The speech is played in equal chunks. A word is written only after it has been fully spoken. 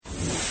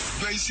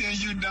great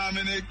seeing you,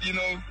 Dominic. You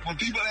know, when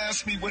people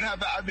ask me what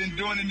have I been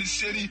doing in the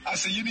city, I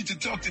say, you need to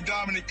talk to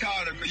Dominic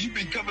Carter, because you've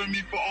been covering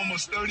me for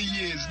almost 30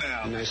 years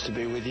now. Nice to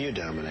be with you,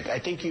 Dominic. I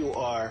think you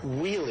are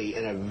really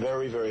in a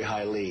very, very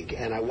high league.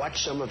 And I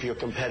watch some of your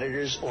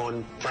competitors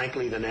on,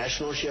 frankly, the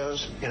national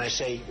shows, and I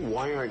say,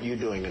 why aren't you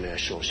doing a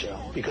national show?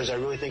 Because I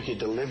really think your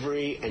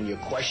delivery and your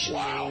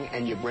questioning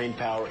and your brain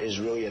power is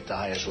really at the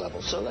highest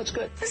level. So that's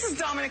good. This is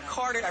Dominic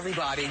Carter,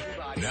 everybody.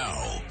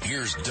 Now,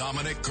 here's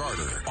Dominic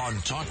Carter on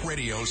Talk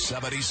Radio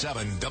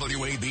 77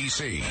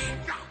 WABC.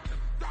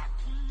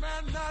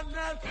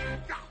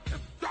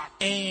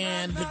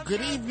 And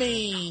good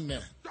evening.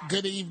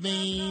 Good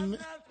evening.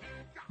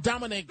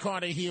 Dominic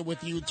Carter here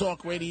with you,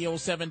 Talk Radio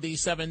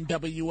 77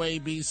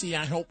 WABC.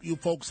 I hope you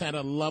folks had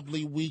a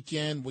lovely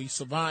weekend. We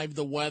survived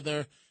the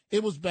weather.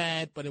 It was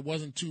bad, but it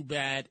wasn't too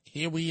bad.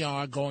 Here we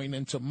are going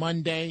into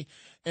Monday.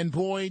 And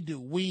boy, do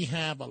we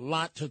have a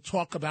lot to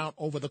talk about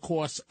over the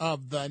course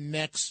of the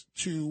next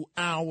 2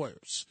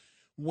 hours,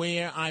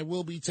 where I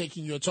will be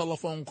taking your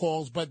telephone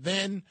calls. But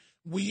then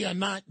we are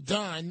not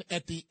done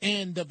at the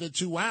end of the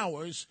 2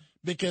 hours,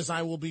 because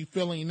I will be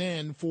filling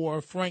in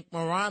for Frank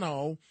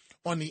Morano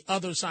on the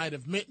other side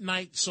of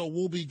midnight. So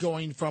we'll be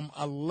going from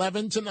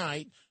 11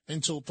 tonight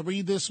until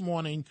 3 this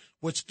morning,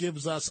 which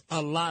gives us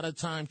a lot of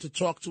time to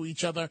talk to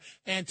each other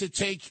and to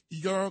take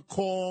your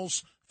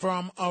calls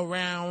from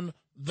around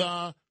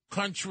the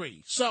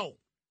country. So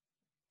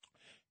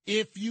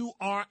if you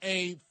are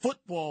a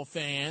football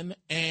fan,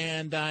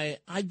 and I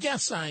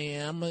guess I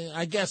am,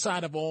 I guess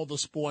out of all the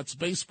sports,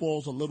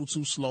 baseball's a little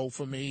too slow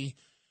for me.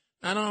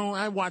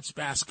 I watch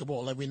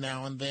basketball every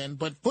now and then,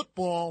 but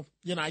football,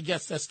 I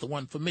guess that's the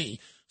one for me.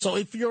 So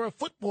if you're a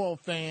football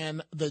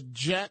fan, the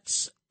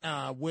Jets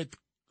with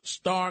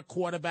star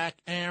quarterback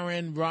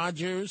Aaron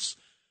Rodgers,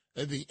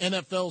 the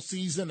NFL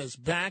season is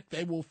back.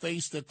 They will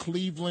face the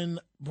Cleveland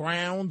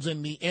Browns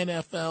in the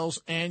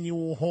NFL's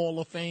annual Hall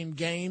of Fame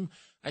game.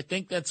 I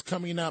think that's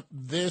coming up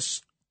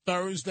this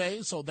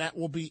Thursday, so that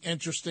will be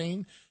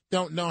interesting.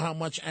 Don't know how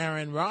much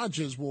Aaron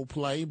Rodgers will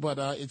play, but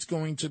it's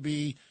going to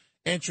be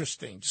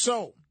interesting.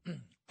 So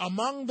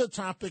among the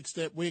topics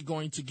that we're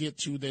going to get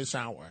to this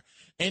hour,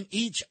 and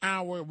each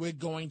hour we're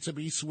going to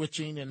be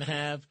switching and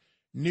have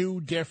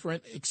new,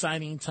 different,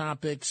 exciting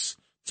topics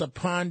to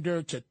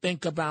ponder, to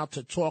think about,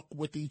 to talk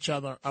with each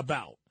other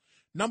about.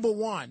 Number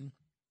one,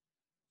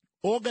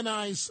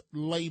 organized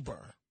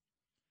labor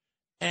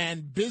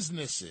and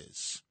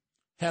businesses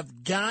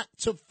have got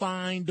to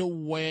find a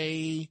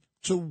way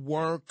to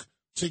work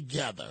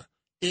together.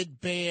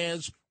 It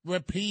bears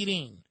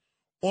repeating.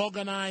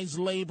 Organized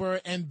labor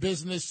and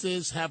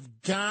businesses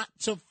have got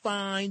to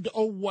find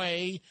a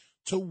way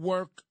to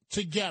work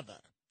together.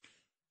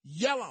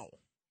 Yellow,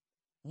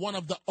 one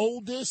of the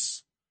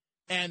oldest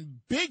and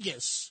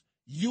biggest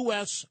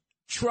U.S.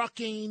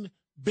 trucking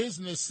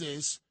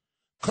businesses,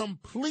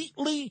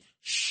 completely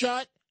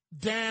shut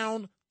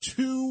down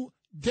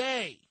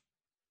today.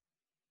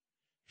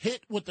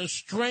 Hit with a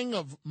string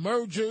of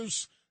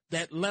mergers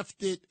that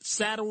left it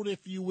saddled,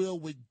 if you will,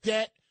 with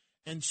debt,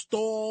 and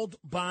stalled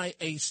by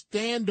a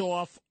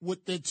standoff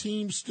with the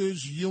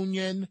Teamsters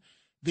Union.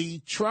 The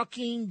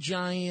trucking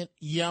giant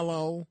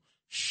Yellow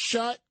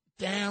shut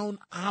down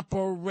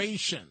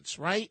operations,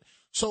 right?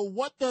 So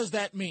what does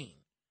that mean?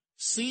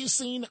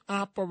 Ceasing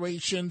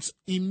operations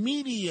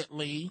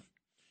immediately.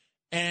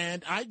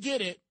 And I get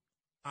it.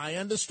 I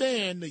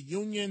understand the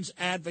unions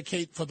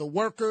advocate for the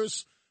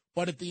workers.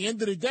 But at the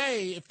end of the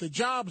day, if the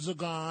jobs are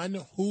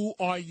gone, who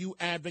are you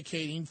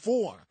advocating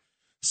for?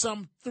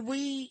 Some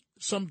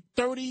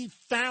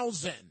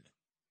 30,000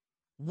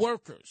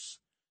 workers,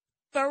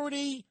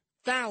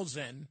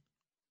 30,000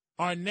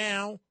 are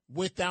now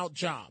without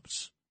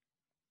jobs.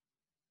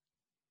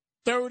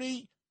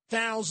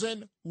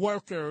 30,000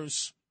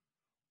 workers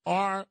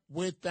are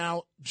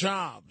without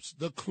jobs.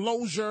 The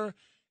closure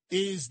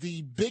is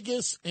the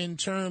biggest in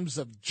terms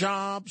of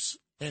jobs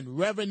and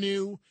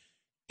revenue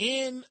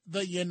in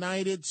the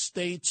United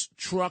States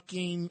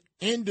trucking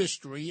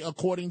industry,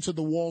 according to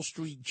the Wall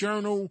Street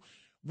Journal,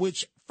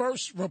 which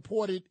first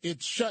reported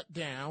its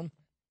shutdown.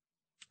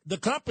 The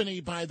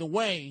company, by the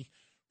way,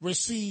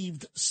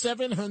 received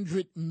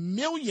 $700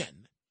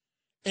 million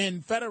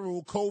in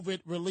federal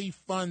COVID relief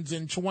funds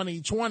in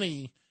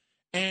 2020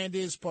 and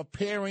is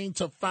preparing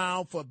to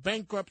file for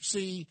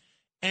bankruptcy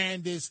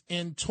and is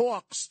in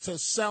talks to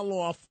sell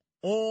off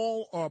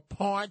all or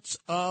parts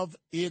of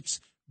its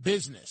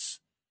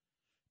business.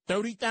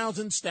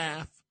 30,000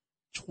 staff,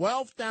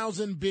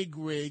 12,000 big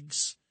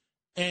rigs,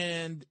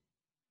 and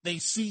they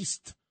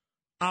ceased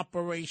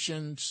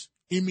operations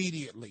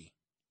immediately.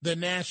 The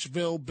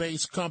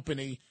Nashville-based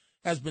company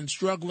has been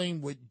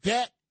struggling with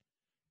debt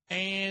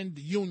and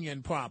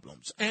union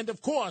problems. And,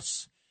 of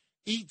course,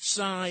 each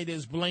side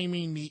is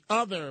blaming the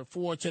other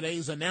for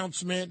today's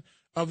announcement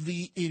of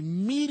the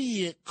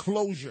immediate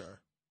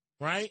closure,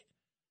 right?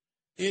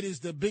 It is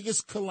the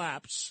biggest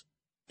collapse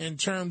in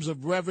terms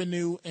of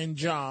revenue and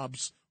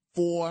jobs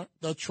for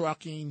the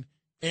trucking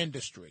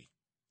industry.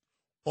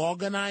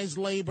 Organized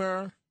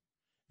labor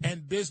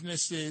and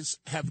businesses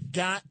have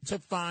got to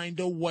find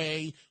a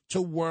way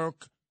to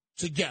work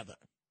together.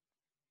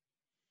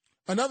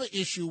 Another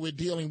issue we're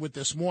dealing with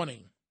this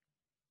morning: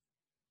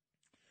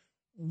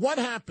 what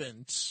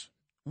happens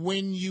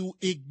when you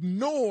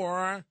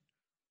ignore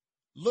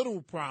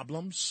little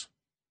problems?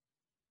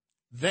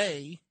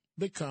 They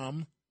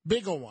become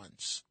bigger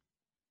ones.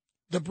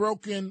 The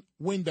broken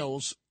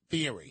windows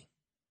theory.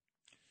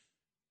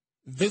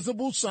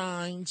 Visible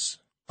signs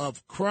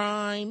of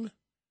crime,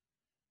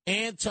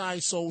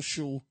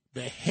 antisocial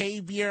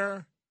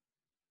behavior,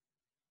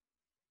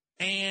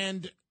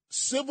 and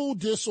civil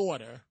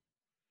disorder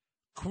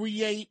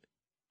create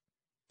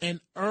an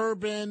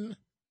urban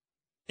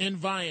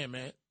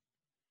environment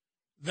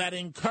that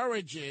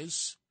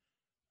encourages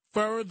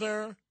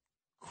further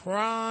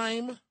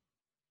crime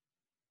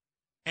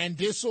and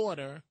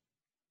disorder,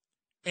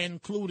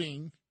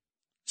 including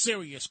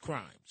serious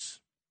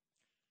crimes.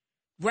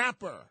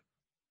 Rapper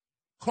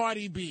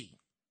Cardi B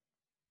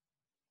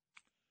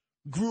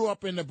grew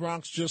up in the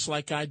Bronx just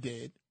like I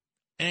did,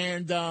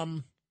 and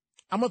I'm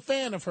a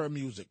fan of her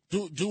music.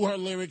 Do her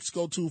lyrics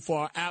go too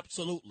far?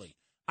 Absolutely.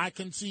 I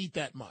concede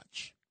that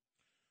much.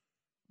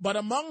 But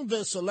among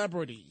the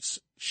celebrities,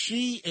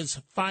 she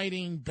is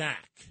fighting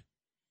back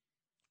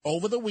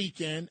over the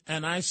weekend,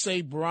 and I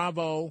say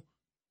bravo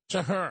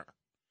to her.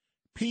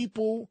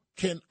 People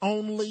can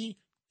only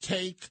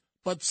take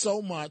but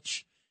so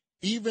much,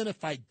 even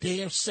if I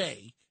dare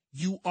say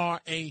you are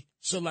a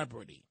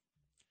celebrity.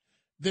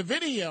 The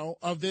video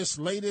of this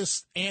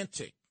latest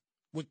antic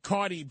with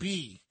Cardi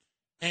B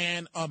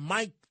and a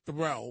mic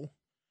throw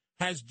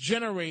has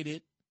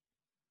generated,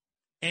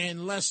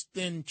 in less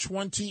than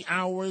 20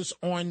 hours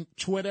on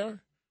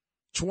Twitter,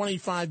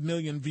 25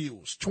 million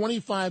views.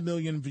 25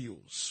 million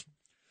views.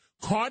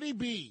 Cardi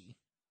B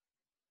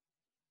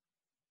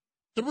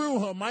threw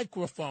her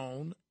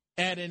microphone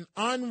at an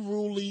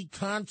unruly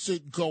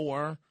concert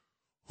goer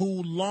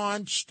who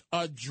launched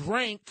a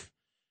drink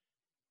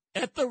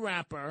at the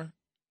rapper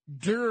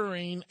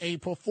during a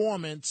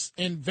performance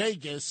in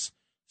Vegas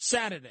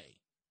Saturday.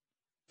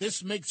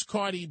 This makes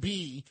Cardi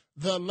B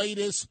the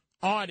latest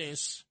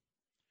artist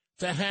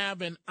to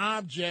have an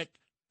object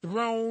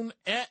thrown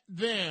at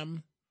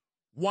them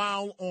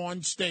while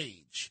on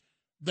stage.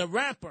 The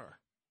rapper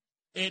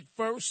at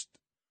first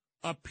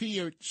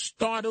appeared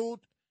startled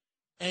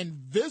and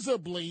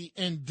visibly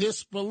in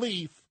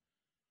disbelief,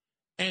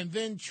 and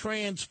then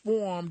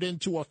transformed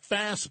into a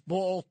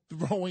fastball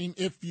throwing,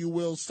 if you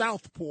will,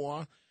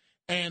 southpaw,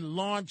 and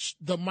launched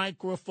the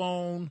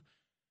microphone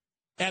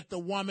at the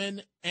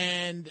woman.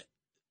 And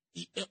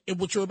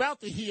what you're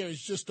about to hear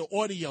is just the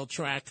audio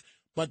track,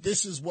 but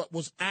this is what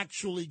was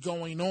actually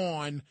going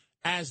on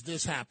as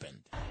this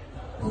happened.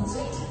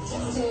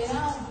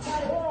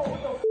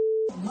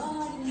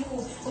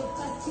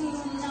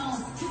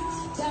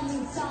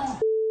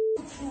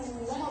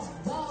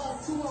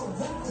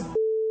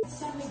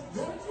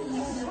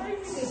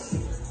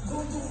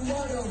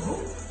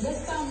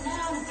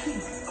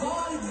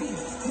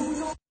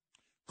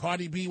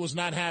 Cardi B was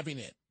not having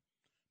it.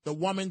 The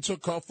woman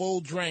took her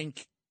full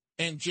drink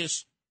and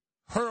just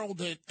hurled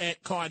it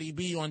at Cardi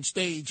B on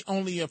stage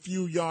only a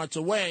few yards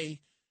away.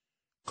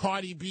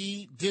 Cardi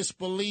B,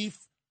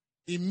 disbelief,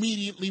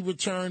 immediately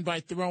returned by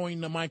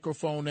throwing the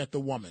microphone at the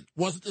woman.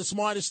 Was it the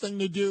smartest thing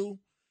to do?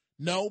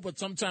 No, but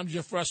sometimes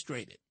you're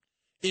frustrated.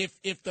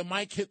 If the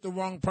mic hit the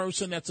wrong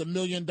person, that's $1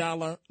 million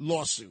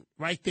lawsuit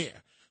right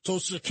there. So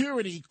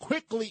security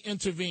quickly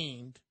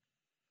intervened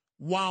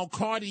while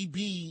Cardi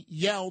B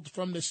yelled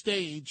from the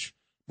stage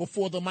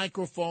before the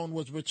microphone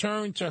was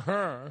returned to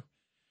her,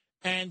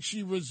 and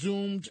she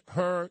resumed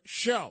her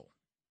show.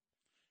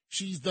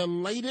 She's the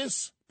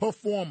latest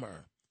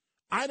performer.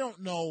 I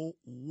don't know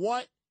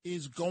what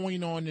is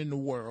going on in the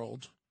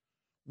world,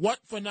 what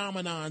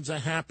phenomenons are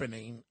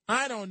happening.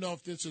 I don't know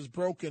if this is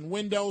broken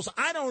windows.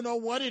 I don't know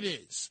what it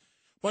is.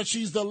 But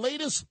she's the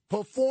latest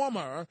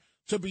performer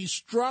to be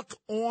struck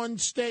on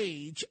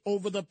stage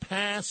over the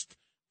past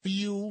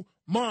few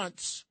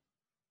months,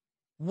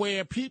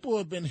 where people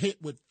have been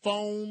hit with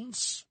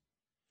phones,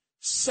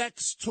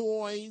 sex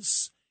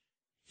toys,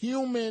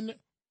 human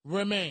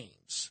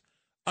remains.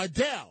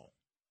 Adele,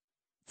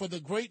 for the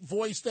great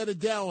voice that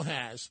Adele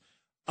has,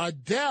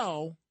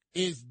 Adele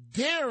is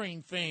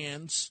daring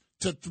fans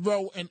to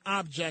throw an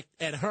object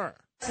at her.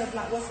 Have you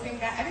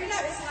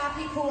noticed how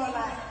people are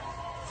like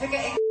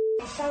forgetting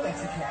show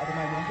etiquette at the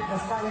moment? People are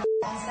throwing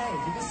on stage.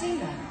 Have you seen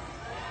that?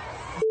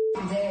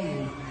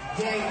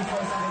 Dare you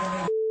throw something on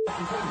me?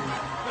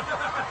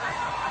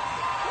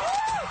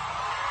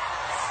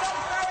 Stop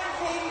throwing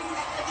things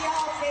at the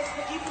artist,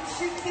 but you can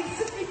shoot things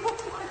at people.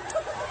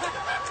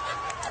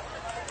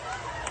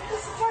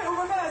 It's a total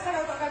reverse. I've got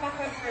to go back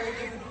over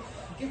and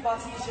give my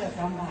t-shirt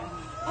come back.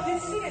 I've been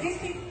seeing it.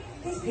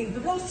 These people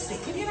have lost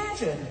it. Can you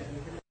imagine?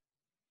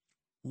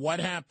 What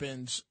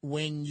happens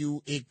when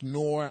you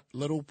ignore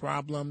little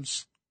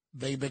problems?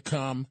 They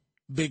become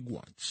big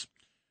ones.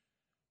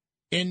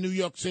 In New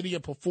York City, a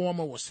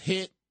performer was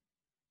hit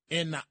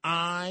in the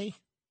eye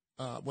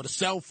with a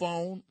cell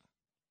phone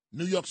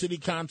New York City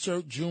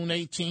concert, June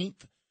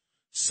 18th.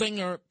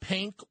 Singer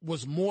Pink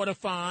was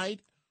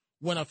mortified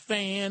when a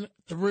fan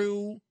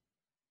threw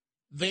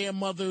their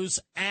mother's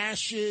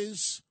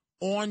ashes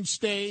on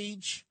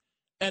stage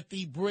at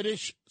the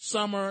British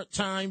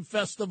Summertime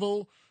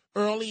Festival.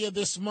 Earlier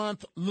this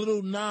month,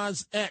 Lil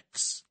Nas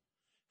X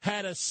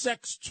had a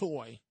sex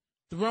toy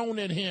thrown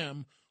at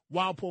him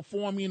while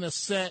performing a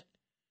set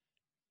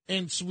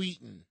in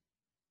Sweden.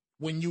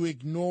 When you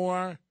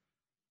ignore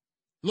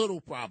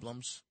little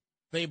problems,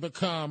 they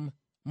become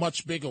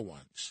much bigger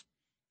ones.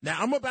 Now,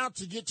 I'm about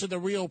to get to the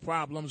real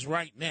problems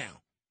right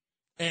now,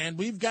 and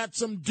we've got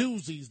some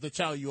doozies to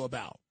tell you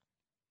about.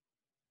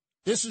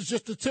 This is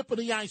just the tip of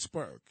the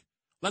iceberg.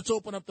 Let's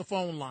open up the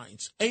phone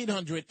lines.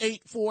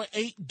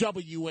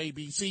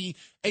 800-848-WABC,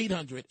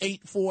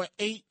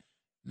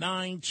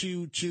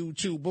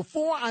 800-848-9222.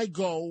 Before I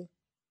go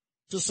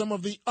to some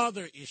of the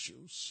other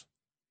issues,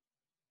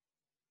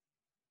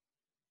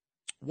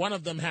 one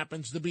of them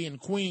happens to be in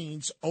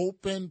Queens,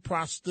 open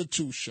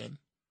prostitution,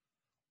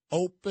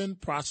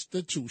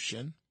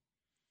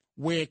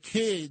 where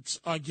kids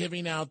are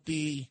giving out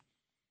the,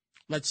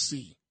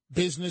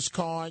 business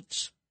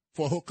cards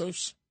for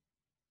hookers.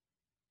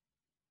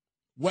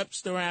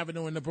 Webster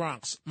Avenue in the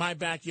Bronx, my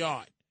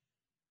backyard.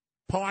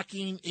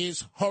 Parking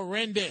is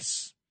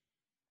horrendous.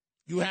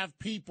 You have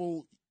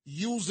people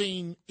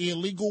using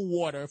illegal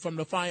water from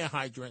the fire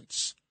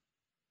hydrants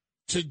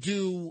to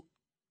do,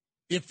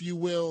 if you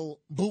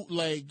will,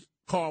 bootleg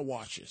car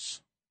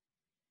washes,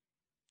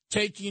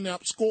 taking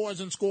up scores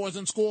and scores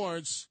and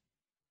scores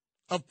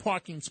of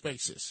parking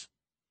spaces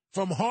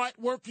from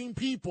hardworking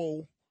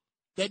people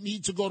that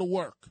need to go to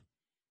work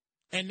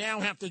and now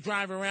have to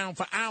drive around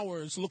for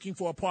hours looking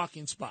for a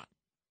parking spot.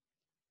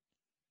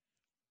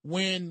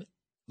 When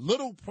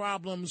little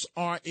problems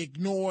are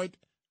ignored,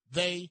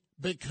 they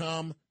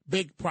become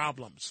big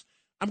problems.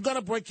 I'm going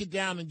to break it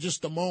down in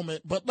just a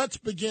moment, but let's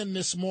begin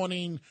this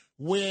morning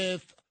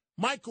with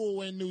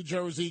Michael in New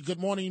Jersey. Good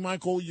morning,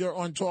 Michael. You're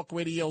on Talk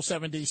Radio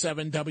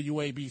 77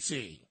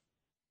 WABC.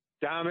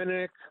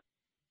 Dominic,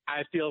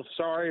 I feel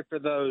sorry for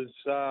those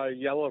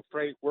yellow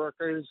freight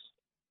workers.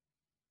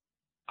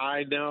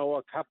 I know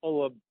a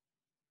couple of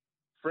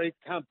freight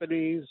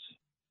companies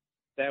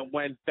that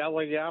went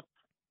belly up.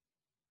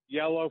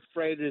 Yellow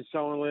freight is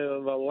only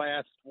the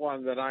last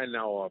one that I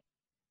know of.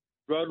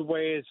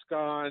 Roadway is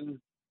gone.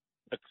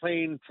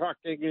 McLean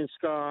Trucking is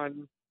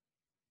gone.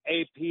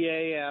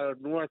 APA out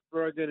of North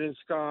Bergen is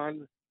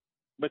gone.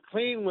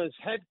 McLean was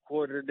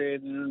headquartered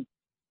in,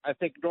 I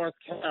think, North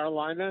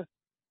Carolina,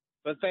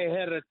 but they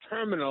had a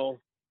terminal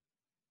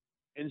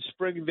in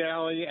Spring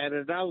Valley, and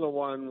another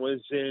one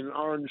was in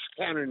Orange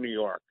County, New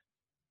York.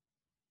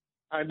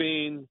 I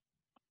mean,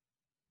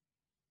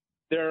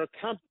 there are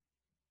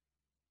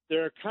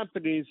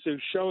companies who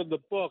show the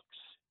books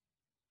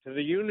to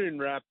the union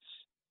reps,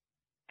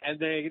 and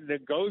they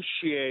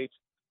negotiate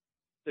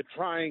to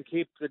try and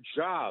keep the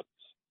jobs.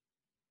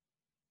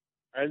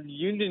 And the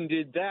union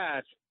did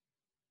that,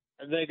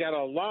 and they got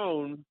a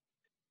loan,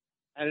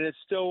 and it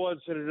still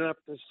wasn't enough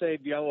to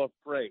save Yellow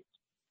Freight.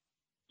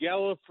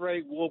 Yellow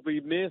Freight will be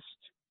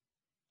missed.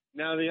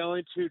 Now, the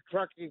only two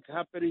trucking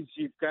companies,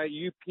 you've got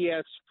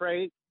UPS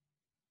Freight,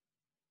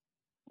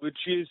 which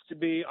used to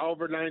be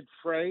overnight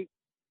freight,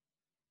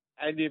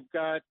 and you've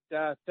got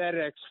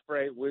FedEx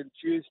Freight, which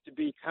used to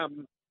be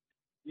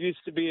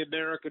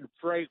American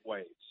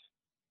Freightways.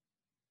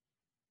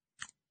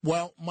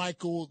 Well,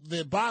 Michael,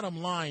 the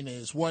bottom line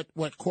is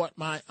what caught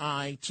my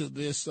eye to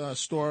this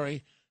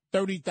story,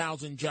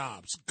 30,000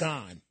 jobs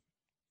gone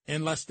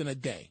in less than a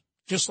day.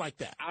 Just like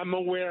that. I'm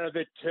aware of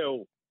it,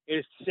 too.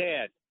 It's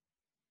sad.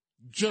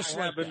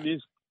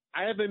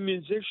 I have a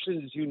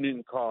musician's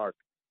union card.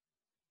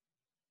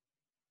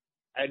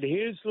 And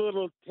here's a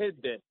little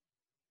tidbit.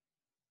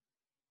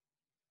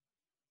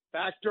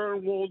 Back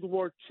during World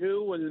War II,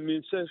 when the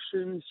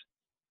musicians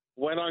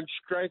went on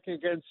strike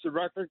against the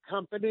record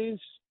companies,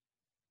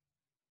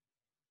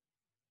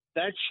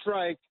 that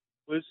strike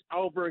was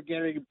over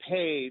getting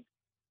paid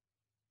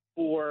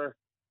for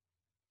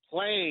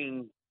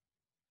playing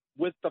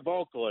with the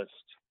vocalist,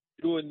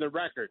 doing the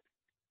record,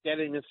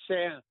 getting a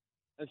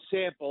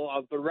sample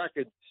of the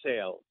record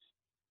sales.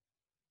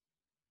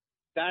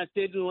 That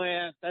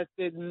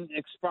didn't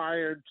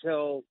expire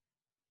till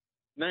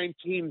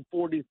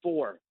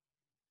 1944.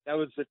 That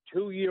was a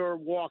 2-year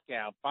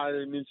walkout by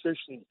the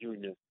musicians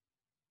union.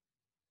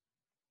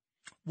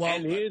 Well,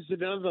 and here's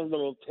another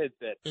little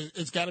tidbit.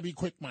 It's got to be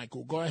quick,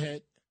 Michael. Go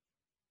ahead.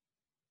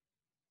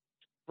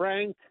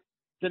 Frank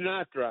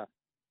Sinatra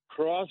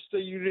crossed the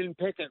union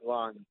picket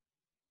line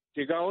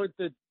to go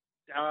into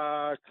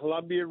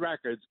Columbia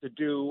Records to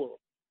do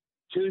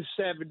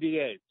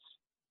 278s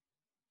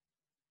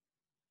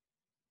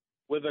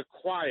with a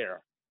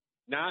choir,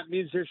 not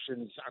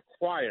musicians, a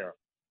choir.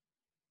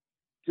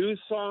 2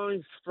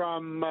 songs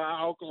from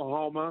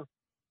Oklahoma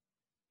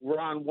were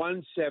on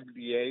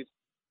 178,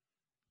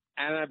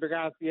 and I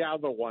forgot the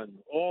other one,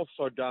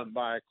 also done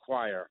by a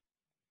choir.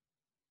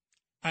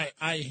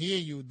 I hear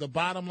you. The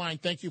bottom line,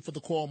 thank you for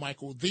the call,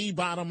 Michael. The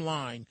bottom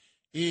line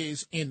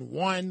is in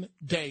one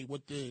day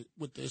with the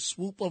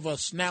swoop of a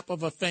snap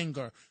of a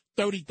finger,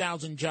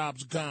 30,000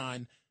 jobs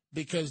gone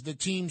because the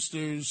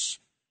Teamsters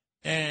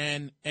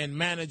and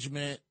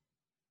management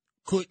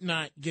could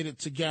not get it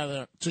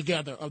together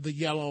of the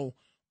yellow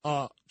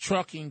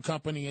trucking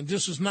company. And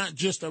this is not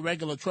just a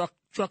regular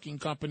trucking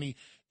company.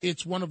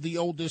 It's one of the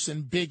oldest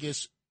and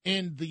biggest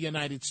in the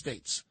United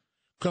States.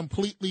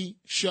 Completely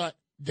shut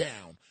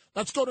down.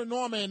 Let's go to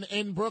Norman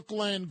in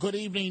Brooklyn. Good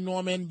evening,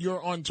 Norman.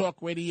 You're on Talk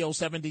Radio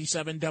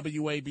 77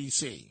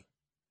 WABC.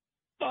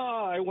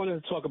 I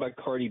wanted to talk about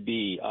Cardi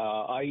B.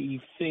 I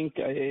think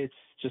it's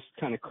just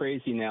kind of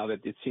crazy now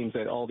that it seems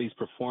that all these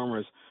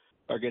performers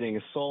are getting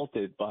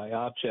assaulted by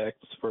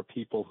objects for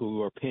people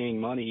who are paying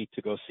money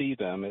to go see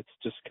them. It's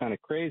just kind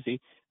of crazy.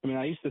 I mean,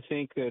 I used to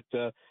think that,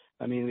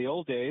 in the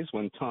old days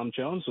when Tom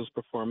Jones was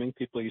performing,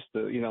 people used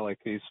to, like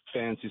these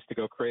fans used to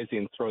go crazy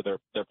and throw their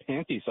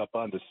panties up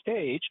on the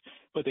stage,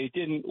 but they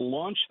didn't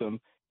launch them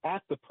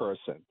at the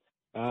person.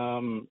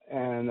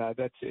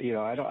 That's,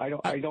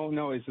 I don't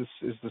know. Is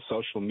the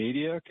social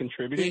media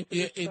contributing to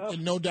this stuff?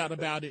 No doubt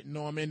about it,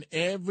 Norman.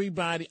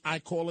 Everybody, I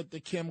call it the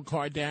Kim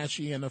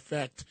Kardashian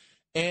effect.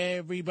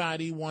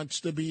 Everybody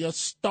wants to be a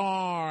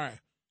star.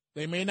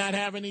 They may not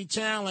have any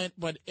talent,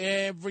 but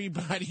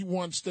everybody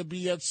wants to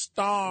be a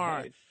star.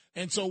 Right.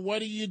 And so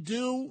what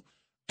do?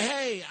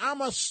 Hey, I'm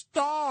a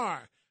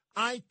star.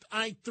 I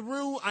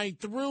threw.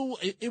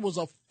 It was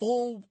a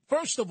full.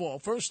 First of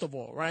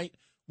all, right?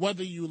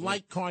 Whether you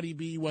like Cardi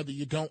B, whether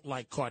you don't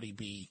like Cardi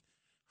B,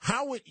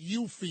 how would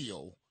you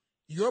feel?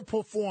 You're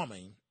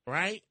performing,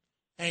 right?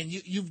 And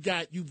you've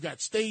got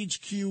stage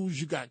cues,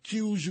 you got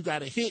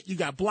a hit, you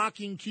got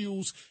blocking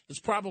cues. It's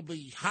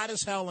probably hot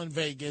as hell in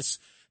Vegas,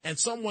 and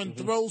someone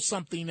throws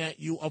something at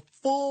you, a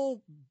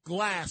full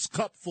glass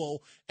cup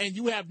full, and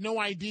you have no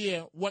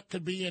idea what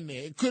could be in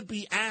there. It could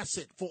be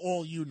acid for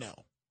all you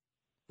know,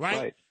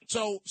 right?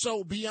 So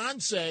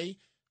Beyonce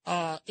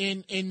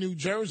in New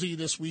Jersey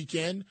this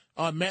weekend,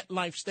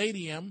 MetLife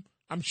Stadium.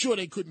 I'm sure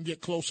they couldn't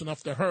get close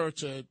enough to her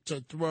to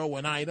throw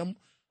an item.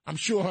 I'm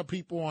sure her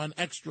people are on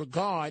extra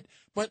guard,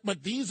 but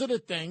these are the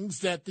things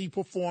that the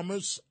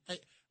performers.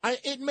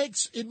 It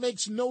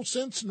makes no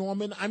sense,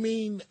 Norman. I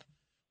mean,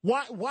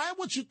 why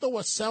would you throw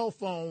a cell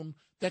phone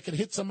that could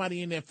hit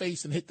somebody in their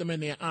face and hit them in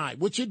their eye?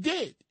 Which it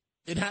did.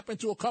 It happened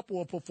to a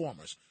couple of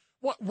performers.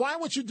 Why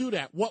would you do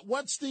that?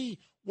 What's the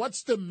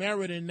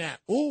merit in that?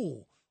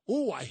 Ooh,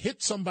 I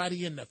hit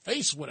somebody in the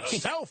face with a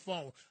cell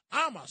phone.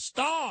 I'm a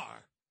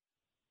star.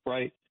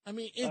 Right. I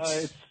mean,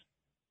 it's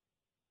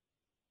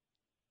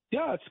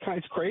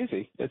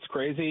crazy. It's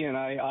crazy, and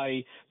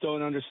I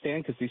don't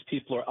understand because these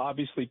people are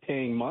obviously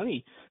paying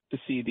money to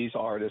see these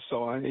artists.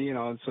 So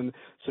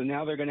so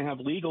now they're going to have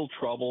legal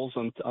troubles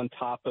on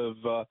top of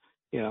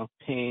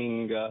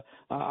paying.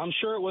 I'm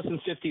sure it wasn't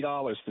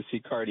 $50 to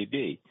see Cardi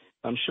B.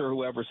 I'm sure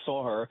whoever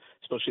saw her,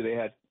 especially they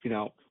had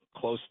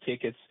close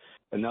tickets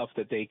enough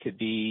that they could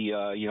be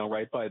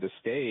right by the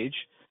stage.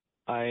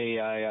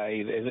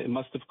 It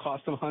must have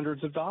cost them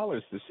hundreds of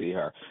dollars to see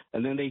her,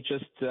 and then they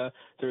just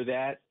they're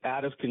that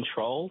out of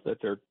control that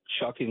they're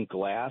chucking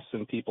glass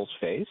in people's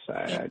face.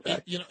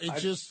 It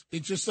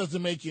just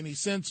doesn't make any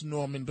sense,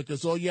 Norman,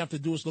 because all you have to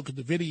do is look at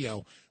the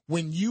video.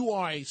 When you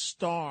are a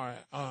star,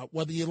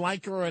 whether you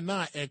like her or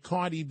not, at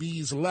Cardi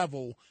B's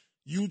level,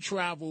 you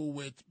travel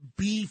with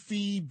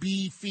beefy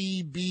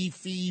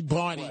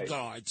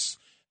bodyguards,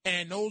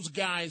 and those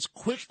guys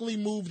quickly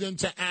moved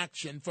into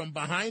action from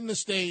behind the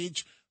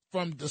stage.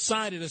 From the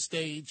side of the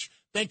stage,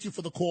 thank you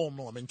for the call,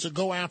 Norman, to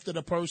go after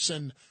the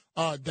person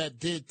that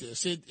did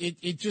this.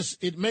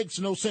 It makes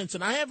no sense.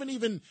 And I haven't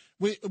even,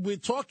 we're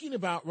talking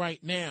about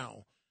right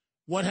now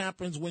what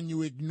happens when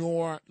you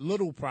ignore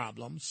little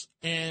problems.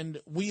 And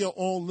we are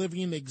all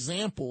living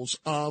examples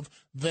of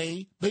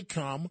they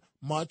become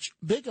much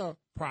bigger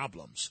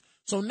problems.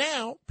 So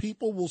now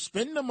people will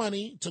spend the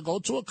money to go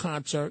to a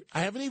concert. I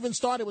haven't even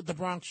started with the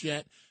Bronx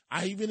yet.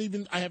 I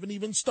haven't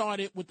even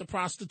started with the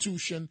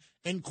prostitution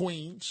in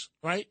Queens,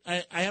 right?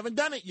 I haven't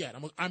done it yet.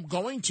 I'm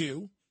going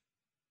to.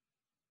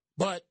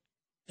 But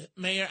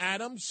Mayor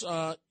Adams,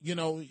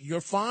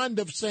 you're fond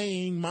of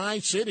saying my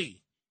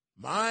city,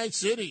 my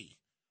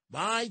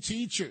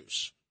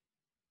teachers,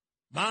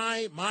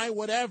 my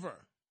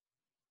whatever.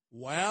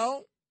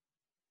 Well,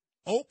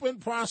 open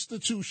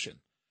prostitution.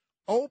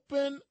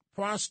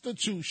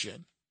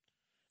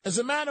 As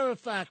a matter of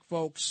fact,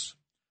 folks,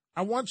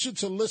 I want you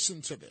to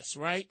listen to this,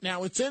 right?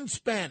 Now, it's in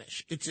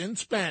Spanish.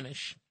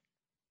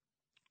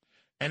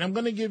 And I'm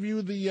going to give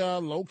you the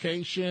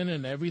location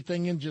and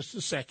everything in just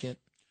a second.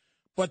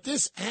 But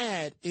this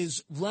ad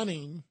is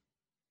running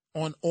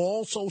on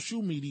all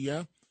social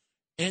media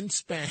in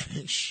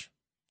Spanish.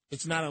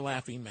 It's not a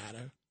laughing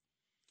matter.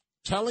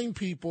 Telling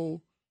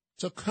people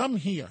to come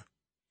here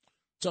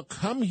to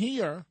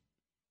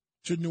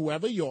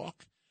Nueva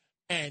York,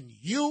 and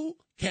you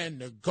can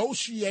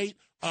negotiate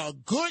a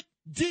good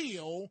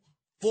deal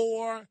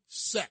for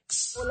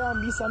sex. Hola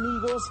mis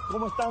amigos,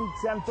 ¿cómo están?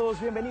 Sean todos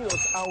bienvenidos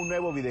a un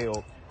nuevo video.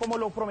 Como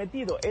lo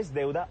prometido es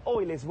deuda,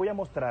 hoy les voy a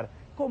mostrar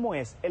cómo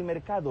es el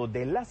mercado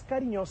de las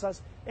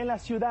cariñosas en la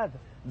ciudad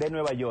de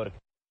Nueva York.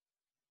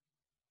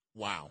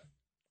 Wow.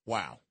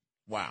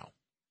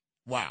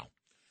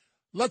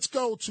 Let's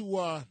go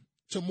to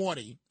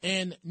Morty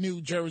in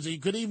New Jersey.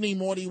 Good evening,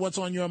 Morty. What's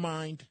on your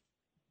mind?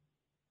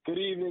 Good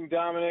evening,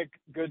 Dominic.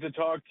 Good to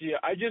talk to you.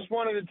 I just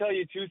wanted to tell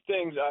you two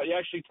things. You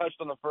actually touched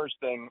on the first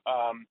thing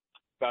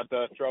about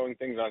the throwing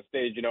things on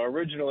stage. You know,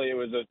 originally it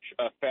was a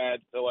fad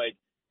to, like,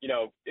 you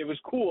know, it was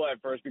cool at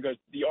first because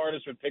the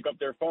artists would pick up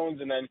their phones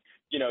and then,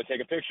 you know,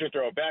 take a picture,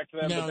 throw it back to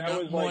them. No, but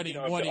that was Morty, like, you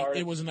know, Morty, the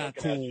it was not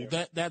cool.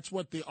 That's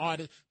what the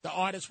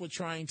artists were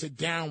trying to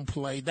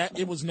downplay. That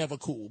it was never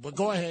cool. But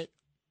go ahead.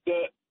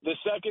 The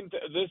second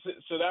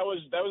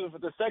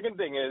the second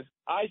thing is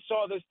I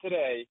saw this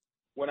today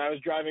when I was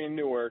driving in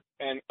Newark,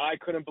 and I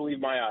couldn't believe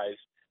my eyes.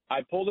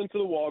 I pulled into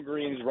the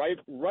Walgreens right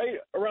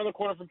around the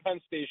corner from Penn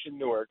Station,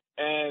 Newark,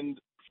 and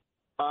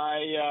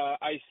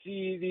I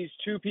see these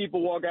two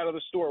people walk out of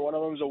the store. One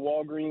of them is a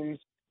Walgreens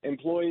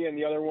employee, and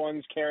the other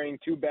one's carrying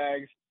two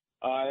bags.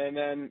 And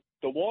then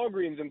the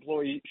Walgreens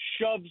employee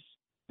shoves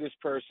this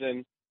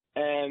person,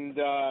 and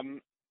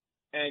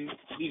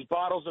these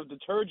bottles of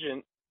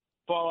detergent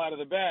fall out of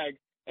the bag,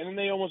 and then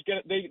they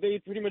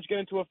pretty much get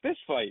into a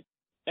fist fight.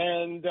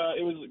 And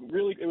it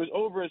was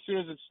over as soon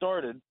as it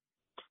started.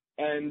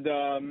 And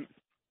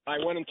I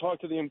went and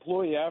talked to the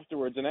employee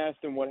afterwards and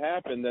asked him what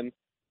happened. And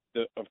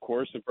of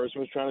course, the person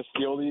was trying to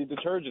steal the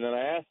detergent. And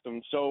I asked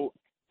him, so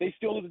they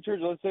steal the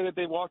detergent. Let's say that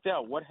they walked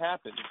out. What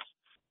happens?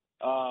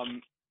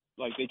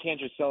 Like, they can't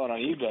just sell it on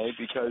eBay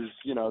because,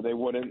 you know, they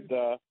wouldn't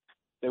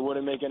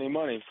make any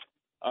money.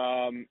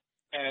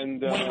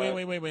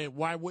 Wait.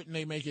 Why wouldn't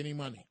they make any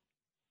money?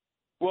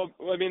 Well,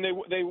 I mean,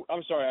 they.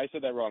 I'm sorry, I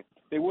said that wrong.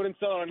 They wouldn't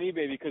sell it on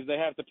eBay because they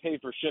have to pay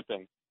for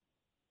shipping.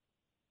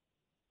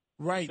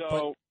 Right,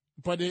 so,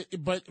 but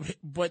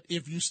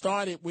if you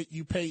started with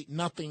you paid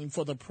nothing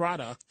for the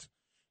product,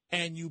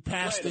 and you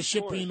passed the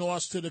shipping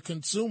loss to the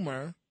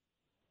consumer.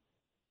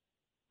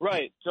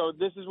 Right. So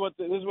this is what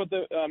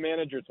the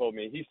manager told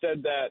me. He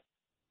said that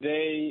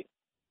they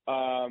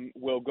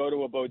will go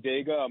to a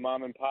bodega, a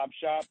mom and pop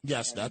shop.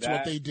 Yes, that's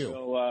what they do.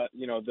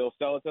 They'll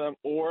sell it to them,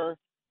 or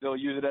they'll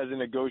use it as a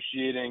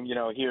negotiating, you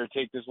know, here,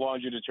 take this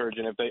laundry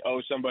detergent if they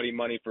owe somebody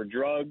money for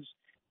drugs.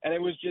 And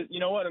it was just, you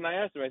know what? And I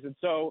asked him, I said,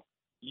 so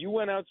you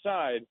went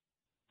outside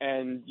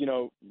and, you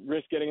know,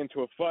 risk getting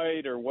into a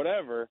fight or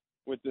whatever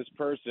with this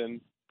person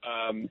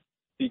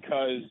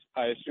because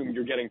I assume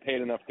you're getting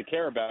paid enough to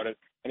care about it.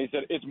 And he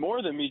said, it's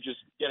more than me just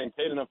getting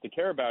paid enough to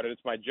care about it.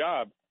 It's my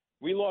job.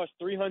 We lost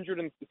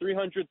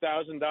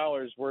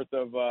 $300,000 worth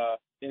of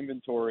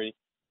inventory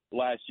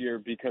last year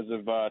because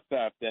of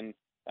theft.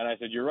 And I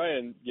said, you're right.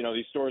 And, you know,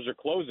 these stores are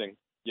closing.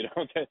 You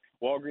know,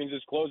 Walgreens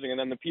is closing. And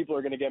then the people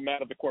are going to get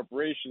mad at the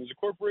corporations. The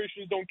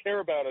corporations don't care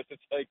about us.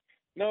 It's like,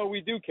 no,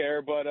 we do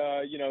care. But,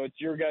 you know, it's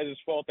your guys'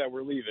 fault that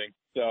we're leaving.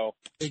 So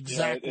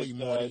exactly,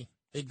 Morty.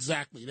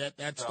 Exactly.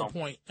 That's the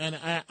point. And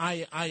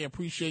I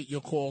appreciate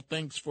your call.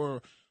 Thanks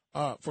for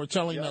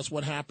telling us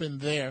what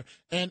happened there.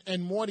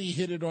 And Morty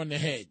hit it on the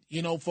head.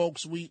 You know,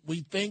 folks,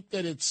 we think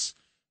that it's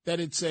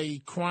a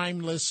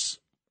crimeless,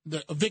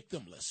 a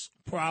victimless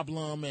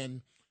problem,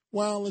 and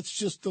well, it's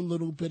just a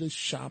little bit of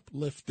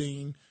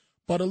shoplifting,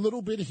 but a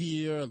little bit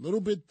here, a little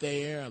bit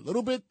there, a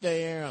little bit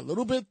there, a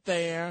little bit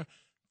there,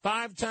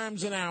 5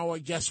 times an hour.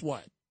 Guess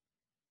what?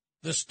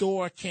 The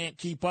store can't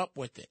keep up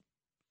with it.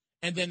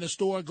 And then the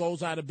store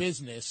goes out of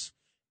business.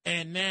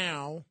 And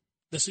now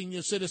the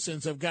senior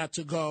citizens have got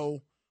to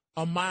go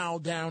a mile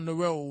down the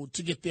road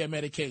to get their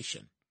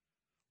medication.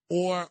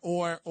 Or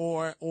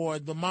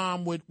the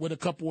mom with a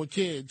couple of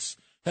kids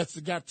has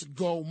got to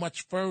go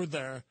much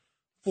further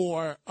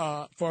for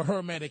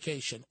her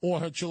medication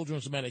or her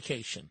children's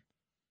medication.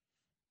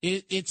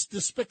 It's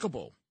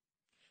despicable.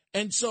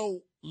 And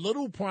so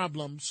little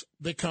problems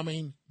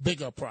becoming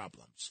bigger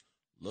problems.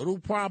 Little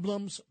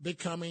problems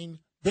becoming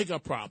bigger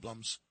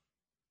problems.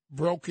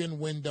 Broken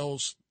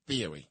windows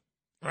theory,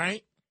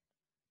 right?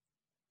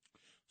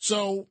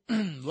 So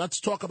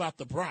let's talk about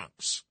the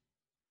Bronx,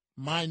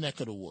 my neck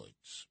of the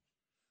woods.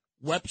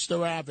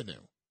 Webster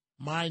Avenue,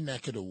 my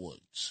neck of the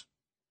woods.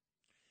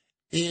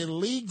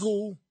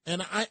 Illegal,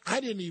 and I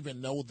didn't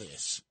even know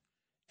this,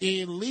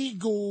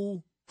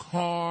 illegal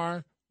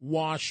car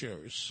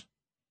washers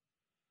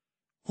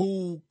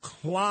who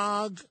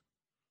clog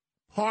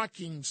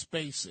parking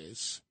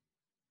spaces,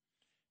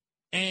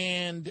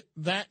 and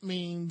that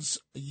means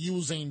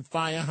using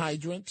fire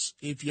hydrants.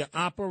 If you're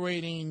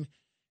operating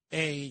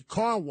a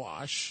car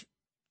wash,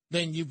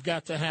 then you've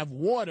got to have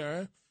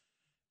water,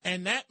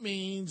 and that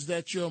means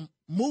that you're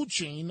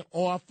mooching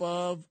off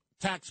of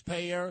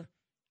taxpayer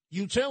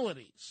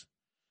utilities.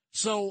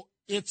 So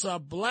it's a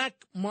black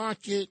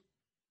market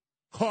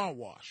car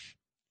wash,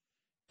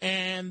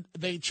 and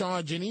they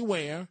charge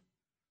anywhere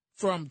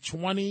from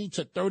 $20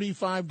 to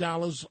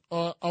 $35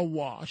 a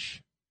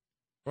wash,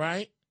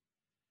 right?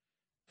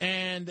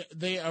 and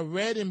there are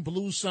red and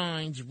blue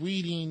signs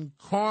reading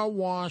car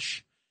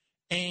wash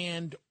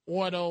and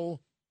auto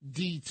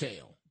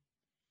detail.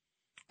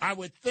 I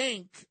would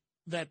think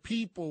that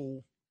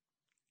people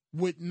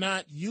would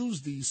not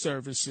use these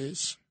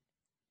services.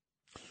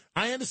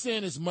 I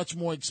understand it's much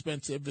more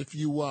expensive if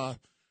you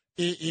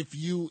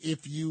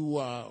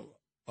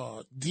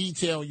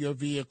detail your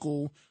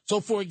vehicle.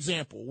 So, for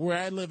example, where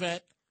I live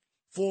at,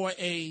 for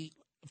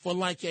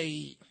like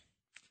a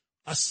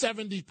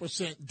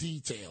 70%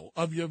 detail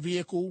of your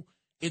vehicle,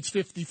 it's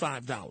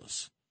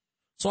 $55.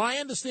 So I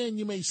understand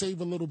you may save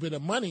a little bit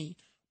of money,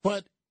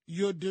 but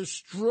you're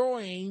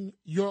destroying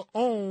your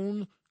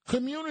own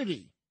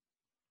community.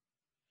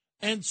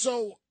 And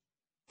so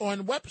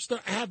on Webster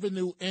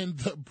Avenue in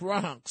the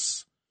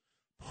Bronx,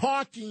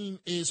 parking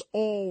is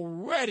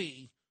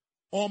already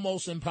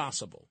almost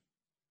impossible.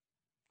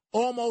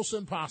 Almost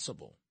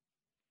impossible.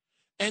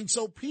 And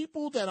so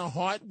people that are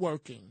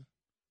hardworking,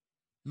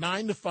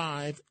 9 to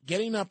 5,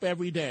 getting up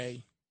every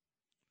day,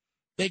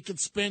 they could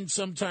spend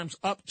sometimes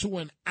up to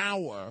an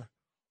hour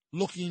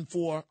looking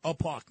for a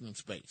parking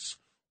space.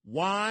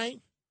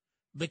 Why?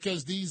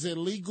 Because these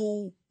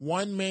illegal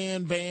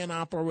one-man van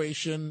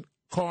operation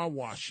car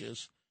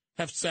washes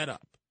have set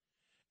up.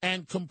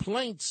 And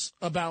complaints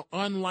about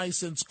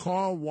unlicensed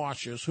car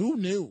washers, who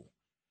knew,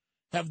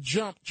 have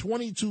jumped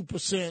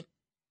 22%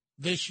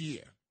 this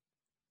year.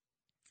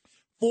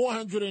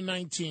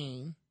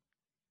 419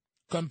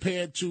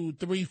 compared to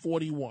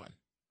 341,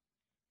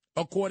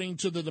 according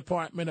to the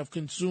Department of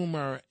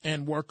Consumer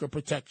and Worker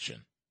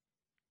Protection,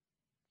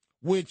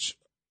 which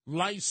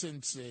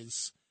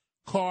licenses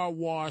car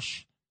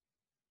wash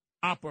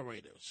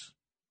operators.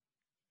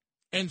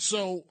 And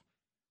so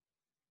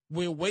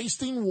we're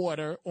wasting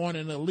water on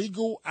an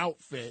illegal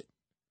outfit,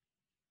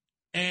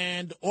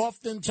 and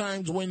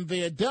oftentimes when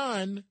they're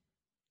done,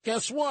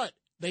 guess what?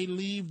 They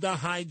leave the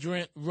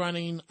hydrant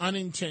running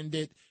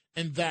unintended,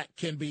 and that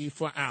can be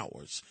for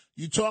hours.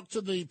 You talk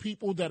to the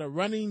people that are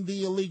running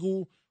the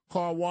illegal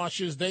car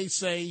washes, they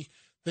say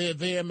they're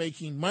there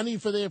making money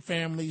for their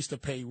families to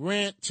pay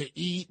rent, to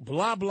eat,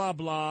 blah, blah,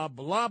 blah,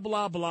 blah,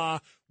 blah, blah.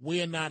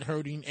 We're not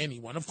hurting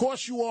anyone. Of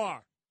course you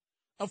are.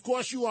 Of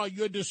course you are.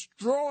 You're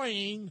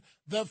destroying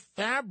the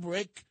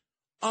fabric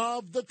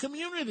of the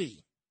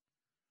community.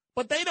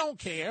 But they don't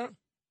care,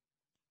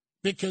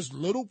 because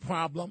little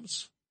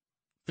problems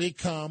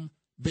become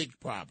big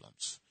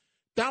problems.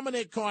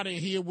 Dominic Carter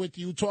here with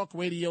you, Talk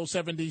Radio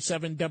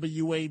 77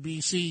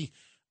 WABC.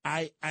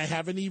 I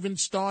haven't even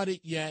started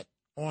yet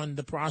on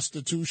the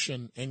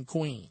prostitution in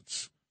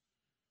Queens.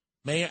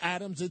 Mayor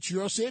Adams, it's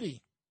your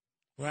city,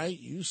 right?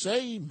 You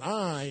say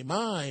mine,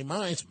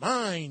 it's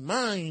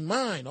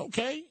mine.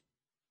 Okay,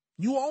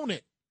 you own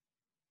it.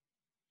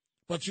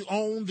 But you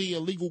own the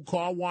illegal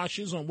car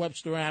washes on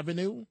Webster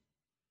Avenue.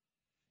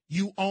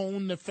 You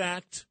own the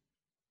fact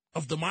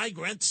of the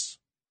migrants,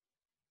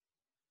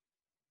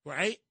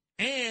 right?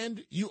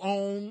 And you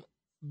own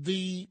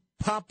the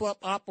pop-up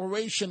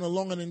operation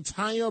along an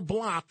entire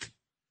block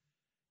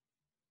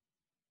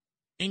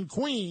in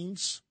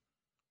Queens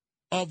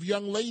of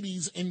young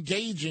ladies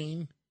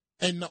engaging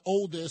in the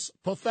oldest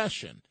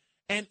profession,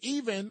 and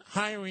even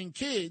hiring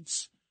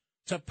kids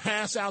to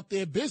pass out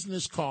their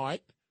business card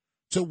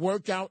to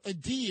work out a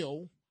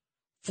deal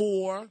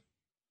for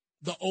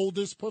the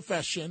oldest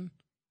profession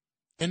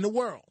in the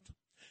world.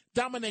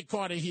 Dominic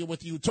Carter here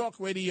with you, Talk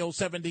Radio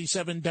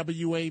 77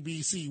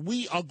 WABC.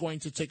 We are going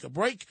to take a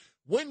break.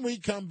 When we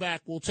come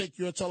back, we'll take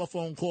your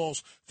telephone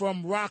calls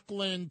from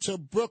Rockland to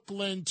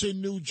Brooklyn to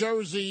New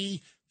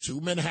Jersey to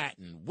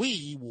Manhattan.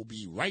 We will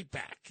be right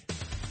back.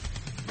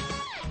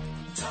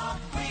 Talk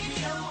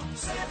Radio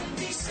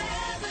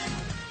 77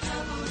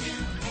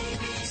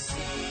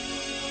 WABC.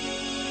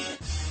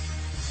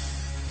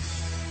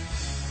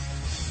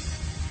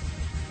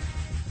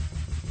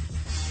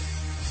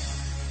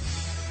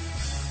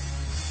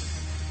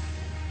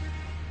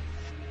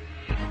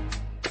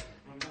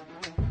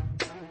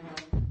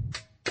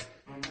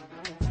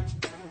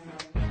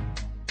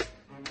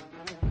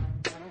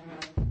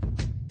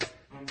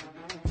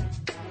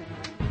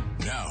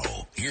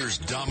 Here's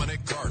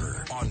Dominic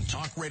Carter on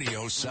Talk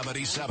Radio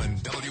 77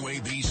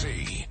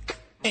 WABC.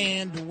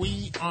 And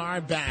we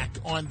are back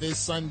on this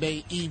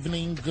Sunday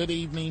evening. Good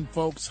evening,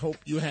 folks. Hope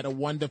you had a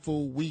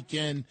wonderful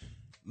weekend.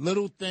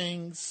 Little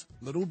things,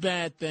 little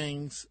bad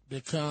things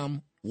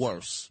become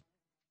worse.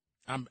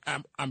 I'm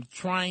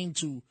trying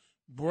to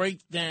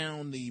break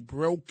down the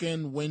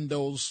broken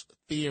windows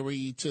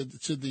theory to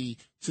the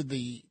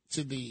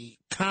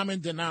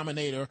common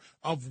denominator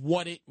of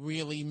what it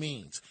really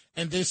means.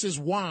 And this is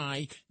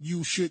why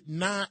you should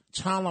not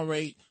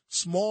tolerate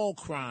small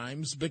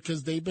crimes,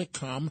 because they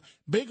become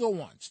bigger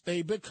ones.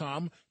 They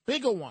become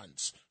bigger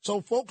ones.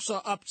 So folks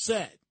are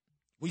upset.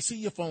 We see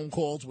your phone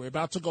calls. We're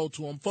about to go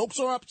to them. Folks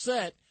are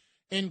upset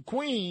in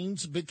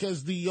Queens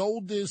because the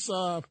oldest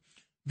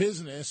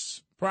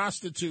business,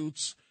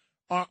 prostitutes,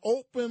 are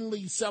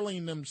openly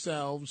selling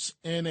themselves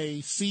in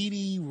a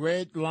seedy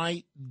red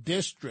light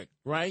district,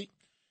 right?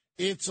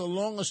 It's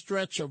along a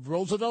stretch of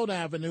Roosevelt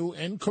Avenue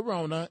in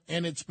Corona,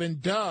 and it's been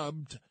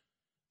dubbed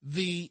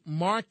the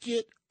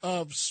Market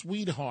of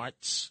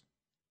Sweethearts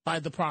by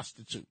the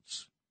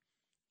prostitutes.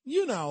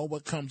 You know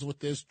what comes with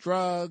this: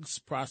 drugs,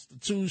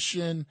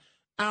 prostitution,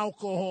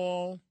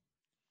 alcohol.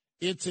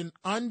 It's an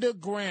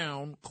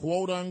underground,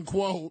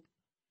 quote-unquote,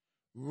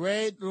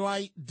 red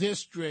light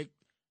district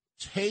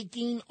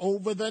taking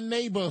over the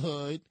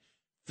neighborhood,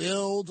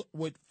 filled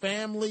with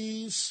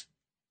families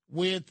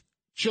with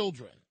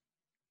children.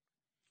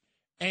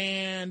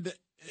 And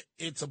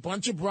it's a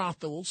bunch of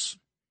brothels,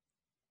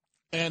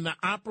 and the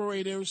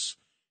operators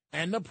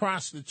and the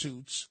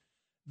prostitutes,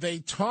 they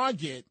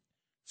target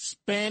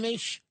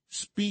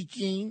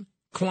Spanish-speaking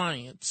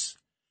clients,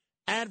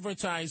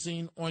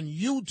 advertising on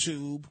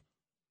YouTube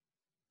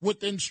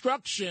with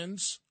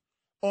instructions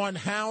on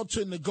how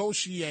to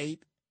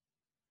negotiate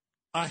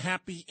a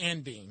happy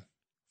ending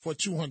for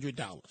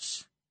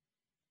 $200.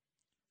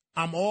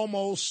 I'm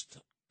almost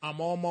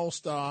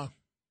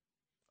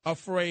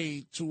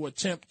afraid to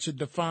attempt to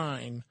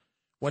define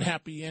what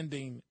happy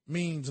ending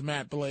means,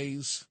 Matt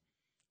Blaze.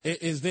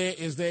 Is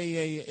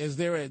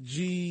there a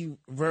G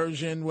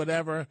version,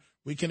 whatever,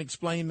 we can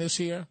explain this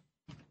here?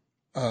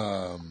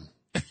 When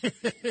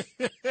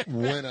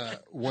a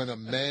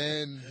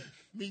man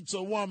meets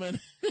a woman,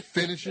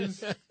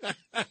 finishes,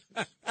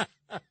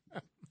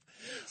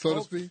 so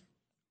to speak,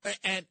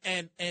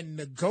 and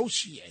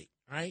negotiate,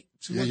 right?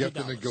 $200. Yeah, you have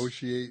to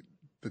negotiate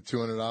the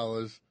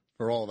 $200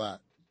 for all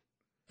that.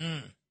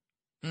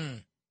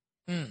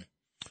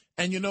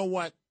 And you know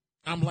what?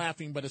 I'm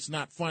laughing, but it's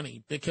not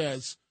funny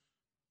because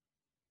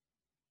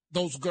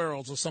those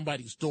girls are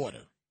somebody's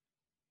daughter.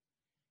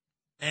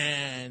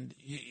 And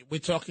we're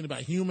talking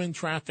about human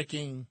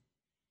trafficking,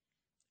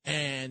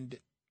 and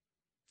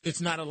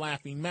it's not a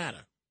laughing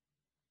matter.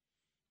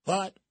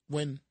 But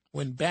when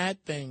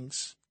bad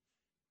things,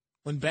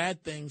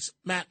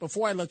 Matt,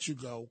 before I let you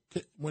go,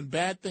 when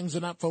bad things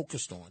are not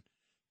focused on,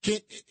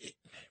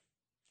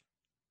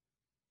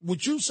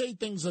 would you say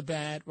things are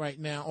bad right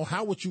now, or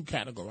how would you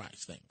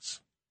categorize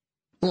things?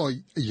 Well,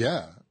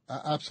 yeah,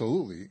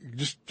 absolutely.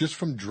 Just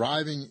from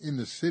driving in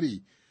the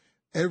city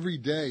every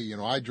day,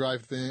 I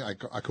drive I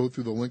go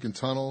through the Lincoln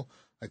Tunnel,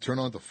 I turn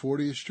onto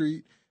 40th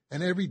Street,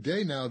 and every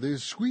day now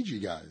there's squeegee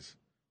guys.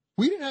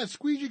 We didn't have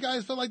squeegee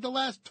guys for like the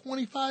last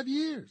 25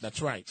 years.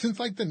 That's right. Since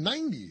like the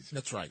 90s.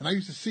 That's right. And I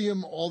used to see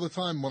them all the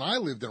time when I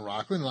lived in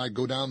Rockland, and I'd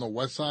go down the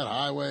West Side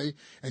Highway,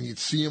 and you'd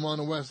see them on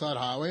the West Side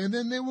Highway, and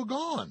then they were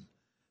gone.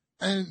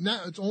 And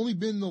now it's only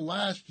been the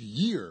last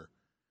year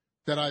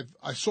that I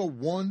saw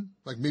one,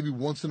 like maybe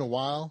once in a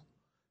while.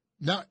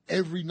 Now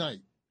every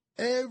night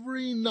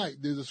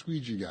there's a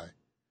squeegee guy.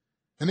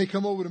 And they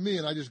come over to me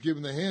and I just give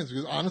them their hands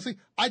because honestly,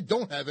 I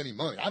don't have any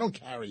money. I don't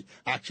carry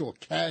actual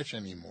cash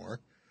anymore,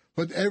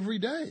 but every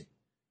day.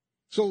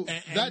 So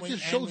that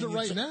just shows it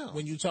right now.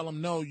 When you tell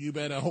them no, you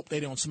better hope they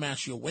don't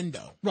smash your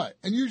window. Right.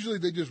 And usually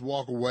they just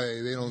walk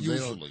away. They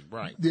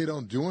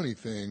don't do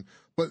anything.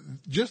 But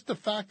just the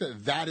fact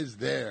that that is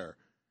there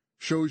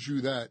shows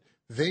you that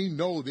they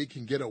know they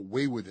can get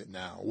away with it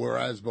now.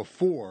 Whereas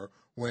before,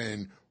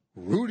 when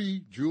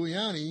Rudy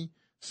Giuliani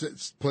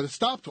put a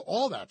stop to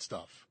all that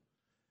stuff.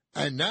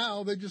 And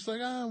now they're just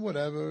like,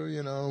 whatever,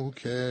 who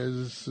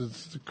cares?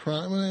 It's a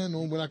crime.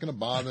 No, we're not going to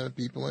bother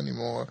people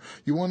anymore.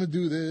 You want to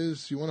do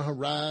this? You want to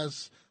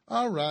harass?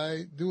 All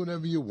right, do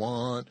whatever you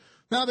want.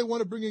 Now they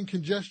want to bring in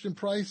congestion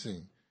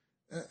pricing.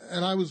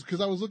 And because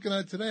I was looking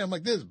at it today, I'm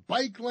like, there's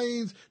bike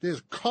lanes,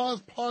 there's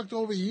cars parked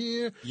over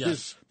here,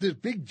 yes. there's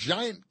big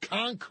giant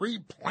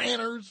concrete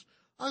planters.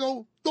 I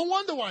go, no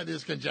wonder why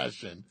there's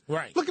congestion.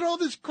 Right. Look at all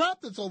this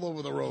crap that's all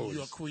over the roads.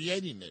 You're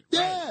creating it.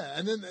 Yeah,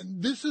 right.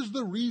 and this is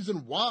the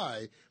reason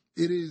why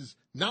it is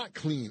not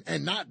clean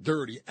and not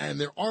dirty, and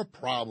there are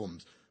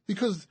problems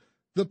because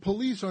the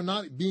police are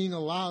not being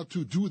allowed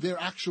to do their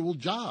actual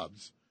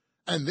jobs.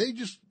 And they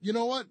just, you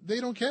know what? They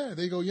don't care.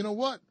 They go, you know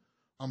what?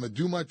 I'm going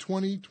to do my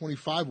 20,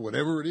 25,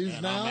 whatever it is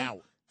and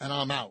now, and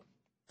I'm out.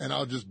 And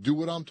I'll just do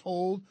what I'm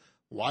told.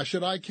 Why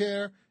should I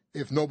care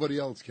if nobody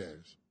else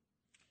cares?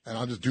 And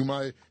I'll just do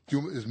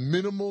as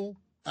minimal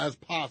as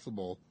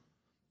possible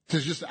to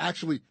just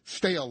actually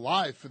stay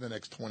alive for the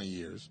next 20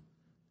 years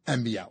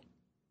and be out.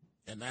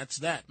 And that's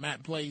that.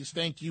 Matt Blaze,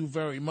 thank you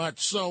very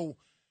much. So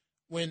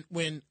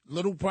when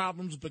little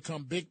problems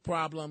become big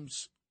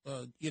problems,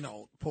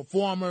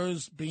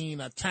 performers being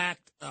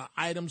attacked,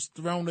 items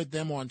thrown at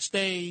them on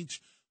stage,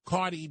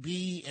 Cardi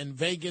B in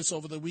Vegas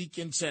over the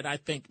weekend said, I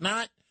think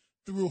not,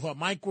 threw her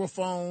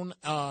microphone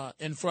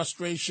in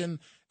frustration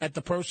at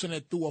the person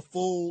that threw a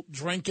full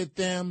drink at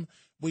them.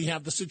 We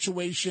have the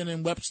situation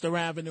in Webster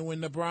Avenue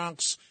in the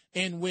Bronx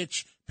in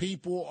which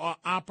people are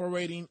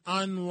operating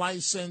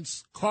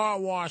unlicensed car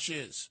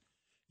washes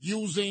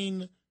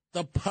using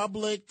the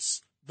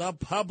Publix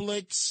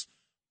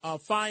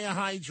fire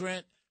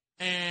hydrant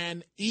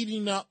and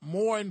eating up,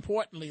 more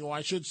importantly, or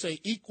I should say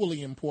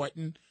equally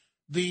important,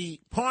 the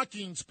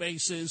parking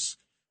spaces,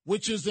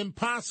 which is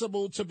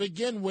impossible to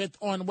begin with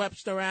on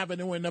Webster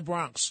Avenue in the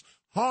Bronx.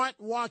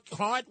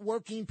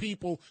 hard-working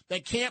people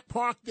that can't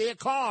park their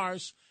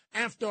cars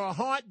after a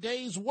hard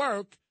day's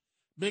work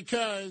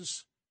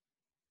because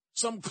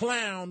some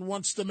clown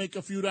wants to make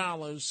a few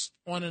dollars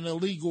on an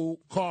illegal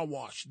car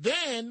wash.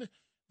 Then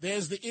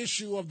there's the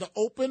issue of the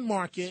open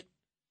market.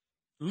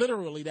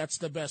 Literally, that's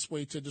the best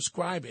way to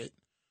describe it.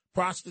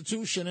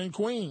 Prostitution in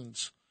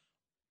Queens.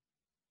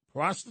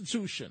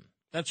 Prostitution.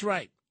 That's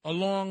right.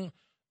 Along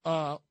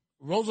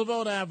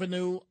Roosevelt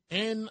Avenue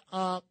in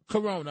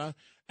Corona.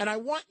 And I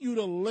want you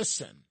to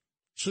listen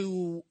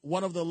to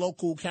one of the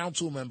local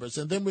council members,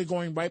 and then we're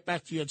going right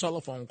back to your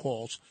telephone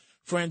calls.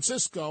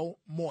 Francisco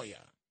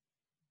Moya.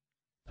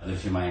 I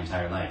lived here my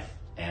entire life,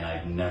 and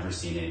I've never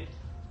seen it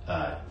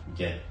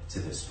get to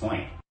this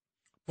point.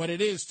 But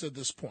it is to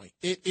this point.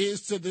 It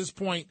is to this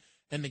point,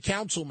 and the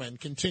councilman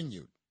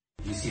continued.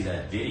 You see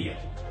that video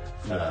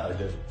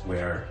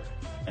where,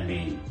 I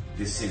mean,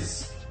 this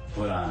is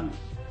put on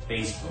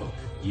Facebook,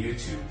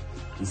 YouTube,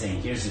 and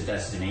saying, here's a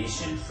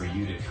destination for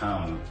you to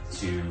come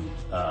to,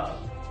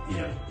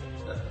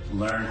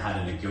 learn how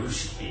to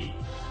negotiate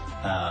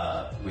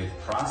with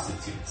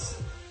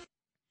prostitutes.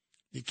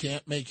 You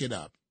can't make it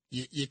up.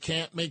 You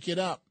can't make it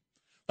up.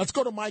 Let's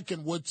go to Mike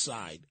in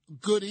Woodside.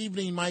 Good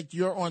evening, Mike.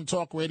 You're on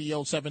Talk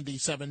Radio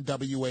 77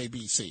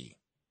 WABC.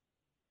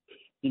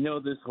 You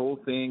know, this whole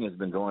thing has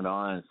been going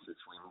on since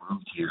we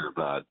moved here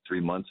about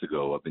 3 months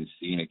ago. I've been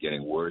seeing it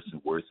getting worse and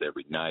worse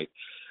every night.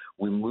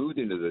 We moved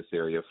into this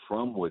area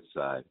from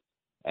Woodside,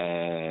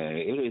 and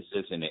it is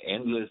just an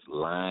endless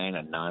line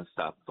of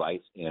nonstop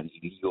fights and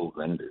illegal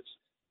vendors.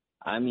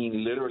 I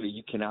mean, literally,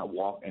 you cannot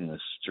walk in the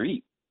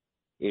street.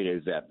 It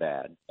is that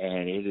bad,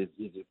 and it's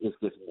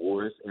just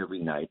worse every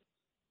night.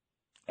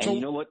 And so,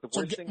 you know what the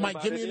worst thing Mike,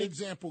 about give it me an is?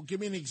 example. Give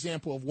me an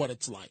example of what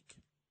it's like.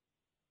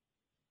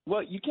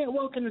 Well, you can't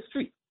walk in the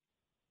street.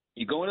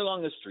 You're going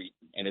along the street,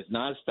 and it's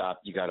nonstop.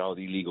 You got all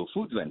the illegal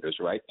food vendors,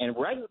 right? And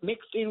right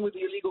mixed in with the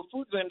illegal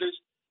food vendors,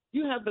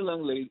 you have the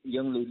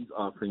young ladies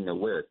offering their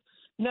wares.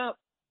 Now,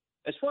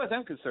 as far as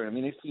I'm concerned, I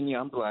mean, they see me,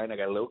 I'm blind, I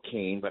got a little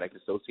cane, but I can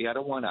still see out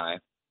of one eye.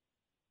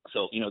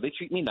 So, they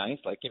treat me nice.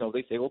 Like,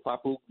 they say, oh,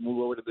 Papa, move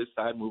over to this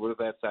side, move over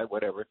to that side,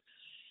 whatever.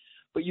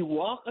 But you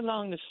walk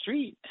along the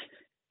street,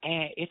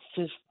 and it's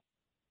just,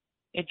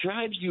 it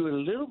drives you a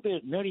little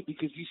bit nutty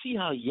because you see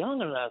how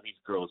young a lot of these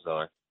girls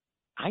are.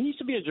 I used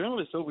to be a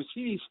journalist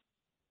overseas.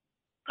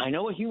 I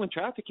know what human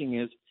trafficking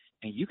is,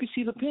 and you can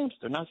see the pimps.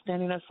 They're not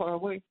standing that far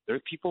away. There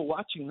are people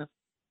watching them.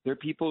 There are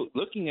people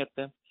looking at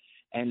them,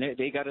 and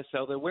they got to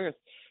sell their wares.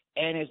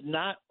 And it's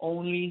not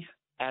only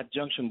at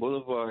Junction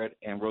Boulevard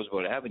and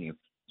Roosevelt Avenue.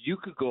 You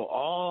could go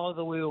all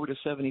the way over to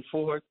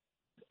 74th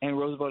and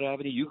Roosevelt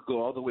Avenue. You could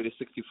go all the way to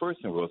 61st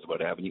and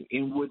Roosevelt Avenue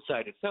in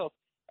Woodside itself,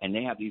 and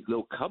they have these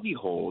little cubby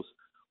holes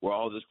where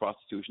all this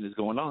prostitution is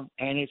going on,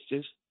 and it's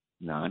just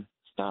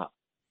nonstop.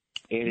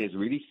 It is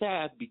really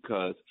sad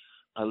because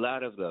a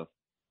lot of the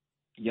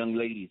young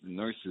ladies,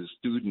 nurses,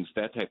 students,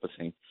 that type of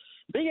thing,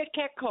 they get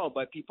catcalled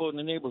by people in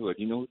the neighborhood,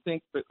 who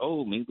think that,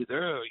 oh, maybe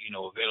they're,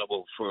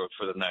 available for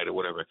the night or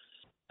whatever.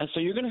 And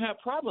so you're going to have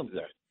problems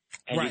there.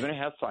 And Right. you're going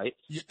to have fights.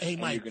 Hey,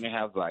 Mike, you're going to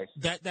have vice.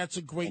 That's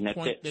a great And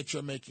point that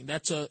you're making.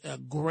 That's a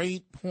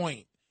great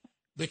point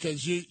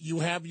because you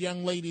have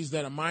young ladies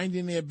that are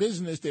minding their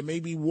business. They may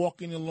be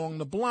walking along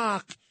the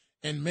block,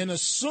 and men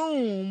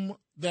assume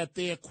that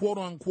they're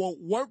quote-unquote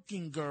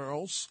working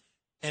girls,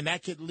 and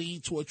that could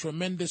lead to a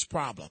tremendous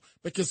problem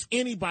because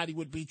anybody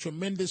would be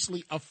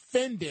tremendously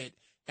offended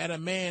at a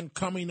man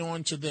coming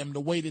on to them the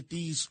way that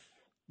these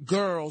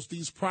girls,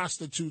 these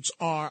prostitutes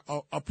are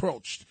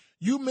approached.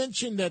 You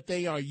mentioned that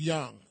they are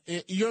young.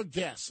 Your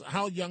guess,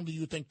 how young do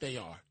you think they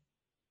are?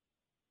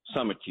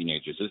 Some are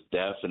teenagers. There's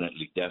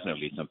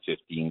definitely some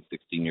 15,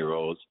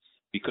 16-year-olds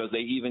because they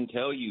even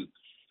tell you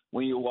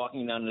when you're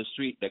walking down the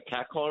street, the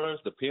catcallers,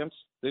 the pimps,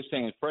 they're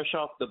saying fresh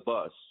off the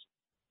bus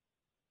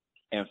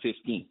and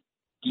 15.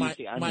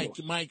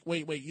 Mike,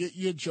 wait.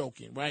 You're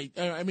joking, right?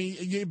 I mean,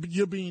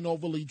 you're being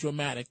overly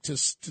dramatic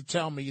to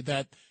tell me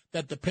that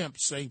the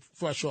pimps say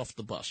fresh off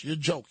the bus. You're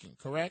joking,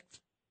 correct?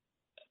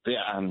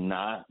 Yeah, I'm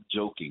not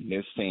joking.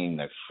 They're saying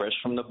that fresh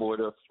from the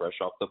border, fresh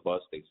off the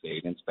bus. They say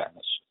it in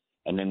Spanish.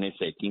 And then they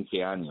say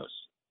 15 años.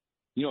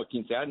 You know what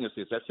 15 años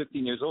is? That's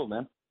 15 years old,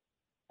 man.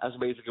 That's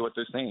basically what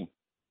they're saying.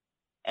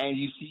 And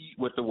you see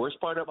what the worst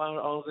part about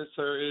all of this,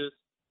 sir, is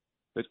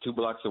they're 2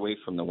 blocks away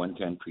from the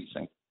 110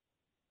 precinct.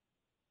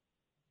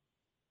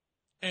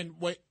 And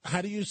wait,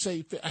 how do you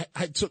say?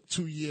 I took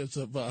 2 years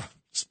of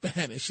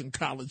Spanish in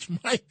college,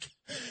 Mike,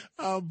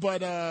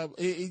 but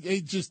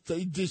it just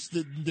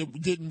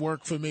didn't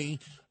work for me.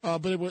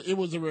 But it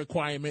was a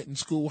requirement in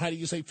school. How do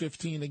you say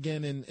 15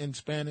 again in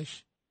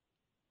Spanish?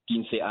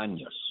 15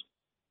 años.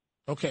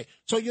 Okay,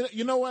 so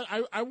you know what?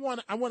 I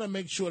want to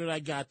make sure that I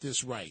got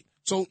this right.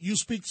 So you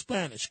speak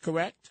Spanish,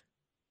 correct?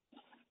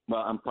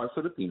 Well, I'm part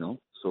Filipino,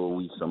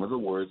 so some of the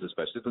words,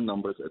 especially the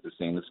numbers, are the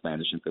same as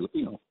Spanish and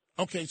Filipino.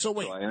 Okay, so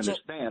wait. So I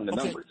understand the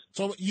numbers.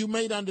 So you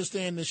may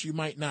understand this, you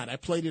might not. I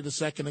played it a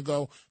second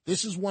ago.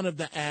 This is one of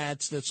the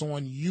ads that's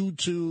on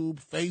YouTube,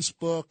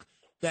 Facebook,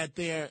 that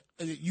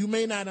you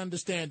may not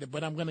understand it,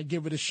 but I'm going to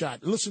give it a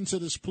shot. Listen to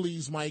this,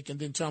 please, Mike, and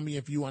then tell me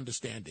if you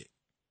understand it.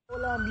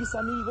 Hola, mis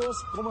amigos,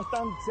 ¿cómo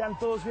están? Sean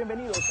todos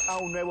bienvenidos a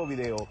un nuevo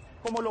video.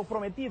 Como lo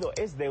prometido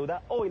es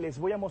deuda, hoy les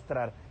voy a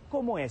mostrar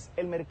cómo es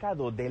el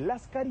mercado de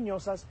las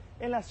cariñosas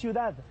en la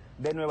ciudad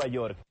de Nueva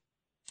York.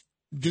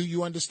 Do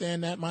you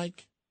understand that,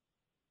 Mike?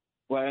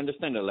 Well, I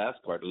understand the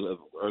last part. The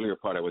earlier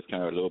part, I was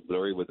kind of a little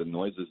blurry with the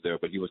noises there,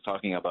 but he was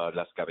talking about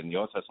las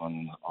cariñosas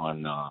on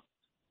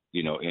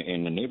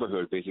in the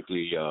neighborhood.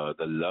 Basically,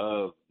 the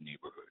love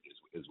neighborhood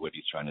is what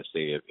he's trying to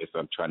say. If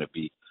I'm trying to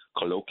be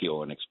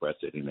colloquial and express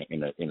it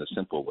in a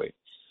simple way.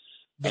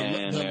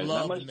 The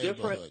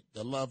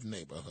love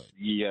neighborhood.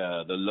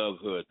 Yeah, the love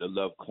hood, the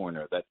love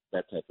corner, that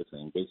type of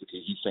thing.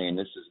 Basically, he's saying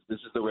this is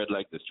the red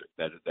light district.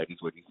 That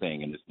is what he's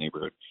saying in this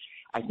neighborhood.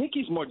 I think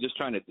he's more just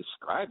trying to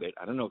describe it.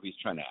 I don't know if he's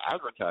trying to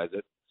advertise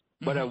it,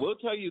 but I will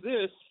tell you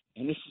this,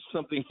 and this is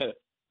something that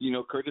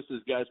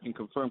Curtis's guys can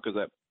confirm because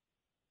I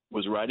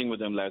was riding with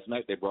them last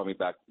night. They brought me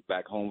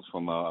back home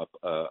from an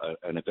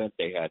event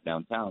they had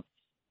downtown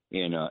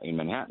in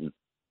Manhattan.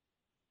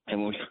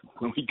 And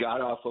when we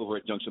got off over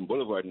at Junction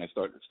Boulevard and I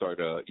started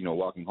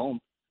walking home,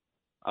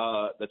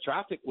 the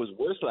traffic was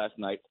worse last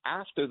night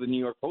after the New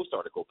York Post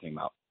article came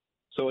out.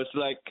 So it's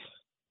like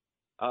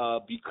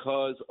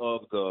because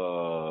of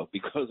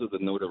the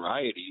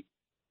notoriety,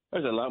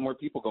 there's a lot more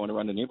people going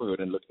around the neighborhood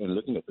and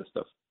looking at this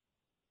stuff.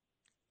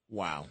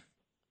 Wow.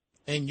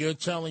 And you're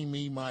telling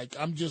me, Mike,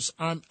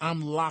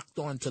 I'm locked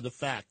onto the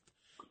fact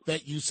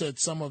that you said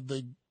some of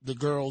the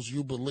girls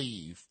you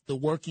believe, the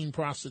working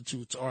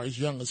prostitutes, are as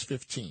young as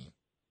 15.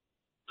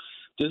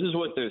 This is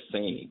what they're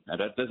saying. Now,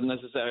 that doesn't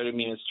necessarily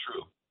mean it's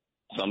true.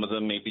 Some of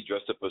them may be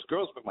dressed up as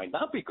girls, but might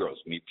not be girls.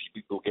 Maybe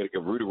people get a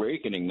rude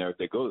awakening there if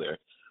they go there.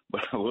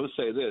 But I will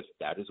say this,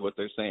 that is what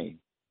they're saying.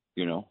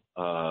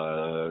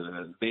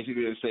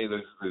 Basically they say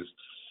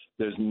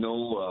there's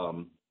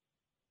no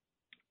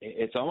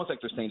it's almost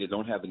like they're saying they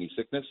don't have any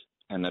sickness,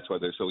 and that's why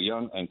they're so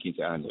young and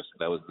 15 años.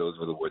 Those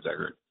were the words I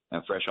heard.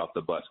 And fresh off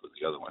the bus was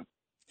the other one.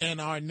 And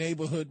are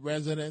neighborhood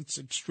residents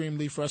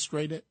extremely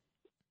frustrated?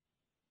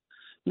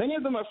 Many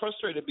of them are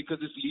frustrated because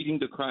it's leading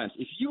to crimes.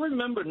 If you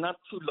remember, not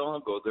too long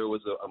ago, there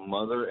was a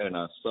mother and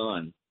a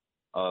son,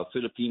 a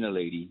Filipina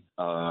lady.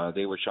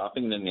 They were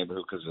shopping in the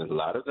neighborhood because there's a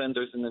lot of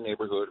vendors in the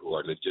neighborhood who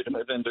are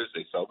legitimate vendors.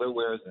 They sell their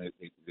wares, and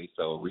they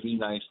sell really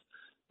nice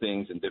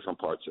things in different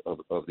parts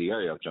of the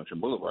area of Junction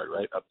Boulevard,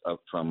 right?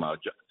 Up from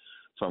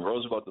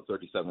Roosevelt to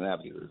 37th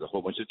Avenue. There's a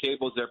whole bunch of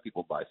tables there.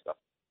 People buy stuff.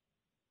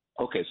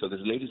 Okay, so this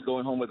lady's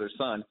going home with her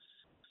son,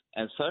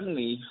 and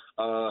suddenly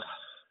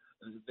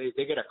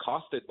they get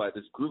accosted by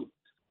this group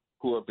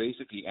who are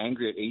basically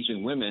angry at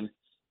Asian women,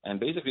 and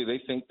basically they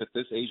think that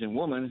this Asian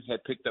woman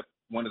had picked up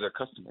one of their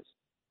customers,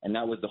 and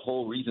that was the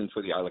whole reason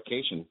for the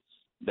allocation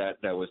that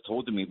was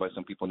told to me by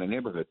some people in the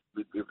neighborhood.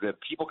 The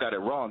people got it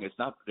wrong. It's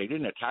not they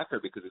didn't attack her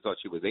because they thought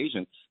she was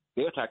Asian.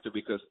 They attacked her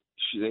because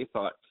they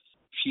thought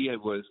she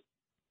was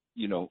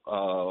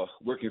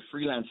working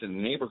freelance in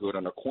the neighborhood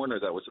on a corner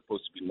that was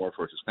supposed to be more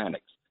for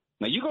Hispanics.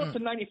 Now, you go up to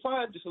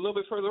 95, just a little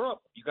bit further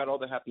up, you got all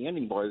the happy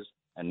ending bars,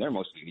 and they're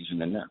mostly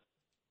Asian in there.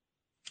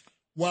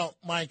 Well,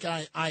 Mike,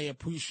 I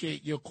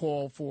appreciate your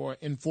call for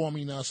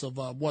informing us of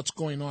what's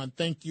going on.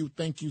 Thank you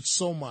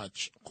so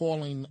much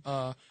calling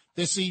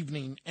this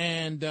evening.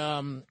 And,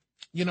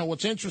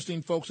 what's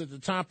interesting, folks, at the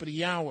top of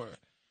the hour,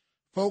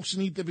 folks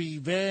need to be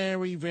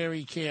very,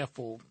 very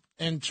careful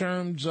in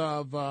terms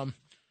of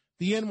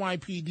the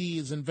NYPD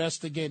is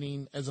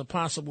investigating as a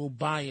possible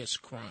bias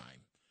crime.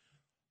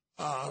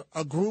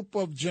 A group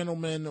of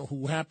gentlemen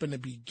who happen to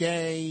be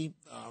gay,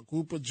 a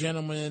group of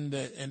gentlemen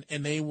that,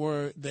 and they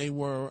were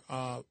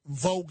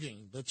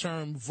voguing, the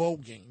term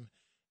voguing,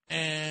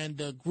 and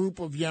a group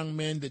of young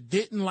men that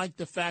didn't like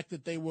the fact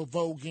that they were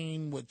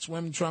voguing with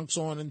swim trunks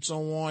on and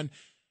so on.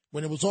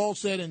 When it was all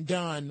said and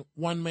done,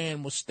 one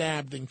man was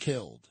stabbed and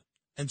killed.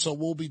 And so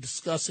we'll be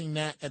discussing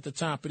that at the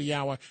top of the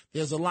hour.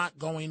 There's a lot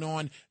going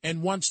on.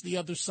 And once the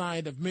other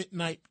side of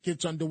midnight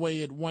gets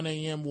underway at 1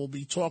 a.m., we'll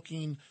be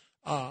talking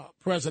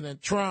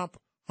President Trump,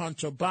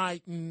 Hunter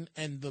Biden,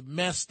 and the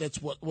mess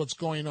that's what's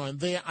going on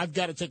there. I've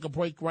got to take a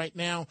break right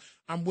now.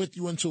 I'm with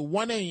you until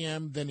 1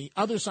 a.m. Then the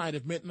other side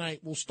of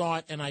midnight will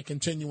start, and I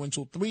continue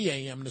until 3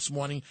 a.m. this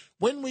morning.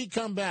 When we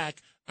come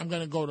back, I'm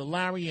going to go to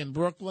Larry in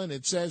Brooklyn.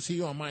 It says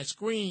here on my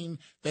screen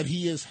that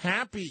he is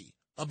happy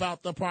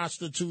about the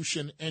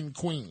prostitution in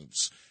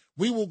Queens.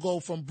 We will go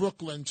from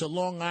Brooklyn to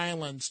Long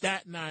Island,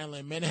 Staten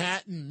Island,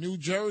 Manhattan, New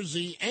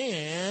Jersey,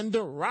 and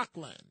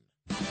Rockland.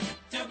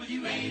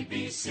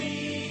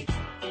 WABC.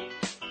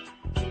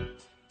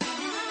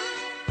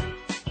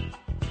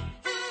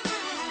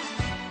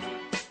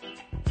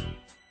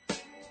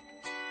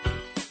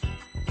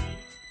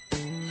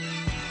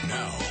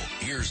 Now,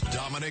 here's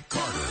Dominic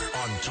Carter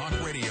on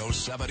Talk Radio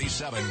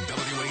 77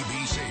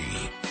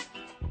 WABC.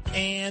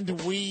 And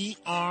we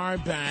are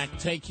back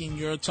taking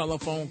your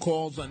telephone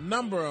calls, a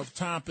number of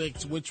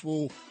topics which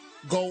will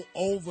go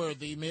over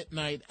the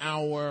midnight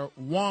hour.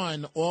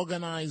 One,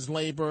 organized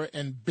labor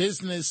and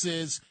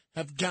businesses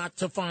have got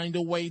to find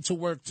a way to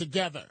work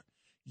together.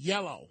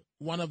 Yellow,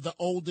 one of the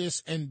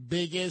oldest and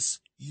biggest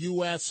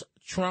U.S.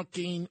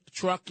 trucking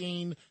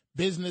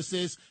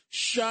businesses,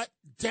 shut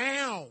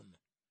down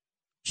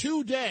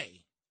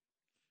today.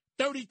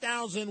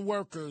 30,000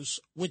 workers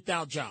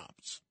without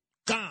jobs.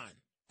 Gone.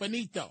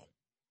 Finito.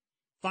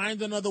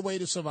 Find another way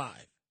to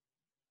survive.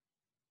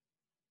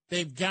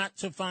 They've got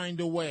to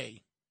find a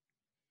way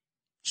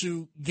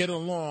to get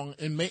along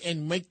and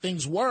make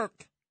things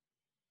work.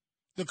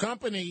 The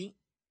company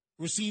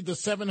received a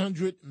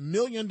 $700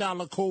 million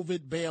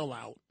COVID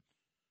bailout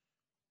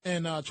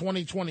in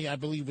 2020, I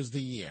believe was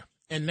the year.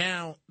 And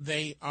now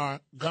they are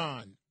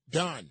gone.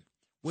 Done.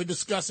 We're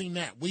discussing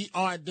that. We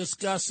are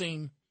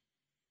discussing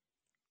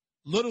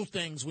little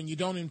things when you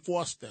don't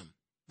enforce them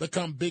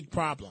become big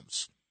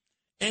problems.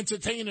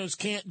 Entertainers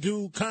can't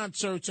do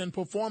concerts and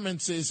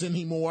performances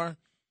anymore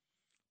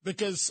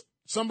because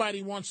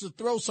somebody wants to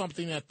throw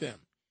something at them.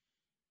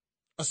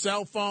 A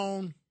cell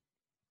phone,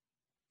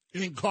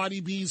 in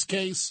Cardi B's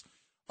case,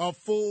 a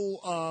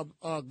full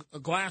a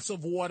glass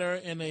of water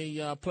in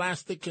a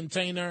plastic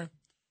container.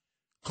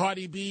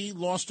 Cardi B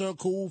lost her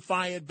cool,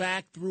 fired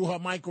back, threw her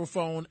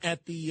microphone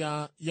at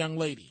the young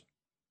lady.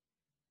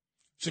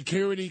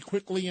 Security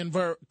quickly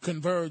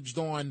converged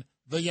on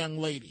the young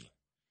lady.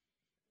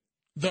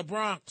 The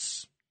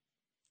Bronx,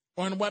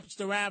 on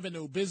Webster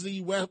Avenue, busy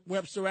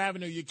Webster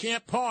Avenue. You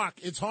can't park.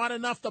 It's hard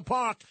enough to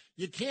park.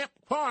 You can't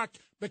park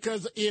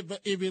because if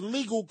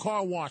illegal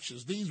car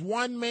washes, these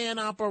one-man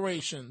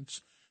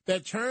operations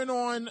that turn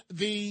on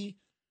the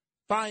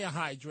fire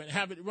hydrant,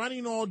 have it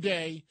running all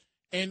day,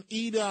 and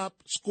eat up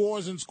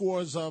scores and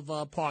scores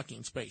of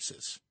parking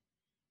spaces.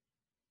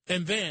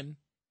 And then,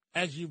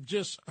 as you've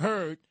just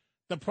heard,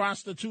 the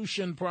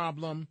prostitution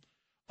problem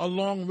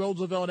along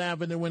Roosevelt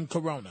Avenue in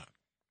Corona,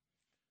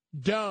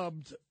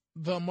 dubbed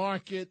the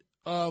market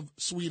of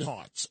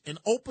sweethearts, an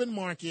open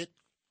market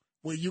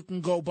where you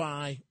can go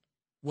buy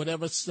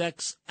whatever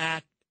sex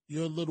act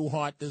your little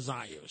heart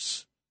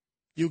desires.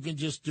 You can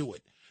just do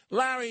it.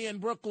 Larry in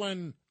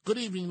Brooklyn. Good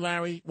evening,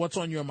 Larry. What's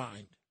on your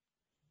mind?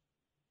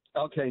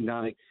 Okay,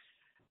 Dominic.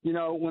 You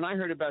know, when I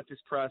heard about this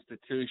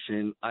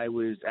prostitution, I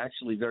was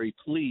actually very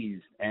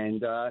pleased.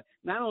 And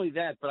not only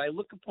that, but I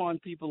look upon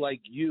people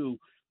like you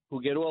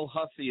who get all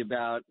huffy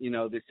about,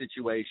 the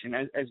situation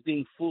as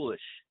being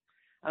foolish.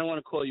 I don't want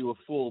to call you a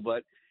fool,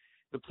 but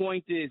the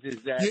point is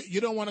that...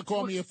 You don't want to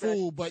call me a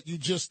fool, but you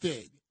just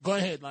did. Go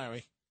ahead,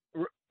 Larry.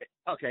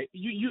 Okay,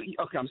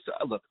 okay, I'm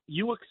sorry. Look,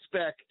 you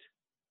expect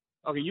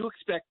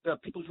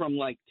people from,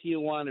 like,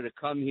 Tijuana to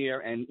come here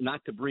and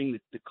not to bring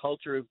the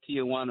culture of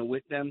Tijuana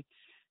with them.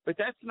 But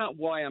that's not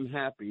why I'm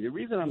happy. The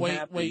reason I'm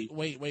happy...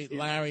 Wait,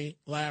 Larry,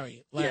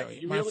 yeah,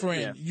 my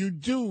friend, you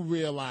do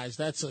realize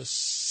that's a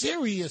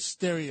serious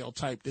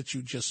stereotype that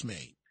you just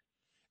made.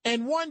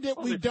 And one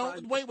that we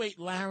don't... Wait,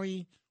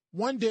 Larry.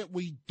 One that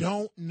we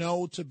don't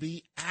know to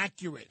be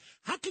accurate.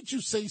 How could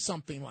you say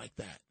something like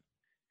that?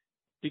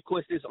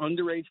 Because there's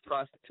underage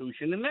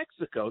prostitution in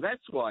Mexico.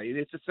 That's why.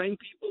 It's the same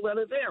people that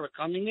are there are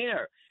coming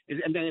here.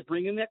 And then they're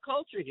bringing their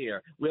culture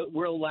here.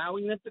 We're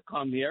allowing them to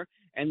come here,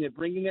 and they're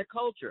bringing their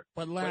culture.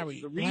 But,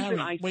 Larry,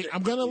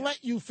 I'm going to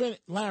let you finish.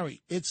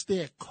 Larry, it's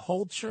their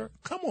culture?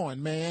 Come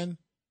on, man.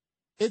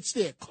 It's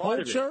their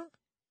culture?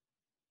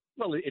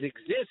 Well, it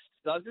exists,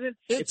 doesn't it?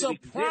 It's a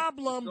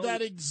problem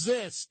that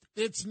exists.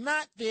 It's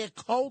not their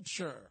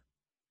culture.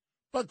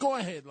 But go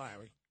ahead,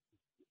 Larry.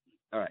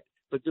 All right.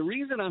 But the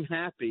reason I'm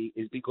happy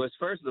is because,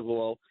 first of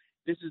all,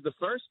 this is the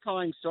first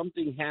time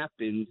something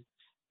happened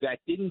that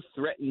didn't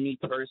threaten me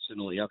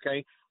personally,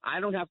 okay?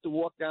 I don't have to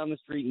walk down the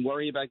street and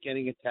worry about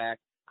getting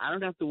attacked. I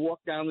don't have to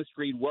walk down the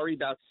street, worry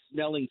about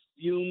smelling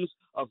fumes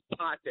of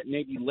pot that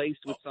may be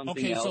laced with something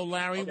else. Okay, so,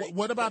 Larry,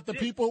 what about the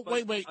people?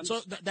 Wait.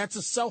 So that's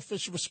a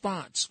selfish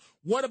response.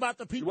 What about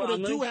the people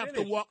that do have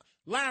to walk?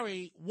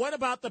 Larry, what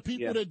about the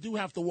people that do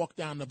have to walk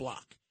down the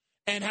block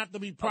and have to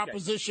be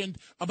propositioned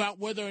about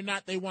whether or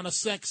not they want a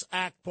sex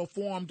act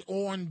performed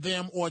on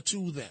them or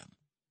to them?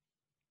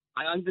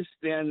 I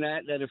understand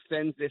that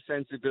offends their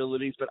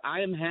sensibilities, but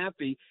I am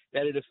happy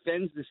that it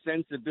offends the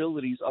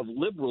sensibilities of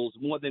liberals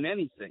more than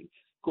anything.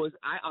 Because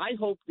I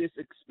hope this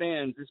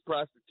expands, this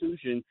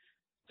prostitution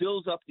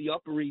fills up the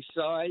Upper East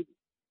Side,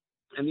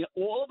 and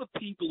all the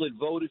people that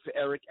voted for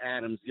Eric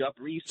Adams, the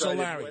Upper East Side,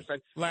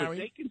 so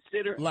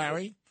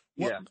Larry,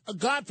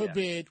 God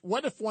forbid,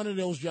 what if one of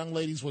those young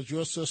ladies was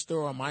your sister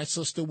or my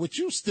sister? Would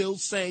you still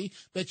say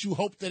that you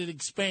hope that it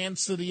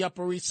expands to the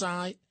Upper East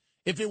Side?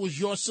 If it was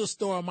your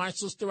sister or my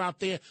sister out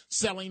there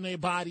selling their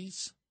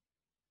bodies?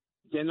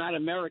 They're not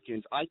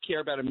Americans. I care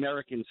about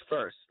Americans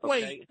first.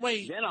 Okay?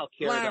 Wait. Then I'll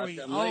care Larry,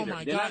 about them later. Oh,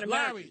 my They're God.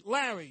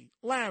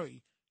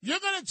 Larry. You're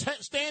going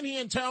to stand here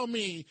and tell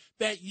me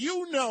that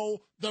you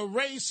know the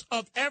race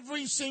of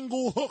every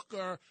single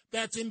hooker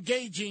that's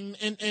engaging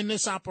in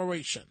this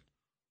operation.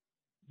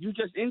 You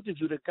just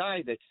interviewed a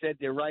guy that said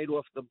they're right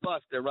off the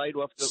bus. They're right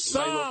off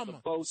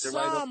the boat.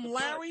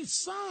 Larry,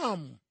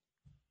 some.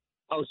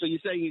 Oh, so you're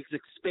saying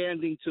it's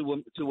expanding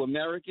to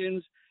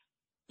Americans?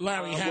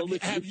 Larry,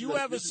 have you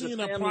ever seen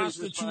a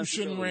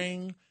prostitution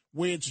ring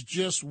where it's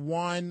just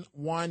one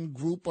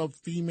group of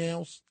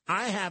females?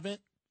 I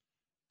haven't.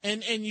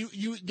 And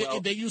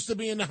they used to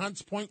be in the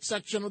Hunts Point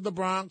section of the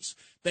Bronx.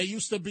 They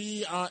used to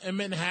be in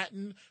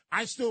Manhattan.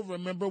 I still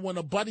remember when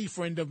a buddy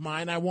friend of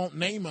mine, I won't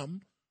name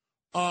him,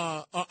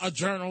 a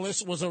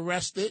journalist was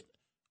arrested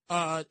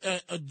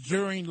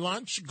during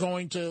lunch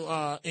going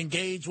to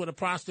engage with a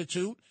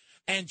prostitute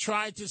and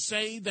tried to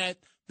say that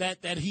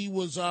he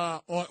was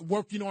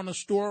working on a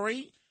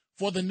story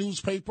for the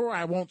newspaper.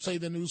 I won't say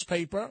the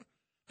newspaper.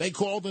 They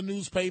called the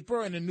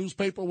newspaper, and the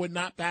newspaper would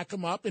not back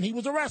him up, and he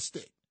was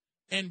arrested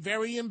and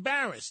very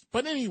embarrassed.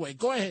 But anyway,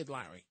 go ahead,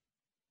 Larry.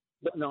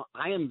 But no,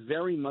 I am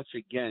very much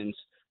against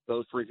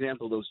those, for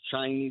example, the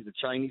Chinese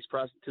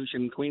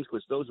prostitution in Queens,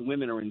 because those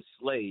women are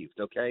enslaved,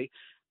 okay?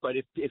 But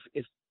if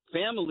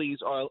families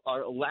are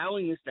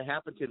allowing this to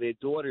happen to their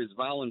daughters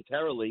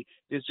voluntarily,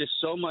 there's just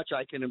so much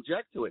I can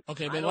object to it.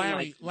 Okay, but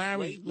Larry,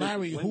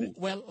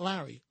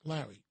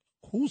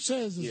 who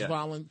says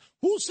it's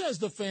Who says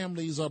the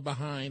families are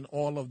behind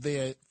all of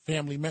their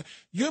family members?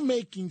 You're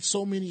making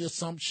so many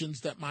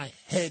assumptions that my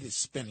head is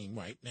spinning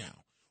right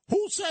now.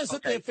 Who says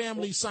that their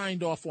family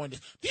signed off on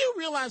this? Do you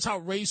realize how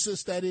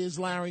racist that is,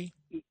 Larry?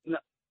 No,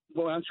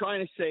 what I'm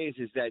trying to say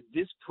is that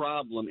this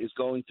problem is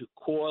going to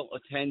call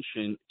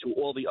attention to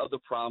all the other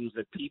problems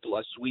that people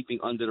are sweeping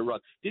under the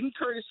rug. Didn't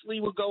Curtis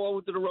Lewa go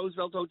over to the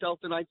Roosevelt Hotel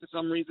tonight for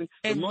some reason?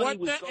 And what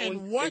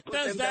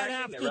does that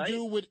have to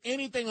do with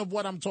anything of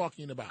what I'm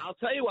talking about? I'll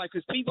tell you why,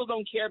 because people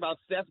don't care about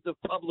theft of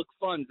public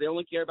funds. They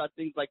only care about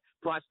things like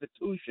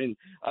prostitution,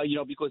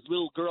 because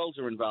little girls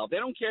are involved. They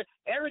don't care.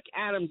 Eric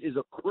Adams is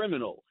a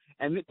criminal,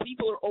 and the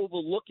people are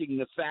overlooking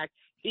the fact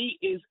he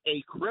is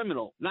a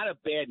criminal, not a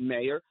bad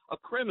mayor, a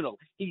criminal.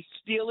 He's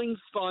stealing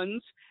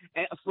funds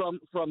from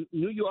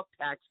New York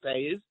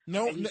taxpayers.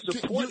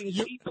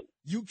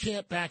 You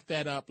can't back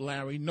that up,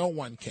 Larry. No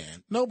one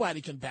can.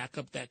 Nobody can back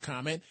up that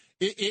comment.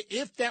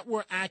 If that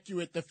were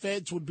accurate, the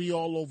feds would be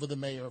all over the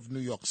mayor of New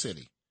York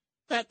City.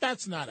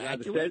 That's not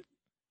accurate.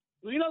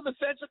 The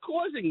feds are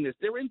causing this.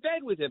 They're in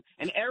bed with him.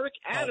 And Eric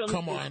Adams.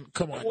 Come on.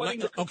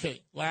 Okay,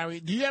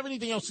 Larry, do you have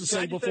anything else to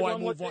say before I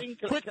move on?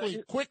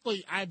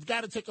 Quickly, I've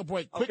got to take a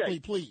break. Quickly,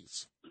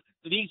 please.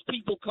 These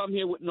people come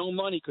here with no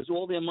money because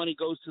all their money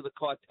goes to the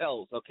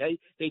cartels, okay?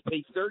 They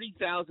pay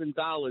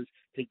 $30,000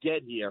 to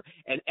get here.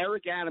 And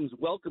Eric Adams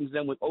welcomes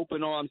them with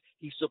open arms.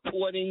 He's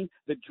supporting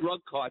the drug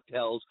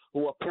cartels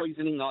who are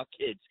poisoning our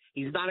kids.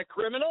 He's not a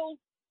criminal?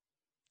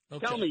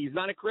 Okay. Tell me, he's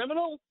not a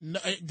criminal? No,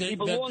 he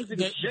belongs in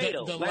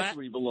jail. That's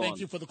where he belongs. Thank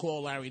you for the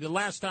call, Larry. The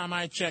last time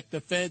I checked, the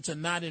feds are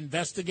not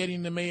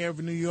investigating the mayor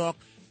of New York.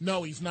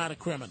 No, he's not a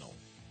criminal.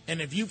 And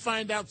if you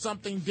find out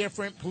something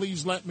different,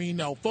 please let me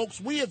know.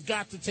 Folks, we have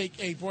got to take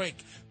a break.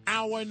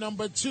 Hour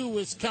number 2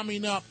 is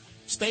coming up.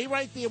 Stay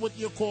right there with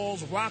your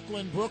calls.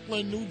 Rockland,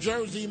 Brooklyn, New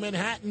Jersey,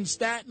 Manhattan,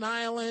 Staten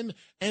Island,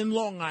 and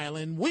Long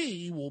Island.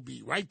 We will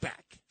be right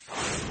back.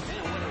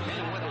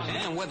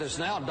 And with us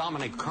now,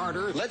 Dominic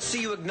Carter. Let's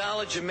see you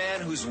acknowledge a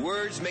man whose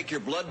words make your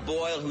blood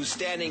boil, who's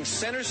standing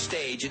center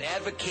stage and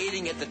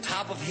advocating at the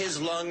top of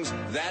his lungs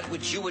that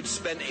which you would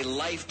spend a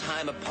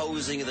lifetime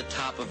opposing at the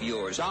top of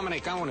yours.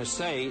 Dominic, I want to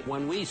say,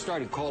 when we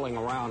started calling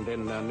around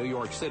in New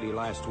York City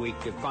last week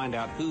to find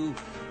out who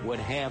would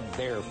have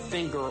their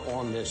finger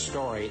on this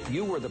story,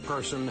 you were the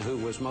person who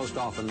was most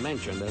often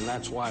mentioned, and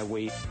that's why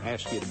we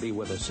asked you to be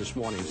with us this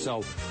morning.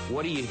 So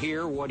what do you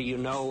hear? What do you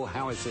know?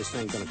 How is this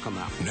thing going to come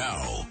out?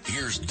 Now,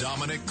 here's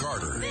Dominic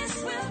Carter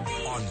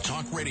on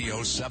Talk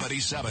Radio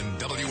 77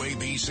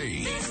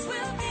 WABC.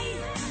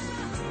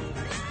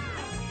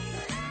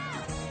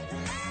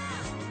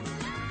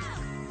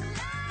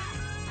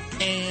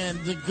 And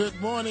good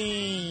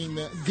morning,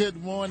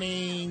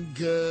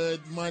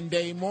 good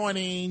Monday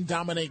morning.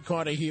 Dominic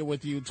Carter here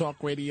with you, Talk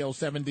Radio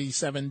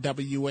 77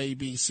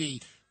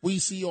 WABC. We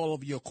see all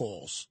of your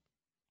calls.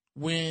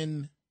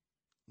 When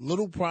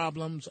little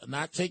problems are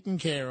not taken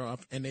care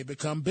of and they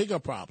become bigger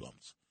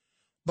problems.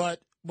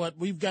 But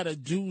we've got a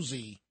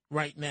doozy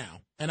right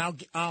now, and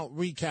I'll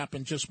recap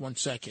in just 1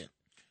 second.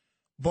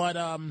 But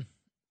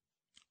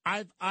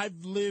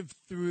I've lived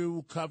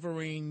through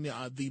covering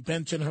the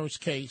Bensonhurst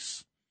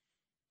case,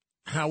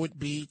 Howard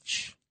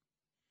Beach,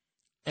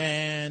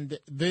 and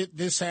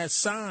this has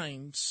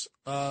signs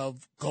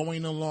of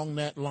going along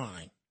that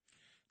line.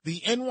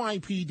 The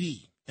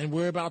NYPD, and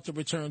we're about to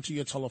return to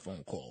your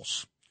telephone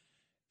calls,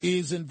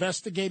 is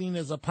investigating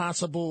as a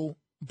possible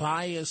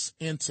bias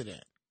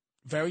incident.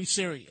 Very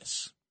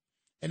serious.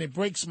 And it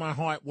breaks my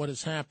heart what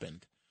has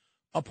happened.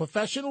 A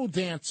professional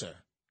dancer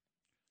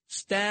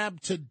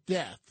stabbed to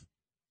death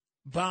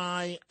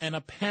by an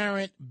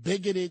apparent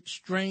bigoted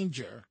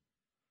stranger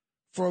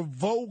for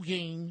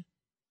voguing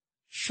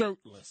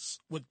shirtless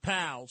with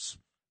pals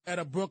at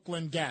a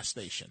Brooklyn gas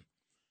station.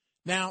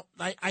 Now,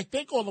 I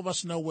think all of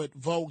us know what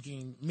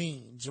voguing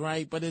means,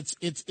 right? But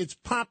it's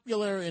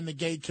popular in the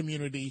gay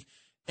community,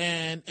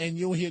 and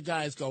you'll hear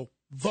guys go,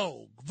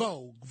 Vogue,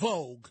 Vogue,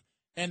 Vogue.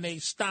 And they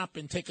stop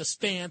and take a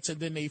stance,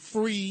 and then they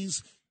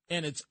freeze,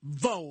 and it's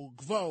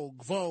Vogue,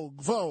 Vogue, Vogue,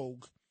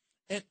 Vogue.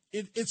 And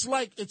it's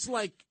like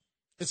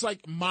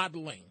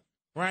modeling.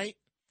 right?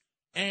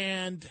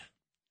 And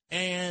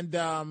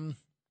the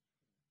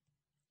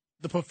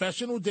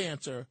professional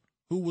dancer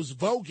who was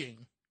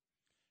voguing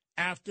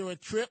after a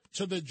trip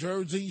to the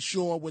Jersey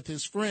Shore with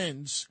his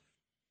friends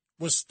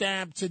was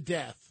stabbed to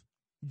death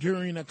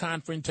during a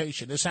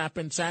confrontation. This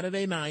happened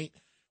Saturday night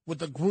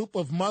with a group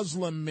of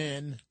Muslim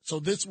men. So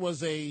this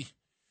was a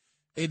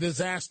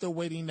disaster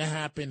waiting to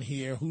happen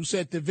here, who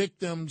said the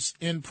victim's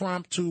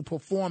impromptu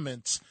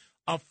performance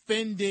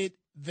offended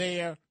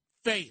their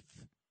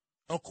faith,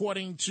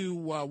 according to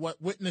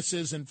what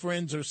witnesses and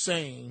friends are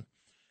saying.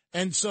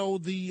 And so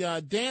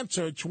the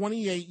dancer,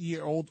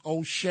 28-year-old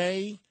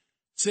O'Shea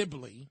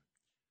Sibley,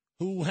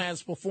 who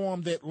has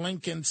performed at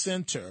Lincoln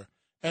Center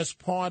as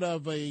part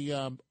of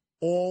a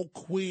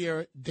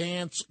all-queer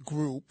dance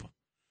group,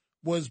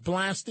 was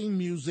blasting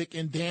music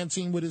and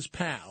dancing with his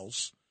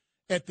pals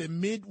at the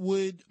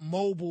Midwood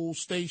Mobile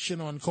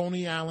Station on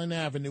Coney Island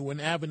Avenue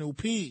and Avenue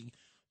P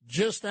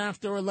just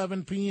after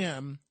 11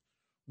 p.m.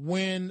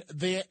 when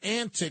their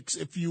antics,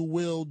 if you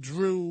will,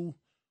 drew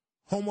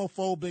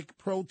homophobic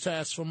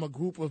protests from a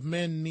group of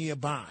men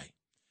nearby.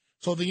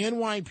 So the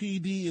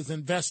NYPD is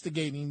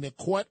investigating the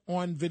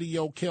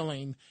caught-on-video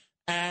killing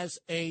as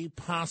a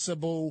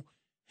possible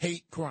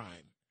hate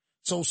crime.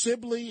 So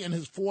Sibley and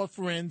his four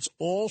friends,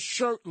 all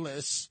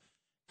shirtless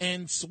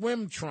and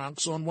swim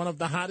trunks on one of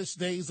the hottest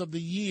days of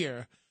the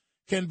year,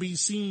 can be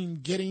seen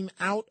getting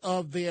out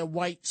of their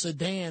white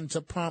sedan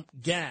to pump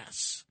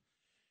gas.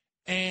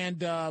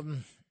 And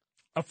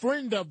a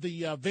friend of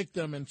the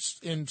victim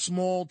in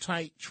small,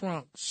 tight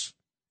trunks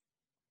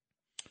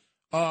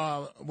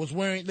was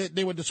wearing,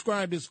 they were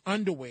described as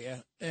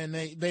underwear, and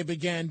they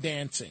began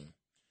dancing.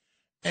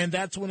 And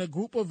that's when a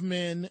group of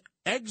men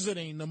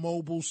exiting the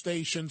mobile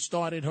station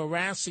started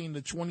harassing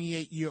the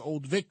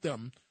 28-year-old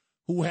victim,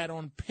 who had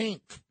on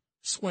pink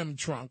swim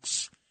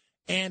trunks,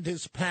 and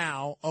his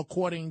pal,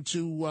 according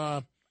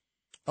to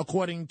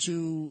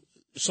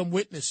some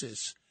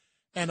witnesses.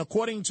 And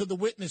according to the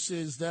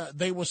witnesses,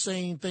 they were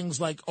saying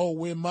things like, "Oh,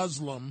 we're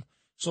Muslim,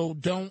 so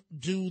don't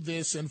do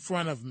this in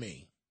front of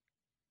me."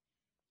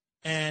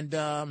 And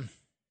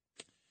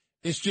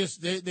it's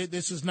just,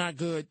 this is not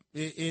good.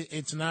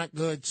 It's not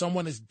good.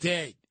 Someone is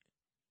dead.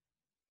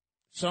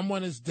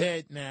 Someone is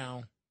dead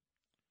now.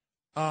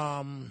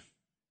 And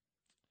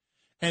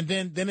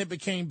then it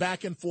became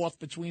back and forth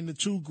between the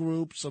two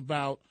groups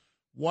about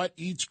what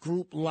each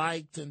group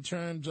liked in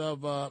terms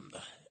of,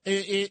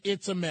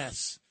 it's a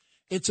mess.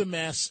 It's a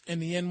mess,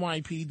 and the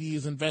NYPD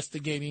is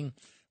investigating.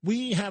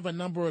 We have a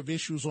number of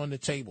issues on the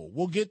table.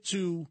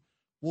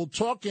 We'll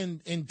talk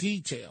in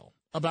detail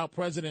about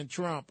President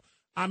Trump.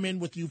 I'm in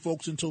with you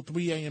folks until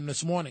 3 a.m.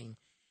 this morning.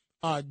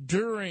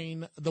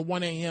 During the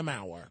 1 a.m.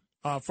 hour,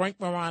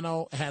 Frank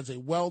Morano has a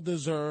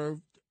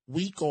well-deserved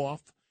week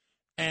off,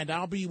 and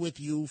I'll be with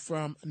you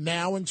from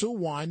now until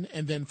 1,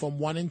 and then from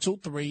 1 until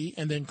 3,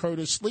 and then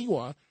Curtis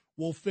Sliwa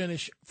will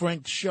finish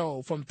Frank's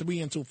show from 3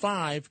 until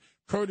 5.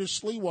 Curtis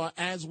Sliwa,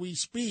 as we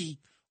speak,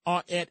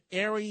 are at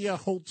area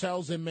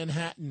hotels in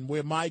Manhattan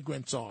where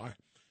migrants are,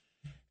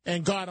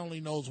 and God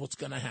only knows what's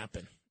going to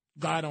happen.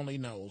 God only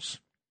knows.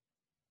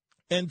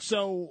 And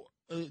so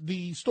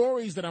the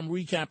stories that I'm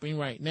recapping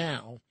right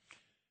now,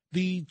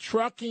 the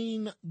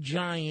trucking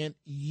giant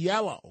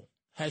Yellow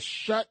has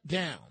shut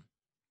down,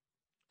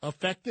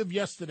 effective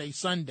yesterday,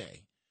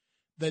 Sunday.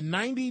 The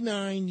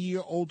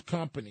 99-year-old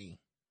company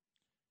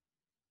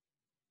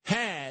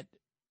had,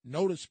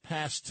 notice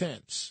past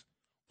tense,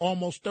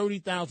 almost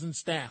 30,000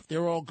 staff.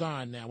 They're all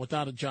gone now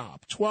without a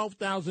job.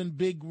 12,000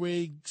 big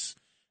rigs,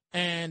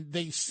 and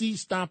they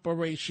ceased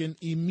operation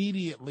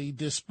immediately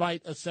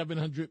despite a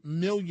 $700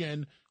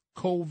 million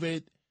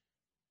COVID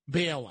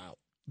bailout.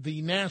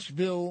 The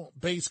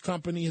Nashville-based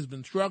company has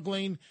been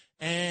struggling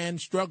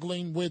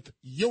with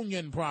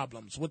union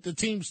problems with the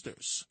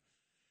Teamsters.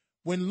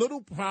 When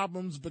little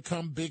problems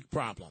become big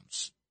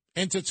problems,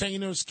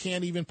 entertainers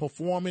can't even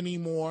perform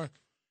anymore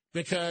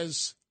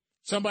because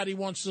somebody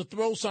wants to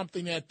throw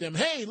something at them.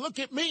 Hey, look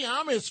at me.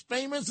 I'm as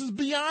famous as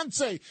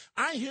Beyonce.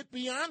 I hit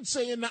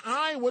Beyonce in the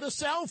eye with a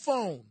cell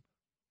phone.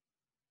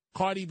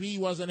 Cardi B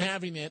wasn't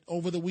having it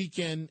over the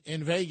weekend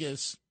in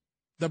Vegas.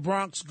 The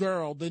Bronx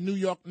girl, the New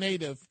York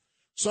native,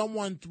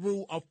 someone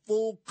threw a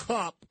full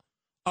cup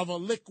of a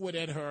liquid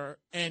at her,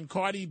 and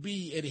Cardi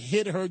B, it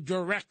hit her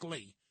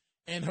directly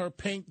in her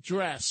pink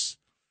dress.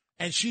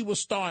 And she was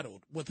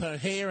startled with her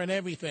hair and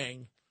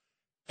everything.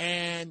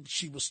 And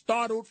she was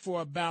startled for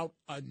about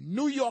a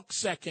New York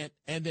second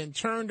and then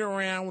turned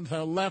around with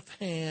her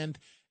left hand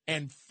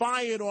and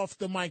fired off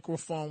the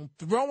microphone,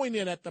 throwing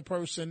it at the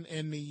person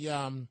in the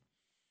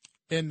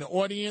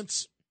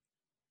audience.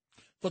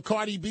 For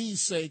Cardi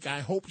B's sake, I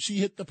hope she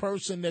hit the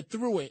person that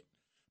threw it,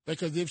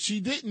 because if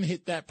she didn't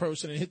hit that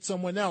person and hit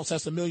someone else,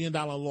 that's $1 million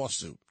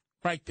lawsuit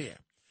right there.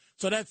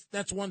 So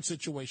that's one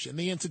situation.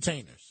 The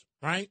entertainers,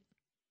 right?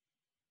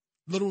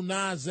 Little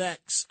Nas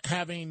X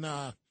having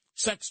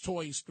sex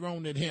toys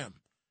thrown at him.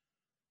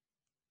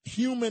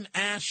 Human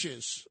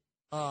ashes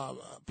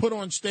put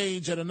on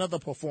stage at another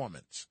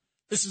performance.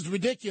 This is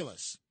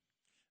ridiculous.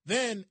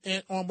 Then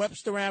on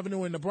Webster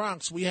Avenue in the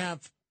Bronx, we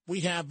have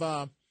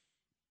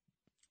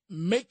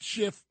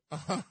makeshift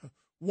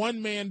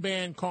one-man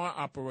band car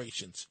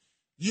operations,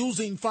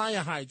 using fire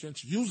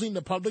hydrants, using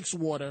the public's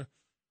water,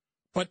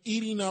 but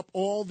eating up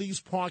all these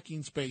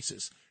parking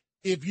spaces.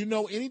 If you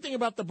know anything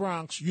about the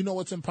Bronx, you know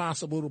it's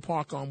impossible to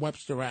park on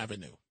Webster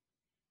Avenue.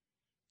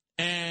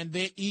 And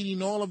they're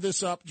eating all of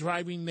this up,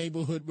 driving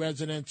neighborhood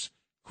residents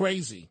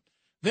crazy.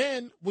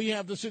 Then we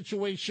have the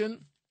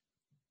situation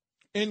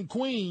in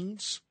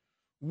Queens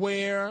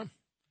where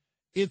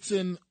it's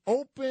an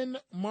open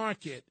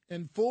market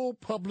and full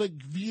public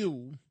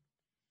view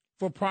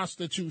for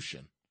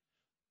prostitution.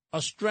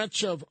 A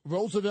stretch of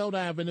Roosevelt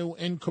Avenue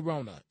in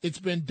Corona. It's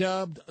been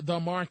dubbed the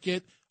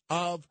market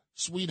of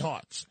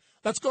sweethearts.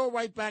 Let's go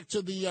right back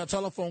to the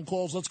telephone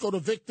calls. Let's go to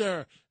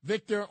Victor.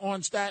 Victor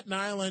on Staten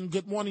Island.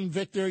 Good morning,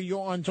 Victor.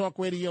 You're on Talk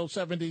Radio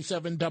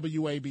 77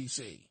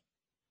 WABC.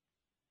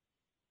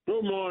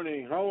 Good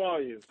morning. How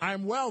are you?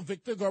 I'm well,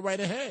 Victor. Go right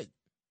ahead.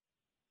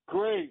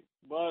 Great.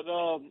 But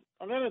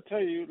I'm going to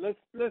tell you,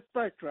 let's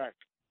backtrack.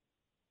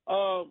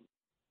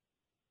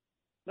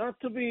 Not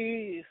to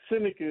be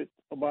cynical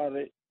about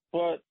it,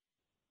 but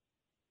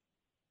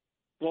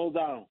slow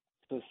down.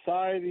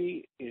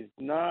 Society is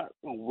not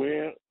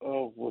aware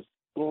of what's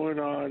going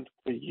on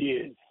for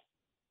years.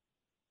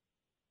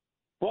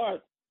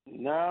 But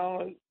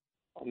now,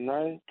 I'm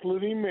not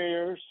including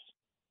mayors,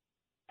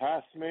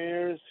 past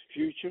mayors,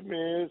 future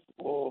mayors,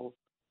 or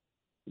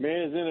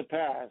mayors in the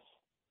past.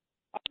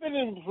 I've been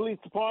in the police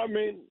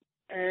department,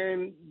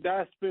 and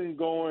that's been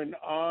going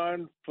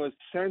on for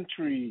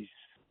centuries.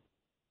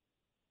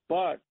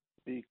 But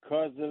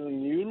because of the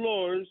new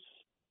laws,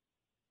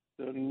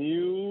 the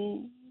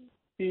new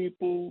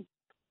people,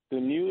 the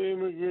new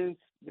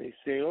immigrants, they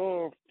say,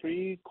 oh,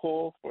 free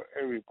call for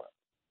everybody.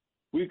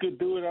 We could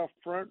do it up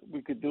front.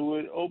 We could do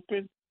it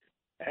open,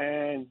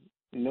 and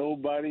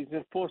nobody's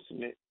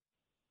enforcing it.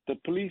 The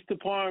police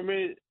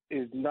department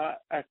is not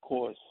at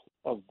cause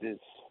of this.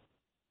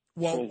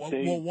 Well,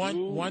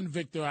 one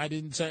Victor, I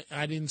didn't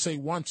say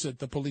once that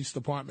the police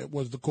department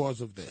was the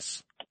cause of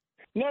this.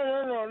 No.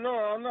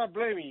 I'm not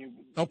blaming you.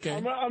 Okay.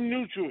 I'm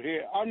neutral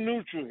here.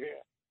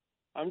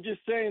 I'm just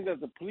saying that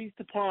the police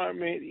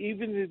department,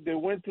 even if they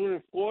went to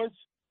enforce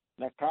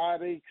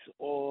narcotics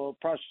or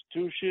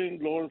prostitution,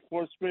 law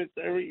enforcement,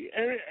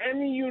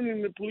 any unit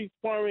in the police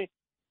department,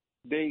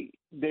 they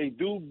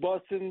do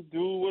busting,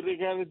 do what they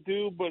got to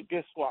do. But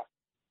guess what?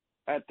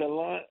 At the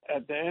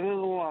end of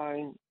the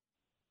line,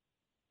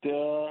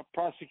 the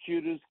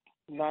prosecutors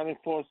not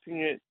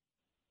enforcing it.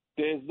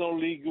 There's no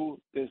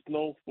legal. There's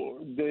no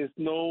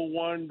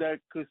one that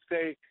could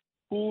say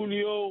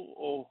Julio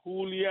or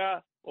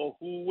Julia or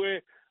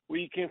where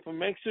you came from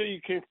Mexico,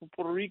 you came from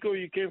Puerto Rico,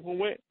 you came from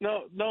where?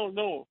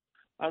 No.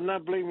 I'm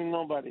not blaming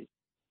nobody.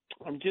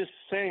 I'm just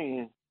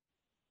saying,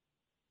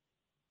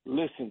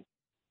 listen,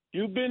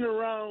 you've been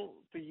around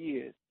for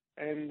years,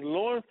 and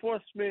law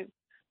enforcement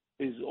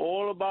is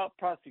all about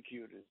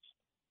prosecutors.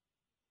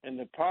 And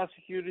the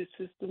prosecutor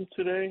system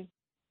today,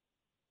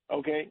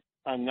 okay,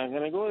 I'm not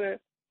going to go there,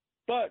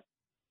 but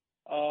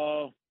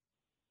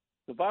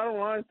the bottom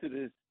line to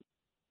this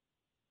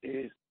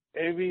is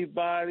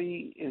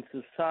everybody in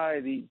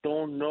society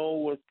don't know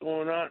what's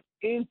going on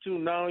into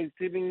now is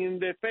sitting in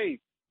their face.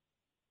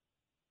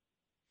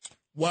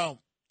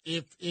 Well,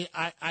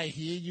 I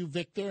hear you,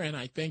 Victor, and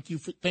I thank you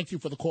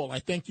for the call. I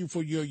thank you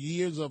for your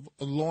years of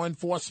law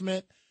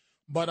enforcement,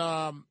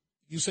 but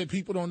you say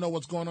people don't know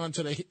what's going on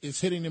today.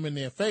 It's hitting them in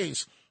their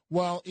face.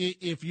 Well,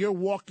 if you're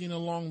walking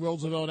along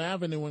Roosevelt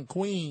Avenue in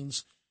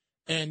Queens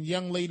and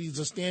young ladies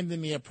are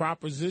standing there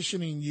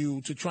propositioning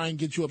you to try and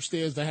get you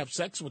upstairs to have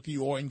sex with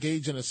you or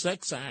engage in a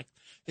sex act,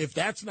 if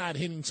that's not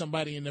hitting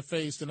somebody in the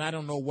face, then I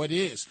don't know what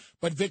is.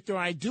 But, Victor,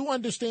 I do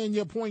understand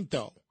your point,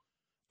 though,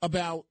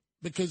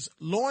 because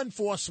law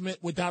enforcement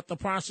without the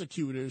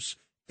prosecutors,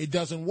 it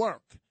doesn't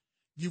work.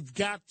 You've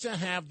got to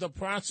have the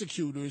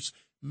prosecutors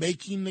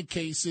making the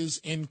cases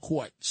in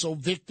court. So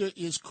Victor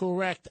is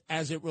correct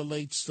as it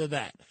relates to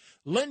that.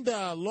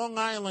 Linda, Long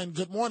Island,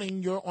 good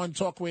morning. You're on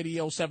Talk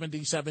Radio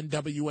 77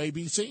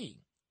 WABC.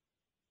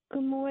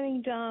 Good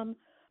morning, Dom.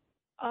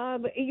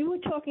 You were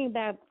talking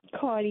about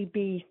Cardi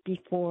B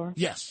before.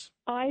 Yes.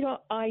 I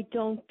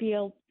don't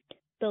feel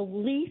the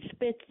least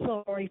bit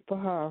sorry for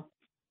her.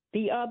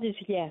 The others,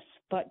 yes,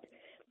 but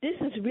this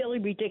is really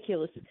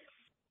ridiculous.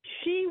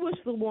 She was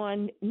the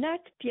one not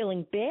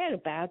feeling bad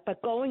about,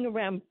 but going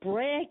around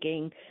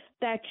bragging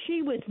that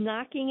she was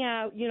knocking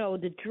out,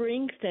 the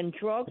drinks and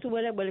drugs or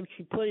whatever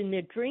she put in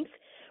their drinks,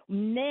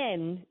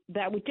 men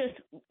that were just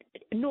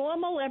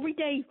normal,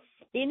 everyday,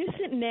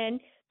 innocent men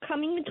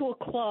coming into a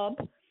club,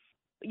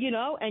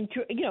 and,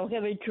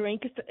 have a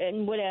drink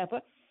and whatever,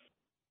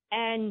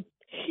 and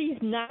she's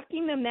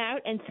knocking them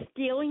out and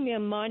stealing their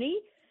money.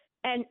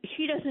 And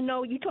she doesn't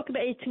know. You talk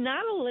about it's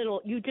not a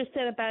little. You just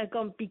said about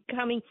it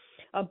becoming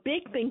a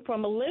big thing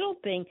from a little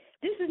thing.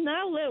 This is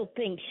not a little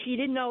thing. She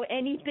didn't know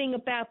anything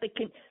about the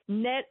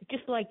net,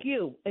 just like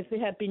you, if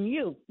it had been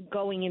you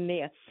going in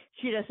there.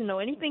 She doesn't know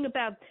anything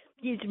about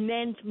these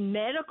men's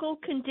medical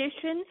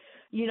condition.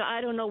 You know,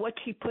 I don't know what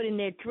she put in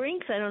their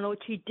drinks. I don't know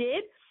what she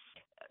did.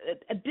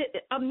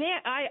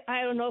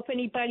 I don't know if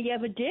anybody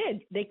ever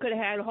did. They could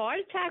have had a heart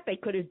attack. They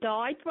could have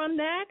died from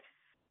that.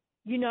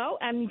 You know,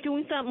 I mean,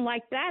 doing something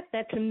like that,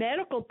 that's a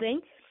medical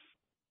thing.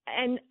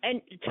 And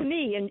to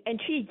me,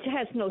 and she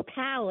has no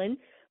talent.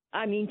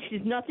 I mean,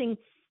 she's nothing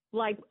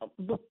like.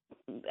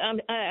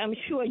 I'm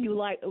sure you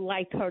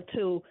liked her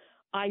too.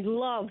 I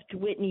loved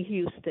Whitney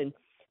Houston.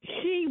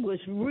 She was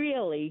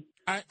really.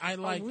 I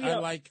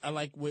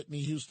like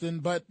Whitney Houston,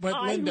 but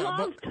Linda, I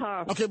loved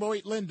her. Okay, but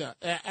wait, Linda,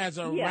 as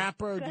a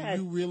rapper,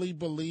 do you really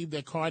believe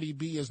that Cardi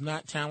B is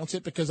not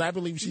talented? Because I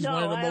believe she's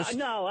one of the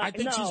most. I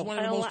think she's one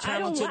of the most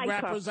talented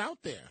rappers out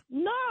there.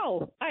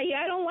 No,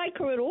 I don't like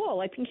her at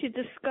all. I think she's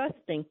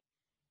disgusting.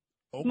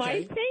 Okay. My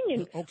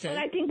opinion. Okay. But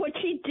I think what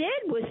she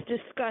did was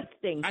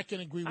disgusting. I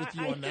can agree with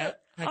you on that.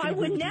 I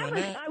would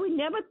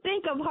never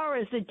think of her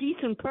as a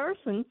decent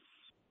person.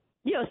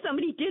 You know,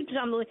 somebody did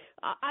something.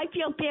 I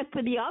feel bad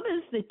for the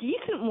others, the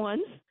decent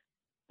ones.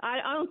 I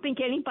don't think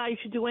anybody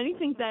should do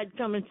anything that's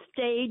on a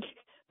stage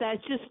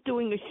that's just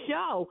doing a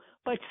show.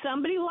 But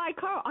somebody like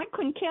her, I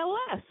couldn't care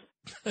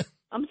less.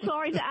 I'm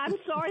sorry they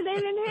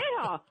didn't hit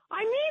her.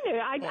 I mean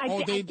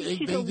it. They did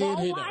hit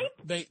her.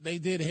 They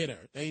did hit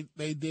her.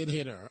 They did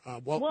hit her.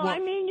 I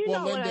mean, you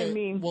know what I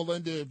mean. Well,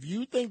 Linda, if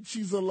you think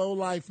she's a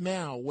lowlife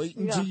now, wait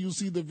until you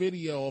see the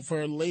video of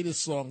her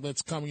latest song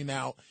that's coming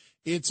out.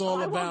 It's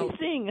all about. I won't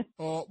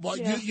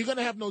be singing. You're going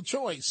to have no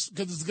choice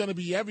because it's going to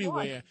be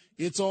everywhere. What?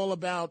 It's all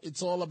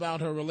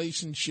about her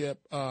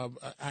relationship.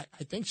 I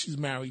think she's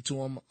married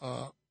to him,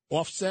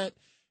 Offset.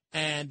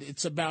 And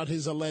it's about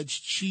his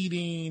alleged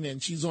cheating,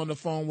 and she's on the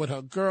phone with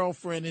her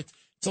girlfriend. It's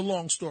a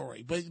long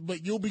story,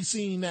 but you'll be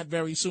seeing that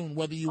very soon,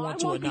 whether you want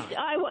to or not.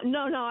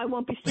 No, I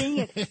won't be seeing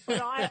it.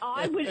 But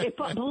I would,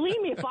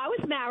 believe me, if I was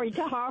married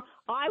to her,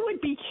 I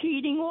would be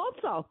cheating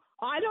also.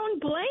 I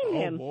don't blame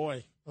him.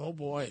 Oh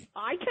boy.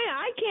 I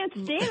can't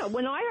stand it.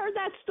 When I heard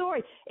that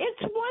story,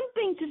 it's one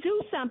thing to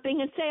do something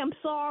and say, I'm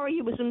sorry,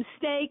 it was a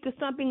mistake or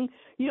something,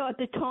 you know, at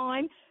the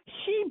time.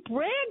 She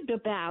bragged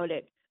about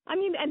it. I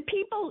mean, and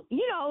people,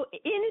 you know,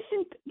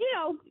 innocent, you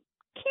know,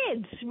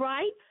 kids,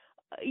 right?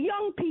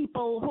 Young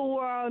people who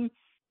are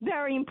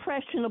very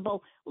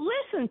impressionable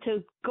listen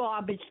to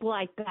garbage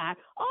like that.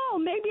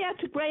 Oh, maybe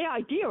that's a great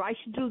idea. I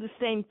should do the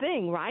same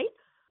thing, right?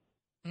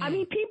 I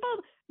mean,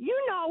 people, you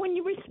know, when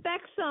you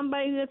respect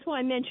somebody, that's why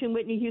I mentioned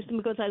Whitney Houston,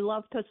 because I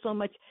loved her so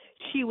much.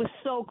 She was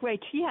so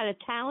great. She had a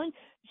talent.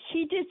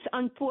 She did,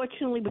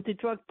 unfortunately, with the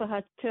drug to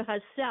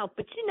herself,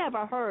 but she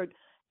never hurt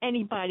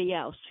anybody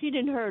else. She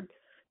didn't hurt,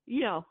 you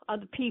know,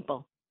 other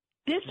people.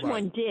 This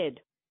one did.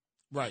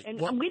 Right.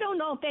 And we don't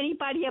know if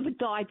anybody ever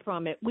died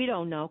from it. We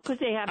don't know because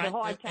they have a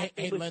heart attack.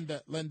 Hey,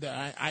 Linda,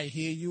 I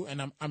hear you,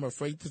 and I'm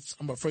afraid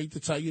to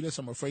tell you this.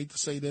 I'm afraid to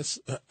say this.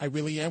 I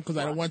really am, because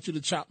I don't want you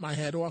to chop my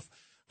head off.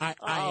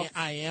 I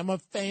am a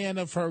fan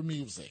of her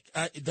music.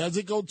 Does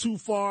it go too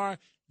far?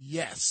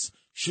 Yes.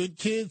 Should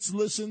kids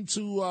listen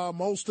to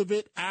most of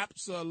it?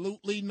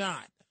 Absolutely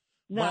not.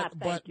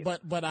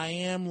 But I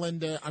am,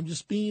 Linda. I'm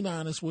just being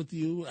honest with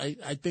you.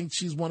 I think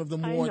she's one of the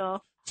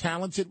more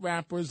talented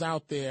rappers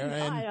out there.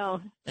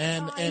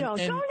 And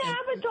don't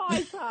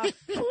advertise her.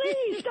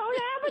 Please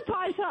don't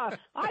advertise her.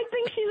 I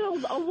think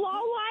she's a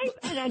low life,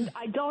 and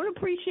I don't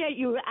appreciate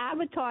you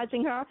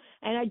advertising her.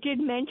 And I did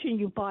mention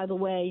you, by the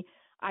way.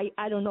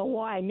 I don't know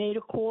why. I made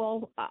a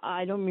call.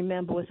 I don't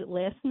remember. Was it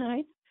last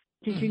night?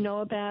 Did you know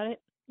about it?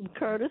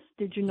 Curtis,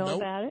 did you know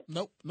about it?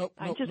 Nope.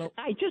 I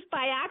just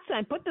by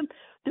accident, I put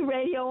the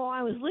radio on.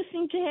 I was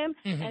listening to him,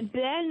 and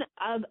then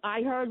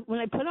I heard, when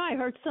I put on, I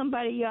heard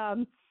somebody,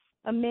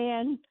 a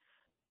man,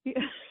 sing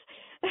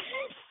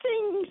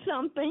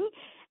something,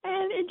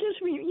 and it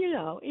just, you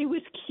know, it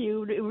was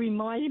cute. It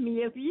reminded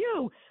me of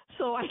you.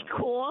 So I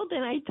called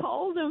and I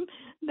told him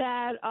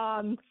that,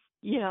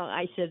 you know,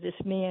 I said, this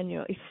man, you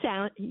know,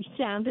 he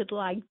sounded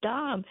like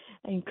Dom.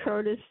 And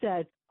Curtis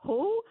said,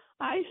 who?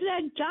 I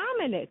said,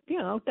 Dominic, you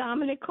know,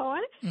 Dominic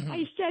Carter.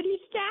 I said, he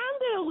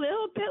sounded a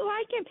little bit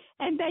like him.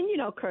 And then, you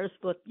know, Curtis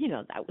looked, you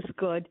know, that was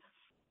good.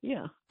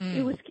 Yeah,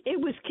 it was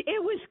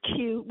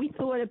cute. We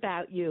thought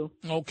about you.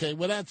 Okay,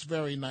 well, that's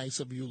very nice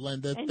of you,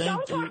 Linda. And Thank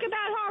don't you. talk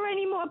about her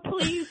anymore,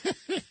 please.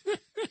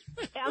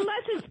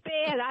 Unless it's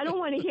bad, I don't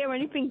want to hear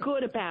anything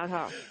good about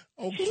her.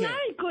 Okay. She's not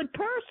a good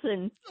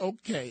person.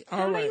 Okay, all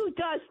Somebody right. who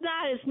does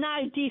that is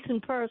not a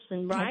decent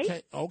person,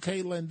 right?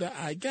 Okay, Linda,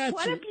 I got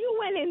What you. if you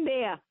went in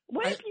there?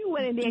 What if you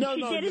went in there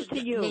and she did it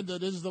to you? Linda,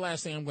 this is the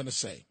last thing I'm going to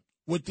say.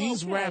 With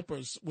these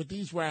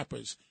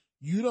rappers,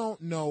 you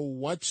don't know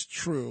what's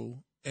true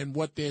and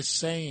what they're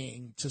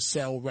saying to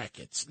sell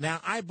records.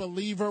 Now, I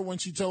believe her when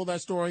she told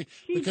that story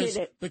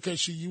because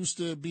she used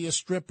to be a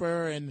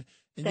stripper and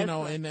you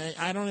know, right. And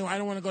I don't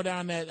want to go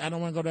down that. I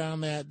don't want to go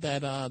down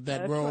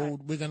that road.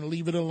 Right. We're going to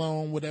leave it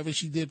alone. Whatever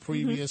she did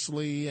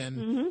previously,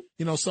 and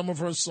you know, some of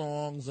her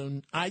songs.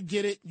 And I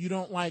get it. You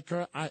don't like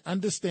her. I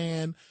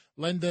understand,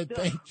 Linda.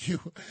 Thank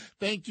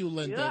you,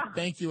 Linda. Yeah.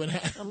 Thank you. And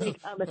I'm a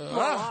throw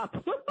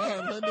up.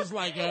 Linda's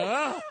like,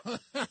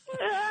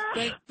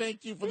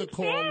 thank you for the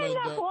call, Fair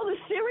Linda. enough, all the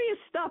serious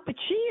stuff, but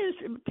she is,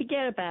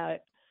 forget about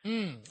it.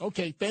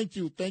 Okay, thank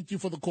you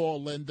for the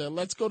call, Linda.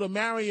 Let's go to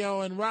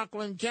Mario in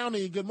Rockland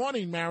County. Good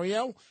morning,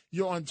 Mario.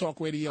 You're on Talk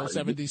Radio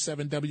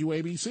 77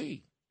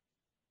 WABC.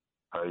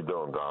 How you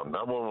doing, Dom?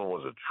 That woman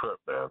was a trip,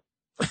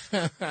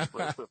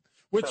 man.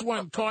 Which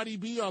one, Cardi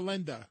B or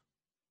Linda?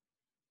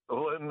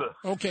 Linda.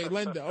 Okay,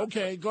 Linda.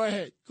 Okay, go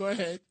ahead.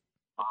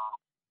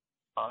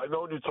 I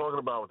know what you're talking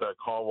about with that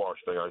car wash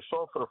thing. I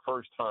saw it for the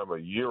first time a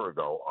year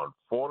ago on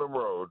Fordham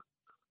Road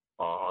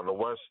on the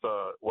west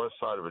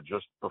side of it,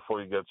 just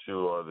before you get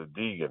to the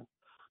Deegan.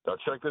 Now,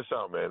 check this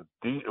out, man.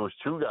 It was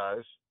two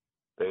guys.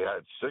 They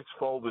had 6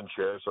 folding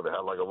chairs, so they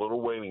had like a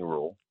little waiting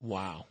room.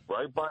 Wow.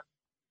 Right by,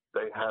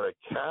 they had a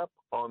cap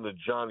on the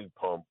Johnny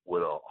pump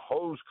with a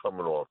hose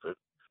coming off it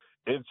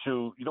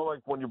into,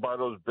 like when you buy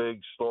those big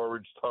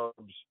storage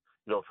tubs,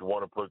 if you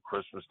want to put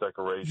Christmas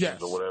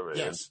decorations or whatever.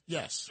 Yes.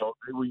 So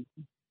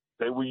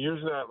they were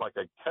using that like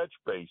a catch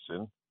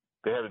basin.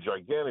 They had a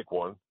gigantic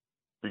one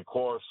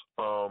because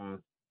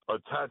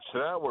attached to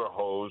that with a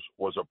hose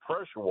was a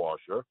pressure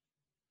washer.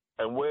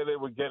 And where they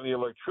were getting the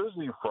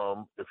electricity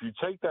from, if you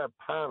take that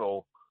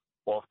panel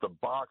off the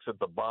box at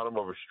the bottom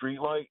of a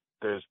street light,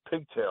 there's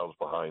pigtails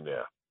behind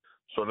there.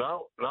 So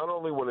now, not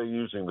only were they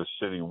using the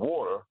city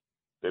water,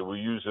 they were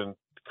using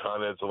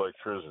Con Ed's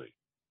electricity.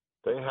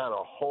 They had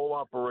a whole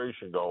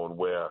operation going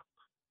where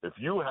if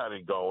you had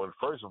it going,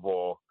 first of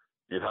all,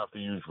 you'd have to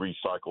use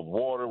recycled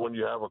water when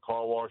you have a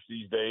car wash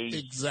these days.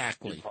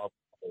 Exactly.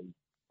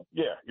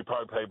 You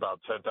probably pay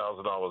about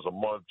 $10,000 a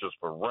month just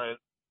for rent.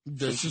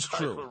 This is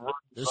true.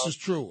 This is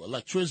true.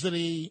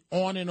 Electricity,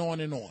 on and on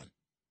and on.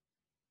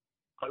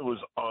 It was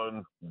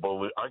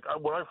unbelievable.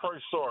 When I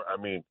first saw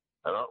it,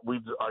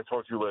 I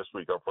talked to you last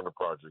week. I'm from the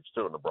projects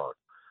too in the Bronx.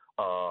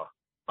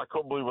 I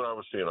couldn't believe what I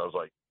was seeing. I was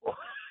like,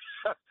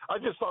 I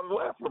just started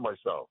laughing at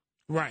myself.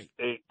 Right.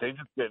 They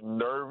just get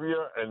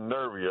nervier and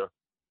nervier.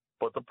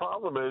 But the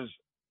problem is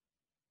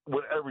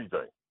with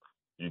everything,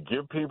 you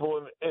give people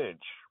an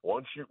inch.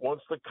 Once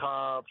the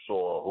cops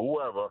or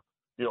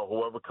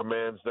whoever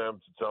commands them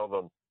to tell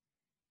them,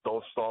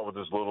 don't start with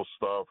this little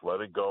stuff,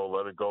 let it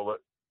go,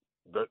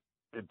 that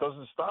it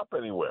doesn't stop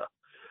anywhere.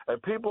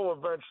 And people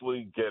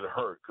eventually get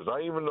hurt. Because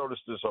I even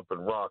noticed this up in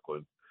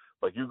Rockland.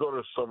 Like you go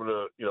to some of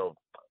the,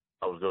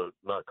 I was going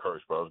to, not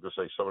curse, but I was going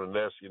to say some of the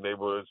nasty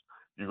neighborhoods.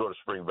 You go to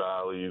Spring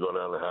Valley, you go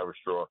down to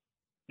Haverstraw.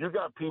 You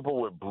got people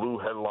with blue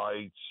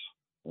headlights,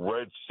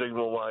 red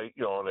signal light,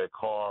 on their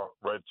car,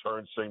 red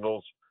turn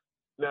signals.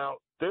 Now,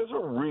 there's a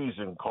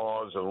reason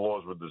cars and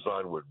laws were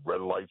designed with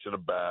red lights in the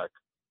back,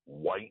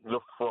 white in the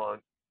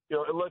front.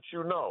 It lets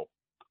you know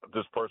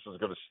this person's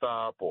going to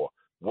stop or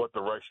what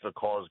direction the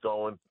car's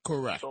going.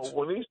 Correct. So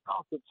when these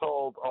cops are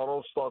told,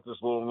 don't start this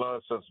little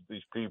nonsense with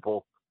these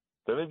people,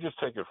 then they just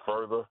take it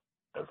further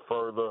and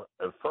further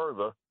and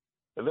further.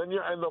 And then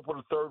you end up with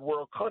a third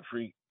world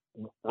country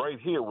right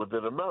here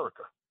within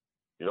America.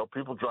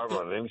 People driving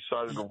on any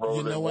side of the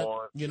road they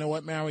want. You know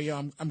what,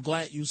 Mario? I'm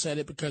glad you said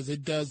it because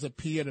it does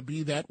appear to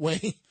be that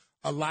way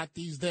a lot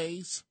these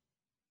days.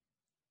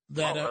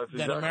 That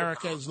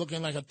America is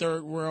looking like a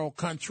third world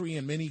country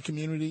in many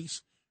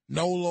communities.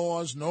 No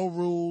laws, no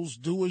rules.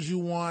 Do as you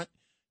want.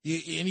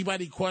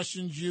 Anybody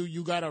questions you,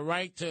 you got a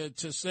right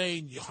to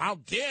say, "How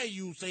dare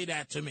you say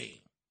that to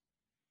me?"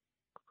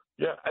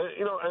 Yeah,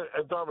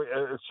 and Dominic,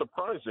 it's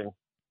surprising.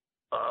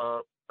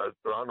 I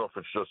don't know if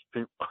it's just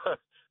people.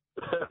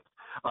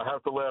 I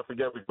have to laugh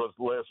again because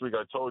last week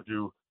I told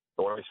you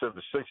when I said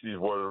the 60s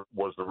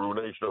was the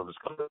ruination of this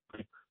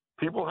country.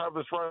 People have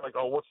this right, like,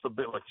 what's the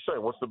big, like you say,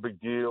 what's the big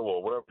deal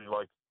or whatever. You're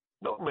like,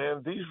 no,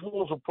 man, these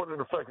rules are put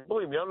in effect.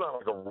 Believe me, I'm not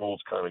like a rules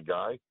kind of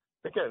guy.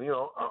 Again,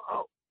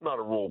 I'm not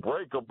a rule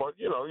breaker, but,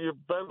 you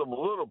bend them a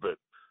little bit.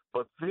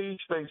 But these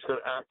things can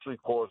actually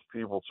cause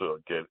people to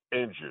get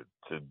injured,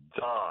 to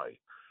die.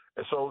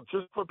 And so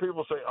just for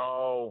people to say,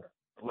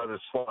 let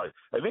it slide.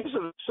 And these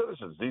are the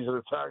citizens. These are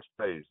the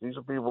taxpayers. These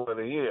are people that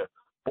are here,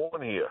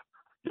 born here.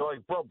 You're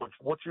like, bro, but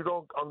what you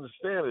don't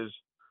understand is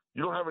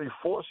you don't have any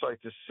foresight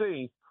to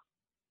see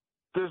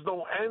there's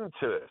no end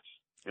to this.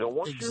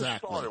 Once you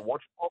start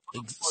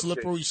it,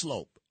 slippery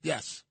slope.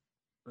 Yes.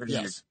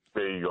 Yes.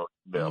 There you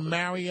go.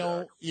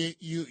 Mario,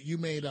 you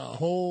made a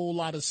whole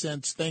lot of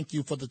sense. Thank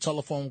you for the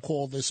telephone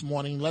call this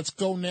morning. Let's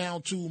go now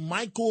to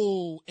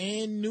Michael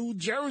in New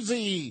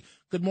Jersey.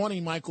 Good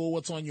morning, Michael.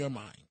 What's on your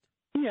mind?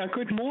 Yeah,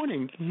 good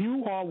morning.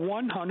 You are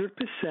 100%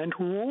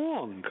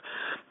 wrong.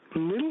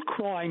 Little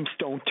crimes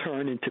don't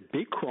turn into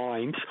big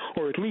crimes,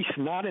 or at least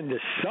not in the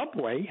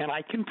subway, and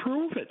I can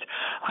prove it.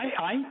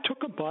 I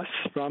took a bus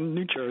from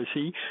New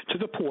Jersey to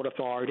the Port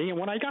Authority, and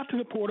when I got to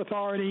the Port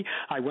Authority,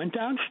 I went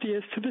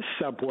downstairs to the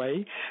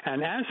subway,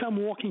 and as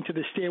I'm walking to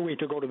the stairway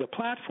to go to the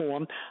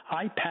platform,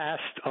 I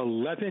passed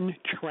 11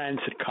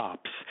 transit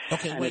cops.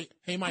 Okay, wait.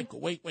 Hey,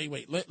 Michael, wait.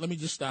 Let me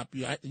just stop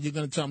you. You're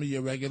going to tell me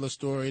your regular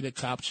story that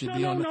cops should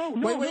be on. No.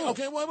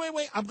 Okay,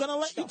 wait. I'm going to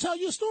let you tell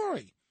your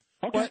story.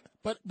 Okay.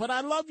 But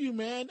I love you,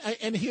 man.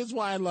 And here's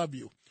why I love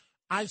you.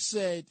 I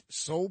said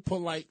so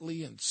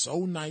politely and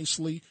so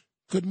nicely,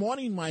 "Good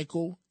morning,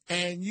 Michael."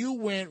 And you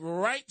went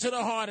right to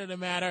the heart of the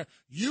matter.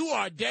 You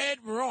are dead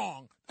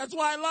wrong. That's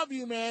why I love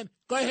you, man.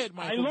 Go ahead,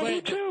 Michael. I love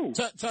you too.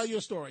 Tell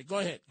your story. Go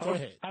ahead. Go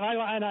ahead.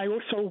 And I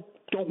also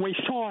don't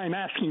waste time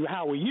asking you,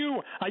 how are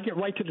you? I get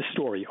right to the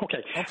story.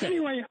 Okay.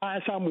 Anyway,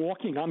 as I'm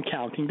walking, I'm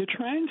counting the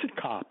transit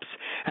cops,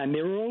 and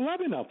there are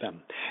 11 of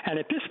them. And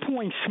at this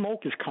point,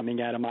 smoke is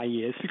coming out of my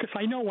ears because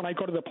I know when I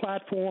go to the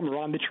platform or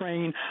on the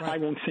train, I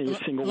won't see a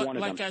single one of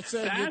them. Like I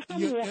said,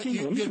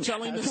 you're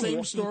telling the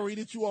same story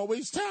that you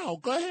always tell.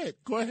 Go ahead.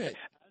 Go ahead.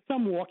 As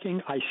I'm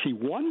walking, I see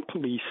one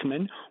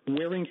policeman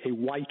wearing a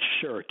white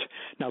shirt.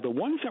 Now, the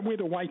ones that wear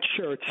the white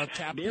shirts,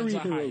 they're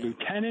either a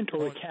lieutenant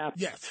or a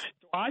captain. Yes.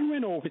 I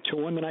went over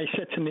to him and I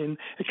said to him,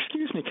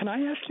 "Excuse me, can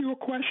I ask you a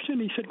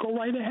question?" He said, "Go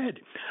right ahead."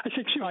 I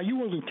said, "Are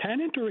you a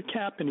lieutenant or a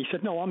captain?" He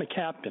said, "No, I'm a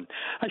captain."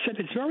 I said,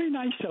 "It's very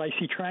nice that I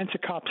see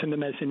transit cops in the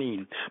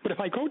mezzanine, but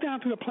if I go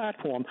down to the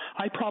platform,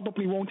 I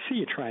probably won't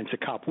see a transit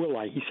cop, will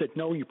I?" He said,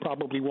 "No, you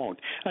probably won't."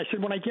 I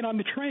said, "When I get on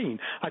the train,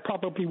 I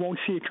probably won't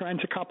see a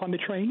transit cop on the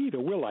train either,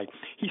 will I?"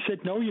 He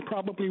said, "No, you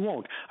probably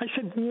won't." I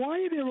said,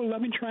 "Why are there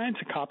 11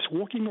 transit cops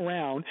walking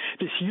around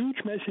this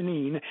huge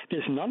mezzanine?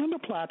 There's none on the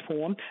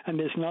platform and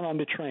there's none on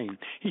the train."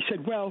 He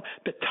said, "Well,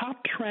 the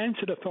top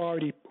transit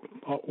authority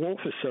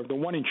officer, the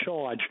one in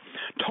charge,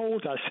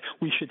 told us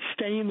we should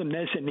stay in the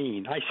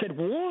mezzanine." I said,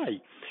 "Why?"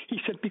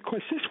 He said,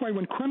 "Because this way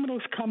when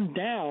criminals come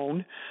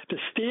down the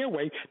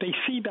stairway, they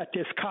see that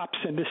there's cops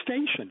in the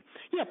station."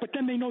 Yeah, but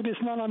then they know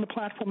there's none on the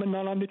platform and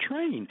none on the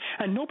train.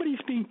 And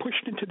nobody's being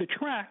pushed into the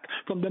track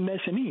from the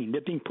mezzanine.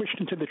 They're being pushed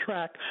into the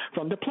track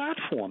from the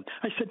platform.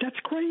 I said, "That's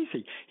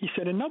crazy." He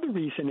said, "Another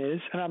reason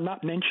is," and I'm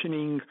not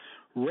mentioning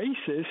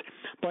races,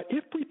 but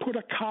if we put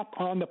a cop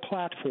on the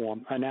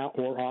platform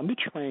or on the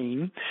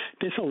train,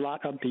 there's a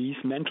lot of these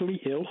mentally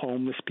ill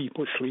homeless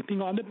people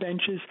sleeping on the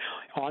benches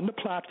on the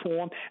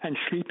platform and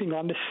sleeping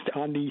on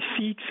the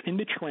seats in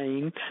the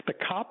train. The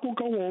cop will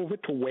go over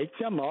to wake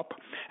them up,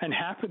 and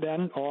half of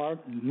them are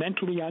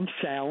mentally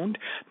unsound.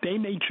 They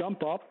may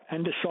jump up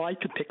and decide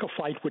to pick a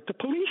fight with the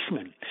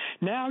policeman.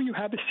 Now you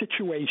have a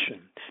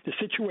situation. The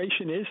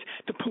situation is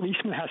the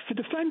policeman has to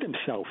defend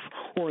himself,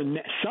 or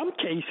in some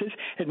cases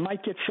it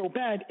might get so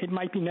bad it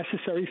might be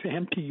necessary for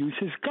him to use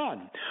his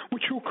gun,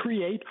 which will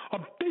create a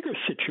bigger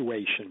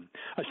situation,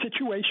 a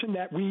situation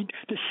that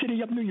the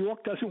city of New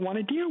York doesn't want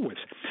to deal with.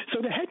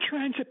 So the head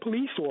transit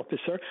police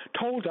officer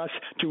told us,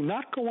 do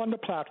not go on the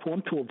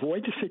platform to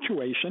avoid the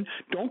situation.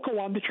 Don't go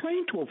on the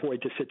train to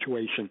avoid the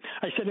situation.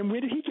 I said, and where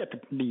did he get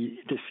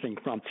this thing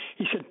from?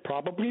 He said,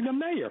 probably the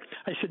mayor.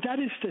 I said, that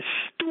is the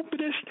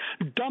stupidest,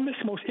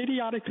 dumbest, most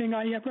idiotic thing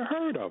I ever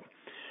heard of.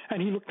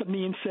 And he looked at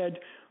me and said,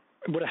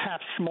 with a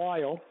half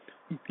smile,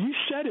 "You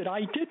said it,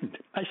 I didn't."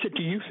 I said,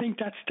 "Do you think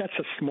that's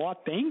a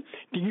smart thing?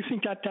 Do you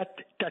think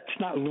that's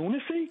not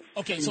lunacy?"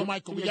 Okay, so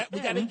Michael, we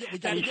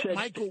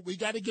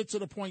got to get to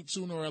the point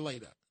sooner or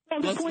later. Well,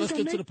 let's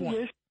get to the point.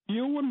 Is,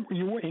 you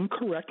were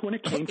incorrect when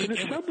it came to the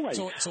subway.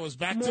 So it's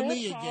back to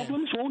me again.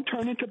 Problems won't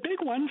turn into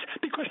big ones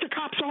because the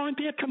cops aren't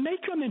there to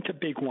make them into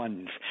big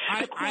ones.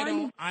 I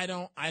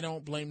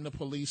don't blame the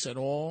police at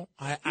all.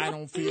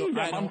 I'm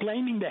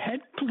blaming the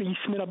head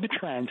policeman of the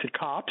transit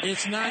cops.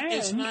 It's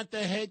not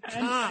the head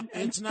cop.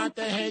 It's not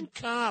the head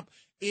cop.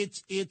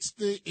 It's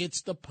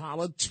the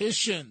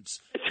politicians.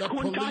 It's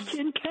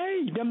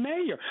Kintay, the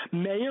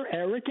mayor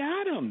Eric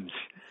Adams.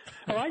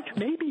 All right,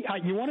 maybe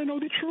you want to know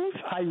the truth?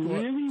 I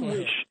really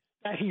wish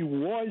that he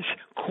was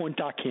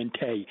Kunta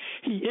Kinte.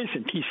 He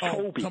isn't. He's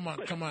Toby. Come on,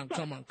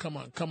 Michael. Come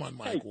on,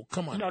 Michael.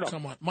 Kinte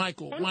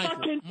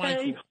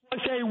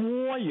was a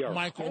warrior.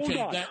 Michael,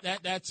 okay,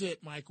 that's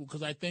it, Michael,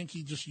 because I think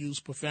he just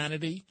used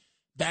profanity.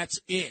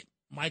 That's it,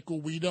 Michael.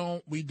 We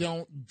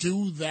don't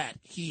do that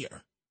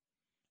here,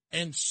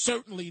 and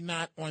certainly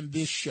not on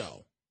this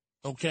show.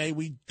 Okay,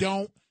 we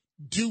don't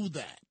do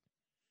that.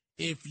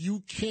 If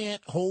you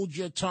can't hold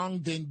your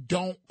tongue, then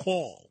don't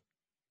call.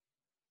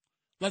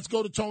 Let's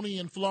go to Tony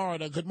in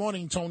Florida. Good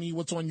morning, Tony.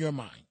 What's on your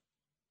mind?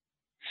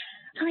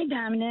 Hi,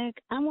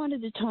 Dominic. I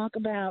wanted to talk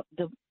about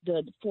the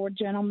four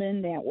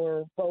gentlemen that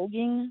were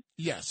voguing.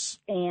 Yes.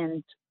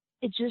 And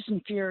it just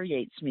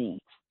infuriates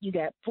me. You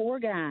got four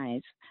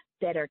guys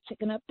that are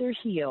kicking up their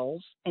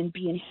heels and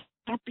being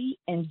happy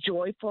and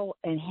joyful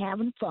and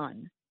having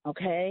fun.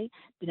 Okay?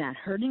 They're not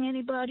hurting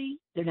anybody.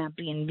 They're not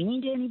being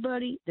mean to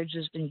anybody. They're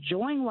just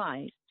enjoying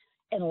life.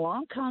 And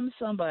along comes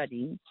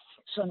somebody,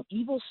 some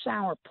evil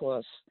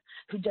sourpuss,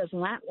 who does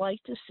not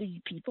like to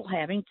see people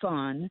having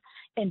fun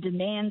and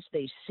demands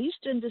they cease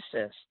and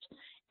desist.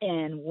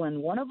 And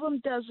when one of them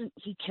doesn't,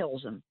 he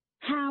kills them.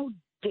 How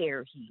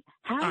dare he?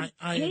 How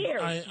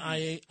dare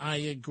he? I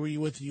agree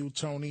with you,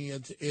 Tony.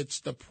 It's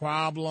the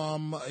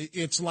problem.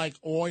 It's like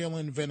oil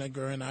and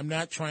vinegar, and I'm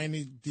not trying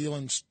to deal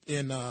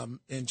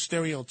in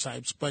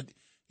stereotypes, but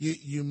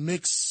you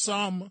mix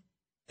some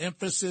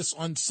emphasis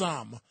on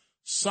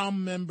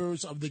some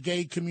members of the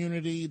gay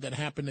community that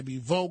happen to be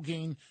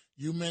voguing.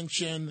 You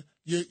mention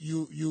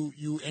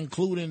you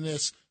include in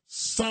this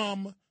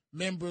some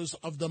members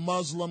of the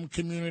Muslim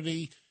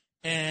community,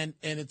 and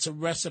it's a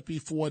recipe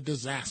for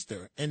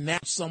disaster. And now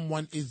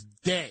someone is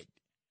dead.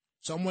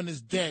 Someone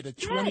is dead. A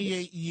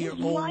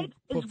 28-year-old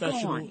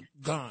professional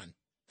gone.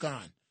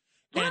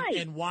 Right.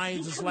 And why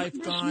is his life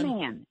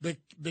gone?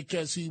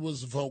 Because he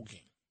was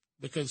voguing.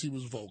 He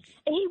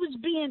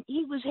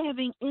was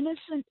having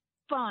innocent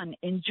fun,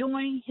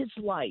 enjoying his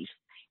life.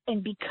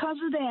 And because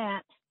of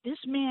that, this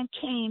man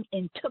came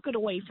and took it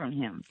away from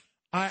him.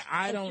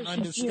 I don't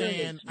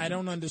understand. I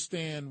don't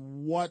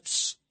understand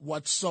what's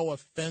so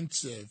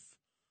offensive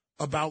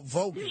about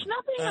voguing. There's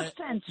nothing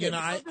offensive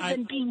other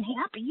than being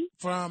happy.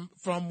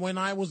 From when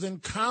I was in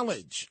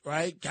college,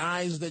 right?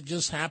 Guys that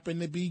just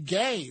happened to be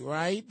gay,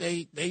 right?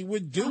 They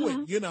would do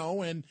it, you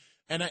know, and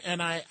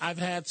I've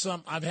had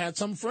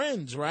some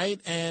friends,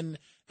 right? And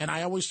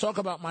I always talk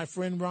about my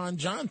friend Ron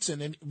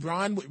Johnson, and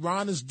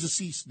Ron is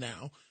deceased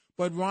now.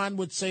 But Ron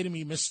would say to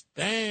me, Miss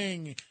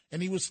Thang,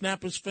 and he would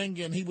snap his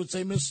finger, and he would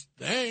say, Miss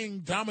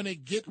Thang,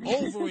 Dominic, get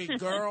over it,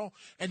 girl.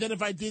 And then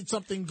if I did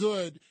something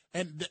good,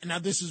 and now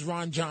this is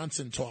Ron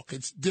Johnson talk.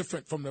 It's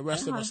different from the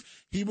rest of us.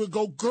 He would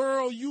go,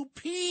 girl, you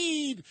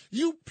peed,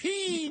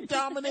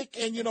 Dominic.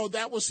 And, you know,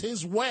 that was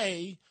his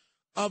way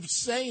of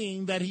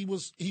saying that he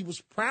was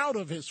proud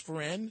of his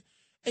friend.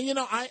 And, you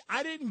know,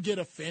 I didn't get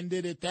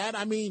offended at that.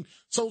 I mean,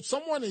 so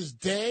someone is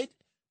dead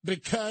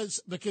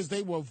because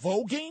they were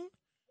voguing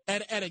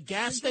at a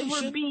gas station.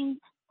 They were being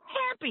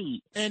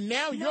happy. And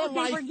now your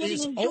life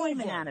is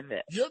over. Out of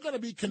it. You're going to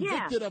be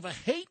convicted of a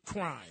hate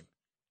crime.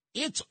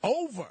 It's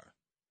over.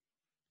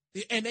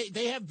 And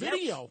they have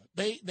video.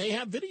 They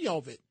have video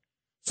of it.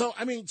 So,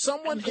 I mean,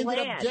 someone ended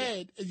up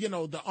dead. You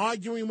know, the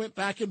arguing went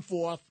back and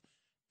forth.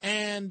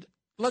 And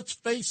let's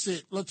face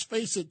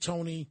it,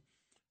 Tony,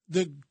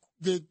 the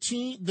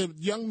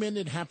young men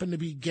that happen to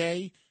be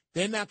gay,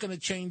 they're not going to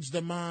change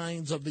the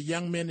minds of the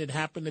young men that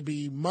happen to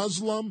be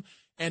Muslim.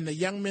 And the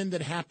young men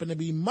that happen to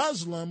be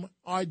Muslim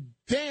are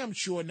damn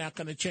sure not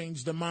going to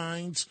change the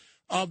minds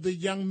of the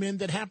young men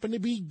that happen to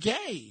be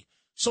gay.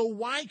 So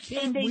why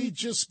can't we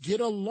just get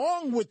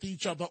along with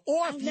each other?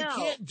 Or if you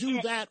can't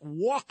do that,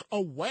 walk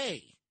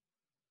away.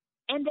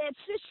 And that's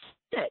just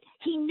it.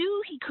 He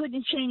knew he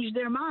couldn't change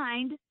their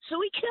mind, so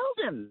he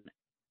killed him.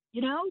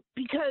 You know,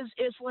 because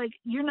it's like,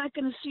 you're not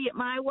going to see it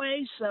my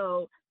way,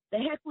 so the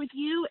heck with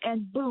you,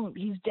 and boom,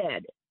 he's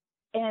dead.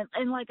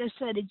 And like I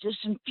said, it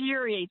just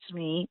infuriates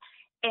me.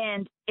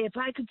 And if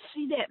I could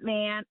see that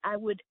man, I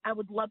would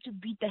love to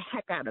beat the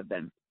heck out of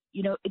him.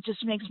 You know, it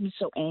just makes me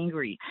so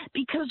angry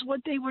because what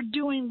they were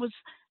doing was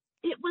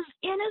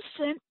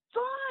innocent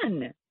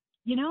fun,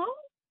 you know?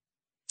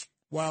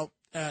 Well,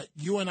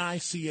 you and I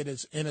see it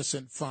as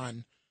innocent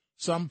fun.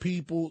 Some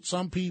people,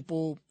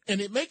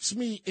 and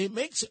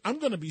I'm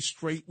going to be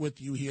straight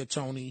with you here,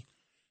 Tony.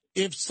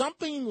 If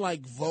something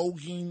like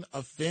voguing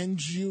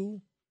offends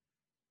you,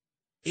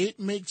 it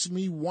makes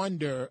me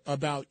wonder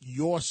about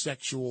your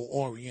sexual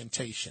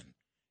orientation.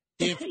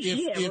 If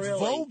really,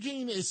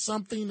 voguing is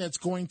something that's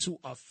going to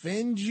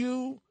offend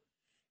you,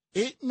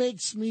 it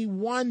makes me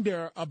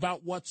wonder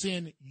about what's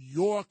in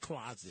your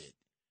closet.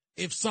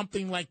 If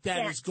something like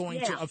that is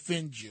going to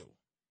offend you.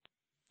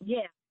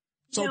 Yeah.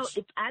 So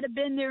if I'd have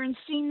been there and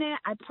seen that,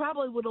 I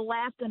probably would have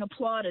laughed and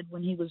applauded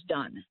when he was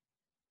done.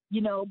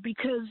 You know,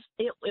 because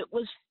it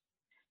was,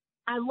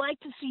 I like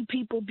to see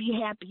people be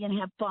happy and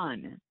have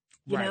fun.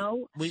 You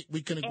know, we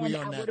can agree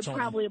on that, Tony. I would have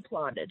probably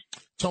applauded.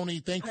 Tony,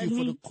 thank you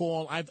for the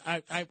call. I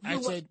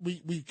said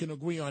we can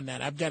agree on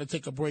that. I've got to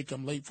take a break.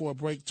 I'm late for a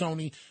break,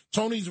 Tony.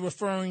 Tony's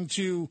referring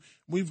to,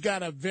 we've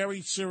got a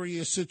very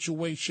serious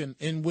situation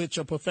in which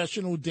a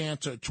professional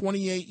dancer,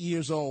 28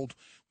 years old,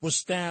 was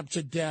stabbed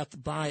to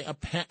death by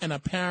an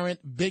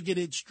apparent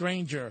bigoted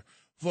stranger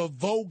for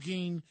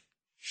voguing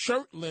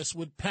shirtless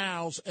with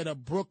pals at a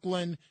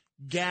Brooklyn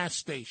gas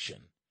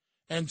station.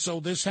 And so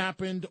this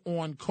happened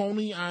on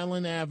Coney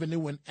Island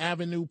Avenue and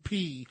Avenue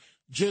P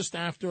just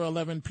after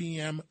 11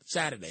 p.m.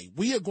 Saturday.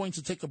 We are going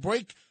to take a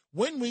break.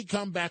 When we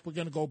come back, we're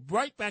going to go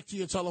right back to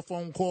your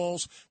telephone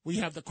calls. We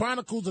have the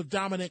Chronicles of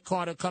Dominic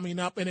Carter coming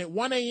up. And at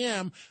 1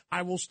 a.m.,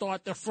 I will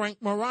start the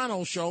Frank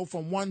Morano Show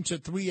from 1 to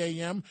 3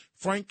 a.m.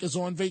 Frank is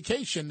on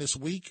vacation this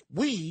week.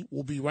 We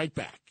will be right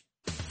back.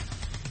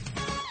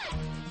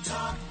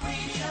 Talk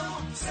Radio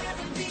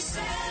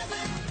 77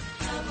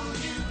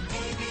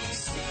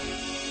 WABC.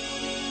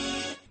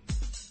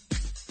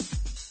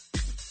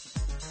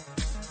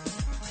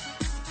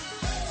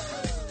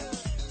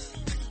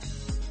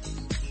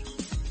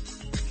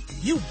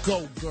 You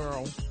go,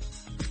 girl.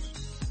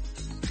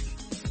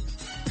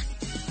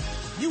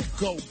 You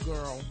go,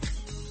 girl.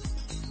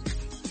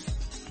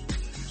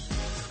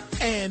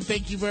 And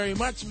thank you very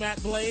much,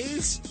 Matt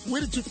Blaze.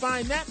 Where did you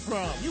find that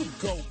from? You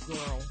go,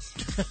 girl.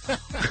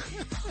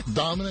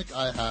 Dominic,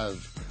 I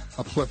have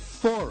a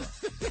plethora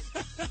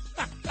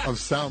of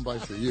sound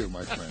bites for you,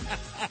 my friend.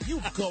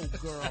 You go,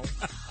 girl.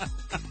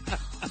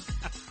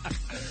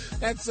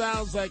 That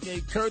sounds like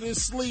a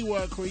Curtis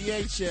Sliwa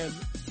creation.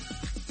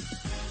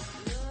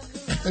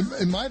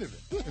 It might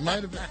have been. It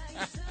might have been.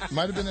 It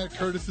might have been at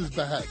Curtis's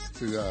behest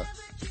to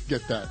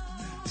get that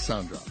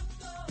sound drop.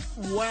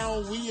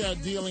 Well, we are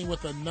dealing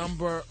with a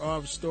number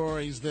of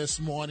stories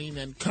this morning,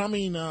 and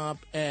coming up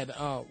at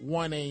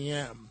 1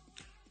 a.m.,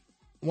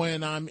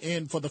 when I'm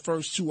in for the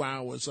first 2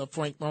 hours of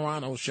Frank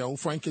Morano's show.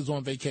 Frank is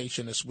on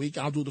vacation this week.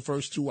 I'll do the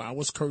first 2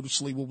 hours.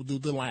 Curtis Lee will do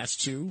the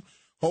last two.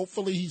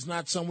 Hopefully he's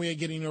not somewhere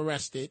getting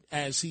arrested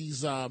as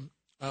he's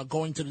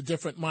going to the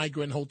different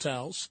migrant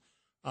hotels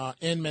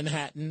in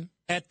Manhattan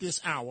at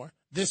this hour,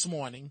 this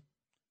morning,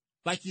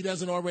 like he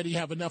doesn't already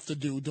have enough to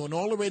do, doing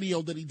all the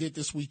radio that he did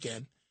this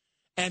weekend.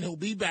 And he'll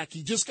be back.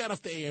 He just got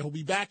off the air. He'll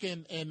be back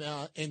in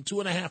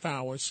 2.5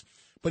 hours,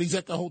 but he's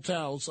at the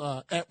hotels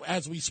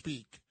as we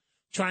speak,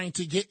 trying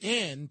to get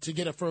in to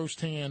get a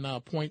firsthand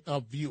point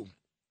of view.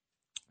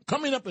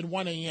 Coming up at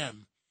 1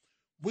 a.m.,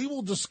 we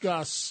will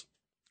discuss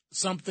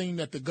something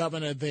that the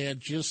governor there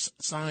just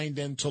signed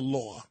into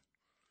law,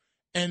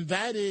 and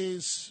that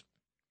is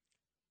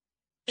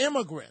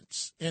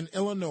immigrants in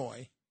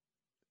Illinois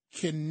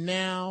can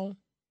now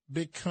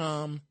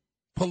become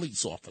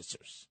police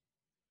officers.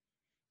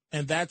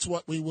 And that's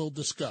what we will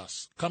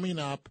discuss coming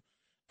up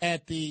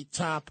at the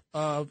top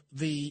of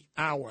the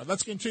hour.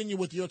 Let's continue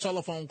with your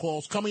telephone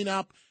calls. Coming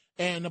up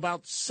in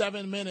about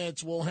 7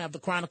 minutes, we'll have the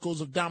Chronicles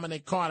of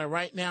Dominic Carter.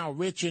 Right now,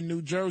 Rich in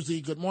New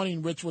Jersey. Good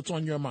morning, Rich. What's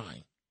on your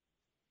mind?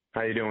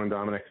 How you doing,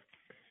 Dominic?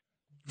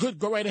 Good.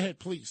 Go right ahead,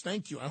 please.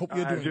 Thank you. I hope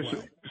you're doing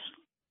well.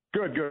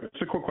 Good.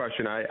 It's a quick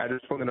question. I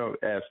just wanted to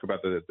ask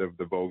about the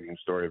voguing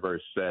story.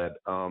 Very sad.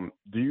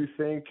 Do you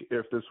think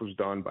if this was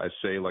done by,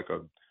 say, like a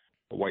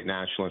white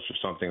nationalist or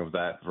something of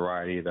that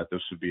variety, that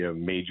this would be a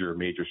major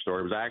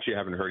story? Because I actually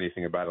haven't heard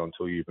anything about it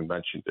until you even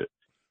mentioned it.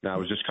 Now, I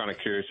was just kind of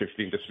curious if you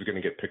think this is going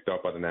to get picked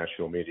up by the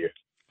national media.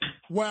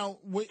 Well,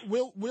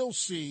 we'll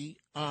see.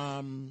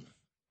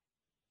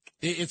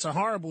 It's a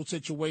horrible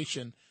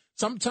situation.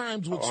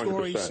 Sometimes with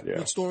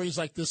stories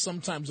like this,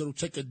 sometimes it'll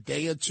take a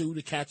day or two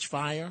to catch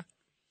fire.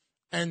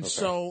 And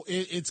so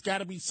it's got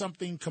to be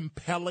something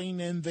compelling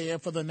in there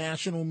for the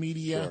national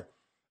media. Sure.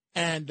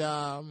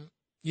 And,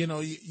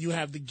 you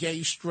have the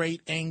gay,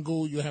 straight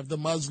angle. You have the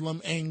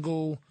Muslim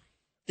angle.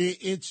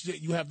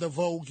 You have the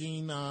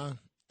voguing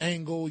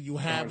angle. You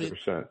have it.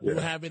 Yeah. You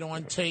have it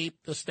on tape,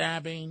 the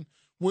stabbing.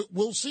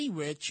 We'll see,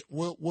 Rich.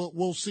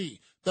 We'll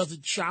see. Does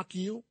it shock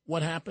you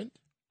what happened?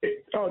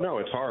 No,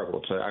 it's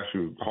horrible. It's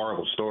actually a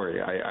horrible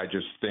story. I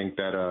just think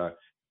that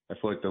I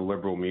feel like the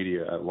liberal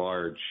media at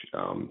large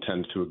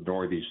tends to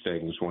ignore these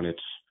things when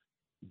it's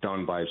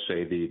done by,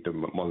 say, the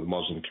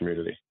Muslim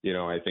community.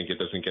 I think it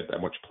doesn't get that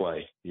much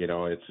play. It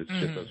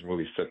doesn't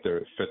really fit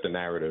the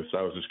narrative. So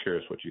I was just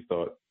curious what you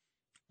thought.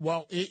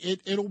 Well,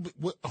 it'll be,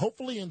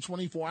 hopefully in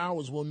 24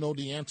 hours we'll know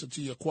the answer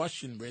to your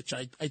question, Rich.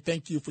 I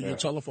thank you for your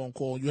telephone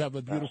call. You have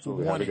a beautiful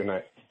morning. Have a good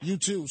night. You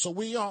too. So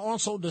we are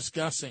also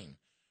discussing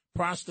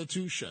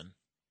prostitution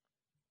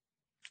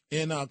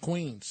in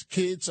Queens.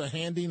 Kids are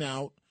handing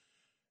out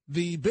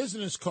the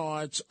business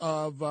cards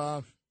of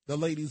the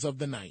ladies of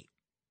the night.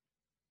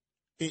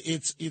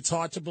 It's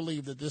hard to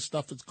believe that this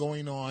stuff is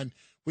going on.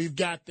 We've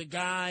got the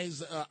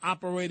guys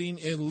operating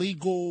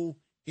illegal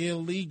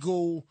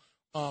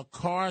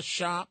car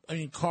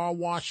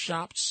wash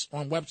shops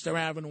on Webster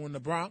Avenue in the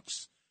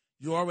Bronx.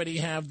 You already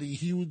have the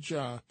huge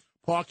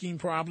parking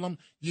problem.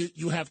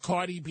 You have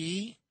Cardi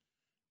B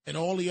and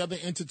all the other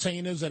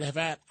entertainers that have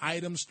had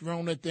items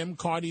thrown at them.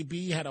 Cardi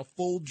B had a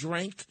full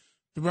drink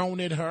thrown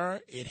at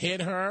her. It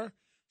hit her.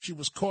 She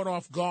was caught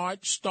off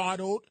guard,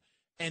 startled,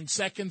 and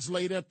seconds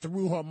later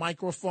threw her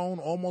microphone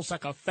almost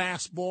like a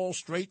fastball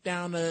straight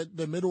down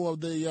the middle of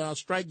the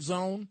strike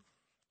zone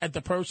at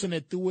the person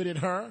that threw it at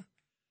her.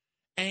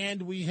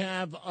 And we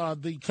have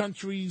the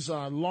country's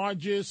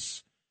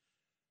largest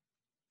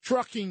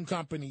trucking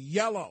company,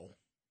 Yellow,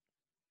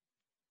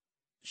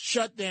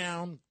 shut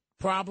down,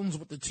 problems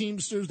with the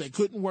Teamsters. They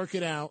couldn't work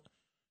it out.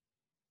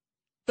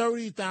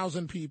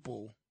 30,000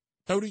 people,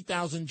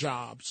 30,000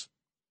 jobs,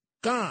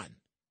 gone.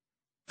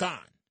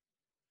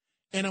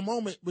 In a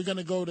moment, we're going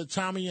to go to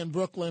Tommy in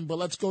Brooklyn, but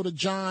let's go to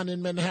John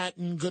in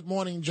Manhattan. Good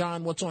morning,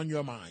 John. What's on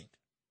your mind?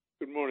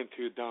 Good morning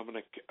to you,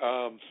 Dominic.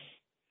 I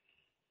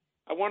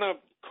want to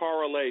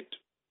correlate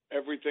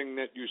everything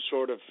that you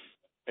sort of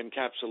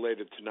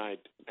encapsulated tonight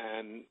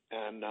and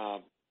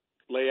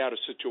lay out a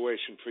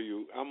situation for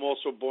you. I'm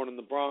also born in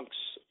the Bronx,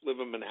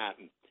 live in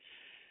Manhattan.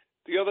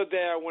 The other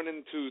day, I went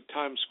into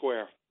Times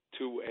Square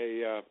to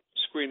a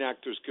Screen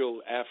Actors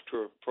Guild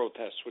after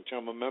protest, which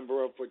I'm a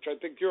member of, which I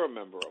think you're a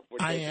member of.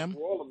 Which I am.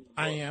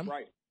 I am.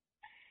 Right.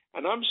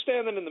 And I'm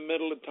standing in the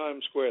middle of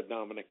Times Square,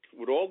 Dominic,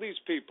 with all these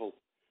people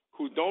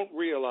who don't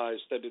realize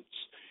that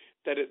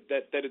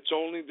it's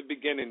only the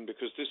beginning,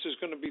 because this is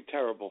going to be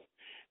terrible.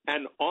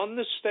 And on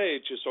the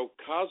stage is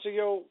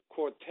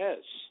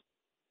Ocasio-Cortez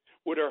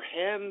with her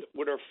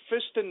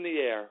fist in the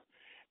air,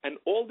 and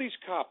all these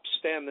cops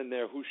standing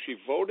there who she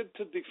voted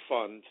to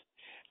defund.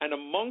 And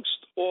amongst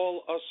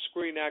all us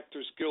Screen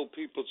Actors Guild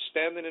people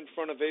standing in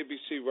front of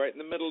ABC right in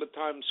the middle of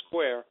Times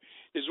Square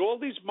is all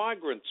these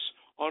migrants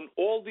on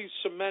all these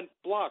cement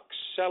blocks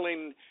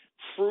selling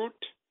fruit,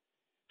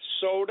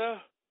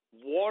 soda,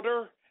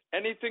 water,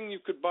 anything you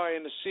could buy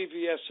in a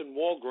CVS and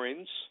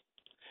Walgreens.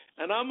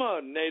 And I'm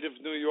a native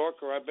New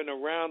Yorker. I've been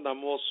around.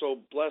 I'm also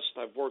blessed.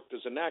 I've worked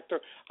as an actor.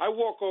 I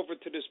walk over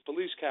to this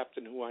police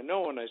captain who I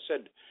know, and I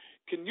said,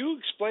 can you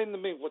explain to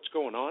me what's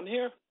going on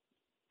here?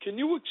 Can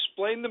you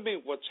explain to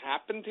me what's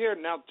happened here?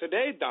 Now,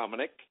 today,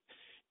 Dominic,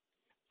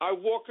 I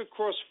walk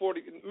across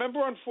remember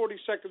on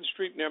 42nd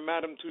Street near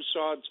Madame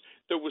Tussauds,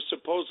 there was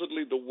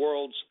supposedly the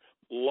world's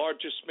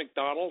largest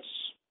McDonald's?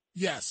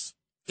 Yes.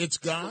 It's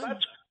gone? So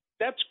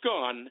that's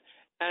gone.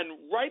 And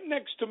right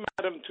next to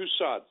Madame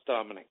Tussauds,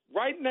 Dominic,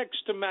 right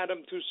next to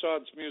Madame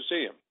Tussauds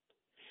Museum,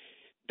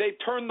 they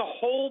turned the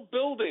whole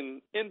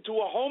building into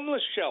a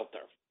homeless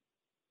shelter.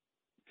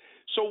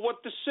 So what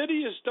the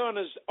city has done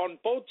is on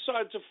both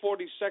sides of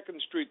 42nd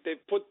Street,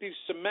 they've put these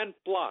cement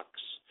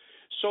blocks.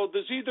 So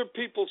there's either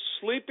people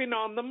sleeping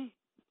on them,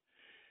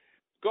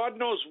 God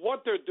knows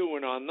what they're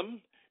doing on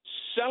them,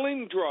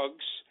 selling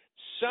drugs,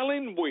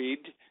 selling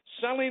weed,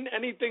 selling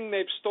anything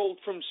they've stole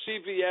from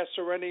CVS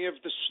or any of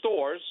the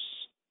stores.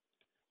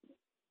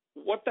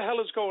 What the hell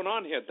is going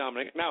on here,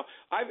 Dominic? Now,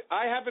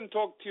 I haven't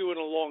talked to you in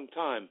a long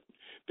time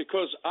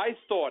because I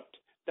thought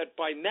that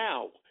by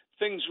now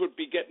things would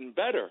be getting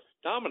better.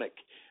 Dominic,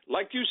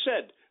 like you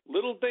said,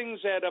 little things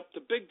add up to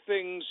big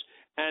things.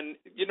 And,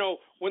 you know,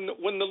 when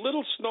the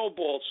little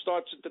snowball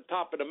starts at the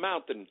top of the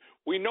mountain,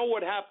 we know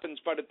what happens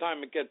by the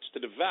time it gets to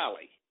the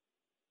valley.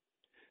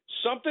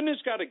 Something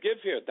has got to give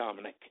here,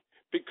 Dominic,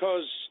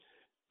 because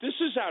this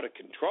is out of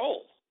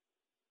control.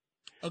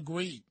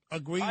 Agreed.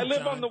 I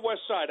live John. on the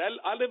west side.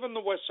 I live on the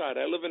west side.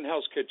 I live in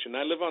Hell's Kitchen.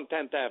 I live on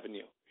 10th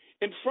Avenue.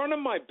 In front of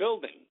my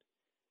building,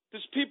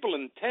 there's people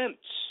in tents.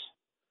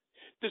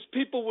 There's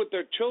people with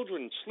their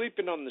children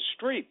sleeping on the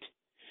street.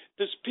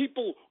 There's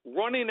people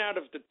running out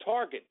of the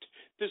Target.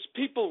 There's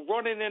people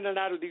running in and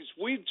out of these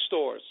weed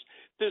stores.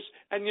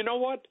 And you know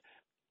what?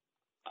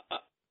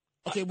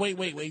 Okay,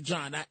 wait,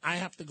 John. I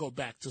have to go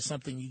back to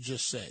something you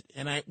just said,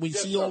 and we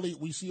see all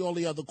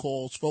the other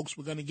calls, folks.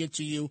 We're going to get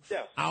to you.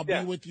 Yeah, I'll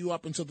be with you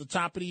up until the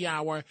top of the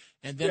hour,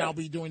 and then I'll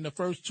be doing the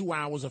first 2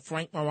 hours of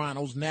Frank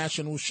Morano's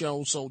national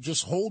show. So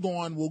just hold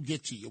on, we'll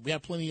get to you. We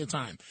have plenty of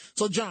time.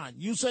 So, John,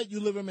 you said you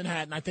live in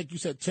Manhattan. I think you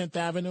said 10th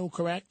Avenue,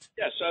 correct?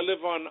 Yes, I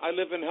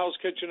live in Hell's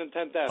Kitchen and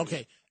 10th Avenue.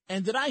 Okay,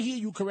 and did I hear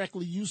you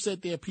correctly? You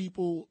said there are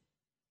people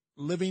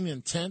living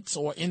in tents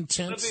or in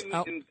tents.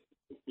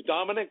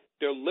 Dominic,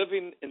 they're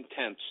living in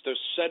tents. They're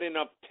setting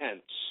up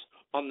tents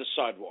on the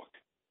sidewalk.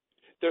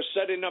 They're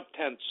setting up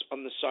tents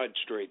on the side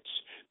streets.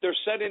 They're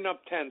setting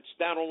up tents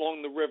down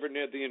along the river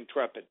near the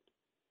Intrepid.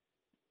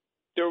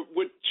 They're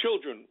with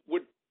children,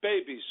 with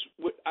babies.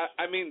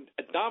 I mean,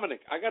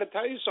 Dominic, I got to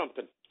tell you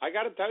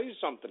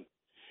something.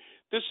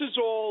 This is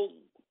all,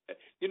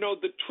 you know,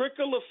 the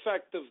trickle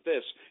effect of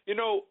this. You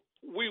know,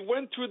 we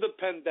went through the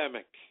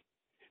pandemic.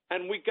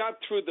 And we got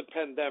through the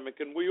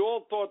pandemic, and we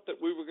all thought that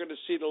we were going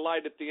to see the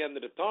light at the end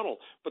of the tunnel.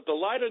 But the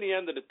light at the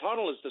end of the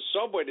tunnel is the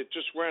subway that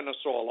just ran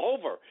us all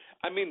over.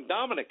 I mean,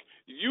 Dominic,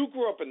 you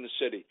grew up in the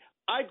city.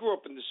 I grew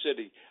up in the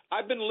city.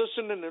 I've been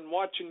listening and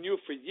watching you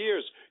for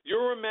years.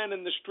 You're a man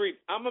in the street.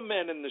 I'm a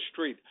man in the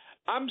street.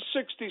 I'm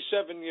 67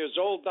 years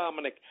old,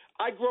 Dominic.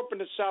 I grew up in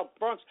the South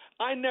Bronx.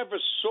 I never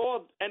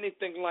saw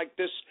anything like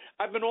this.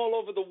 I've been all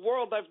over the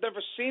world. I've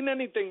never seen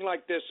anything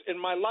like this in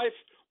my life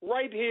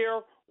right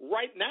here,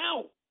 right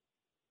now.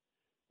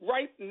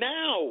 Right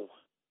now.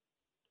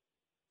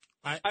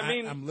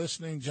 I'm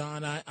listening,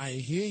 John. I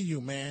hear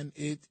you, man.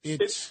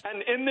 It's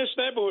and in this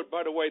neighborhood,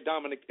 by the way,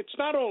 Dominic, it's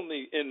not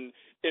only in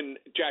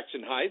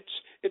Jackson Heights.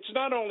 It's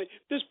not only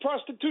there's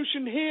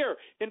prostitution here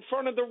in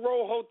front of the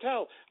Row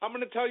Hotel. I'm going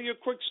to tell you a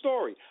quick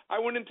story. I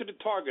went into the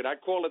Target. I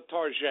call it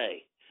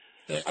Target.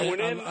 I went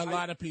in. A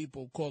lot of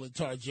people call it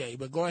Target,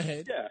 but go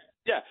ahead.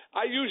 Yeah.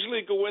 I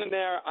usually go in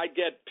there. I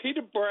get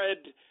pita bread,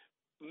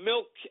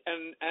 milk,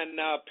 and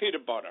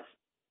peanut butter.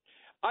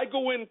 I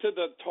go into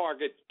the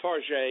Target,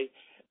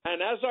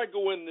 and as I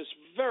go in, this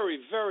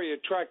very, very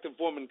attractive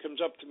woman comes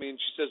up to me and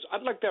she says,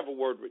 I'd like to have a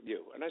word with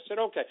you. And I said,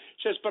 okay.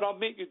 She says, but I'll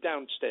meet you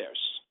downstairs.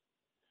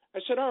 I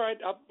said, all right,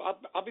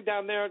 I'll be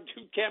down there.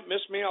 You can't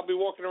miss me. I'll be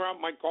walking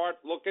around my cart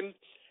looking.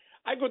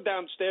 I go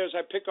downstairs.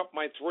 I pick up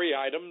my 3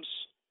 items.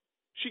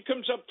 She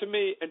comes up to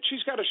me, and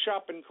she's got a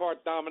shopping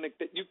cart, Dominic,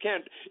 that you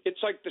can't – it's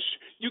like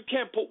you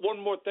can't put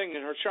one more thing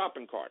in her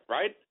shopping cart,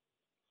 right?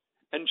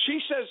 And she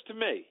says to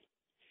me,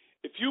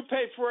 if you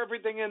pay for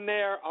everything in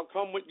there, I'll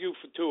come with you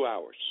for 2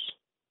 hours.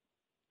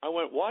 I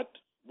went, what?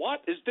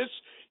 What? Is this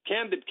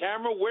candid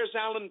camera? Where's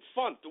Alan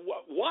Funt?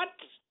 What?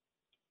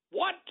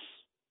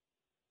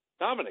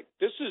 Dominic,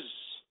 this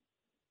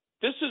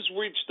has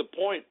reached the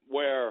point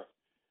where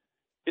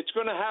it's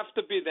going to have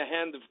to be the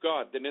hand of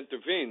God that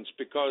intervenes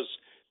because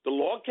the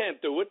law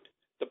can't do it.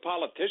 The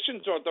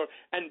politicians are there.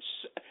 And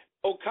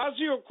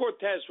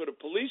Ocasio-Cortez with a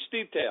police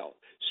detail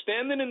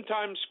standing in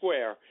Times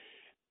Square.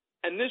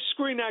 And this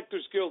Screen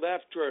Actors Guild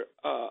after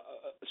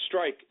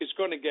strike is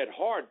going to get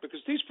hard because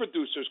these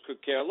producers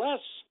could care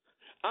less.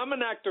 I'm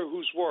an actor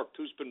who's worked,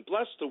 who's been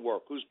blessed to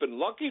work, who's been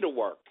lucky to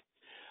work.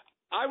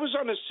 I was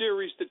on a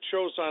series that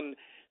shows on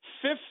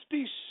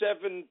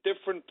 57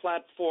 different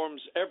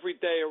platforms every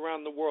day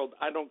around the world.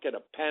 I don't get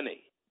a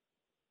penny.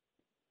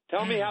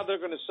 Tell me how they're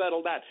going to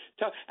settle that.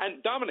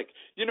 And Dominic,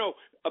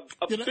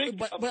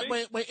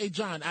 Wait, hey,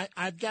 John,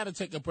 I've got to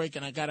take a break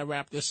and I got to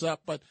wrap this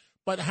up.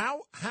 But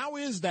how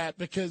is that?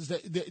 Because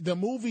the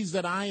movies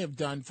that I have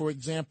done, for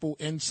example,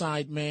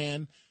 Inside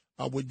Man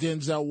with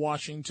Denzel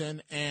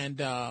Washington,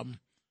 and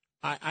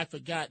I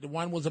forgot, the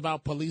one was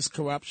about police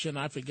corruption.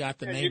 I forgot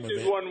the name of it. You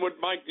did one with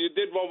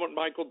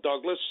Michael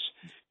Douglas.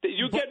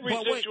 You get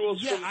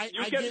residuals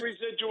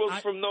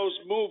from those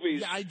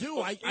movies. Yeah, I do.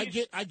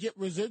 I get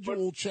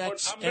residual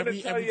checks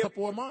every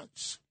couple of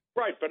months.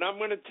 Right, but I'm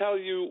going to tell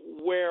you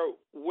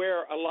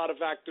where a lot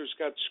of actors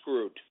got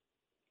screwed.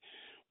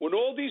 When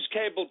all these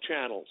cable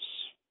channels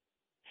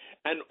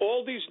and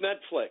all these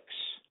Netflix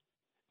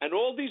and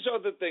all these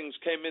other things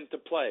came into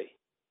play,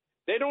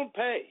 they don't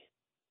pay.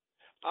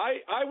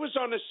 I was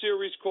on a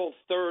series called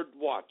Third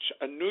Watch,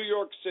 a New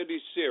York City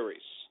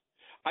series.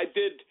 I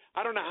did,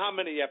 I don't know how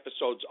many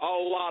episodes, a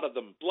lot of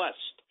them, blessed.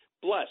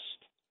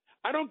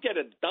 I don't get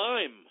a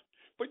dime.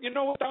 But you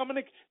know what,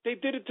 Dominic? They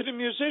did it to the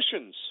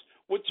musicians.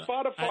 With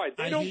Spotify,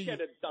 they don't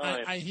get a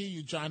dime. I hear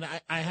you, John.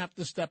 I have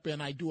to step in.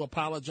 I do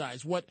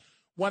apologize. What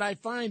I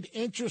find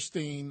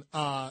interesting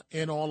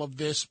in all of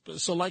this,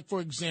 so like,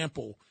 for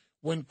example,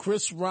 when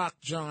Chris Rock,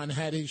 John,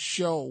 had his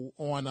show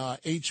on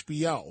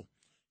HBO,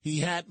 he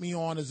had me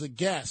on as a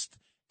guest,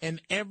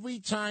 and every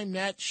time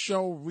that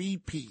show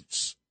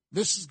repeats,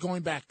 this is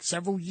going back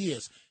several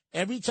years,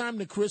 every time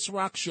the Chris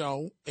Rock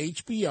show,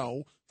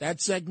 HBO, that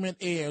segment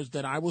airs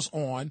that I was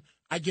on,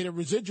 I get a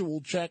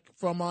residual check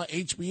from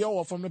HBO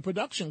or from the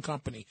production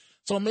company.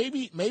 So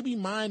maybe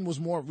mine was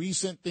more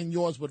recent than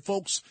yours, but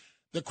folks,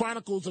 the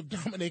Chronicles of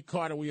Dominic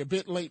Carter, we're a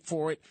bit late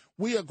for it.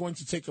 We are going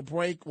to take a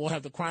break. We'll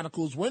have the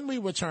Chronicles when we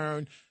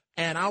return,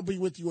 and I'll be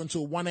with you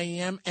until 1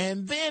 a.m.,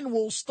 and then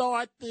we'll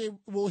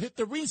hit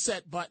the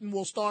reset button.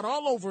 We'll start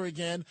all over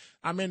again.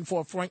 I'm in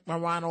for Frank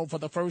Morano for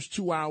the first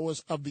 2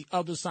 hours of The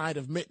Other Side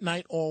of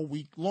Midnight all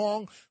week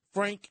long.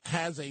 Frank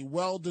has a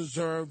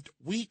well-deserved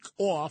week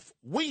off.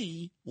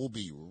 We will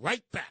be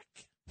right back.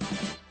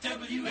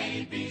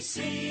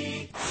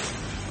 WABC.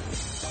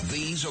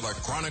 These are the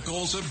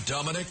Chronicles of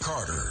Dominic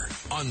Carter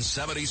on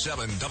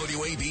 77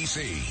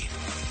 WABC.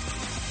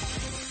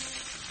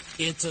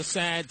 It's a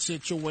sad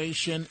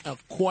situation. A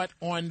caught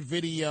on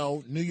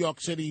video, New York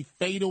City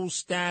fatal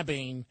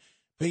stabbing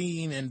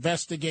being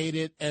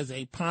investigated as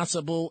a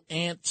possible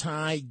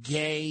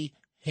anti-gay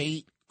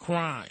hate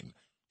crime.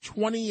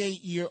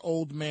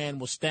 28-year-old man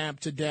was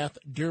stabbed to death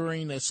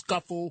during a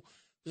scuffle.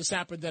 This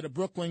happened at a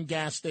Brooklyn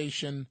gas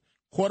station,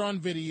 caught on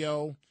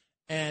video,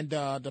 and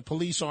the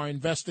police are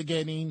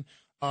investigating.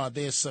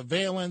 There's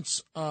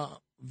surveillance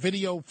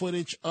video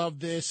footage of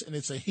this, and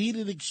it's a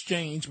heated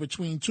exchange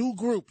between two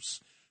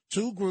groups.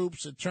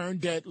 It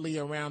turned deadly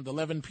around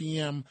 11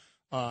 p.m.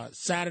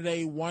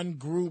 Saturday. One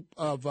group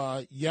of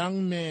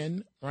young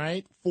men,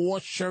 right, 4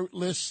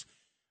 shirtless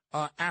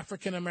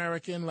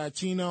African-American,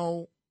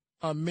 Latino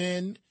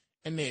men,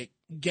 and they're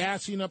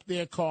gassing up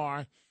their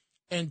car,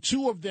 and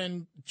two of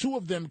them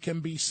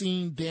can be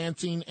seen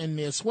dancing in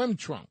their swim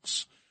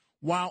trunks,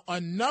 while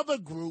another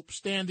group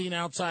standing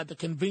outside the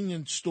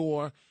convenience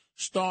store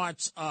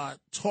starts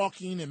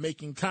talking and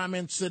making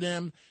comments to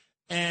them.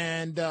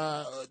 And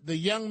the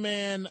young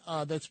man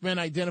that's been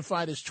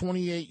identified as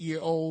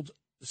 28-year-old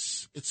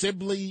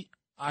Sibley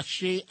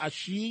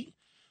Ashi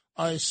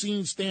is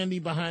seen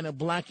standing behind a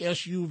black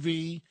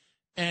SUV,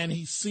 and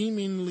he's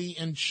seemingly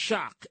in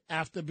shock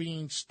after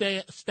being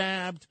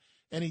stabbed,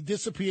 and he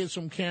disappears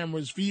from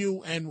camera's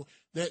view. And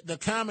the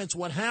comments,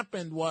 what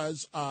happened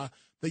was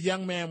the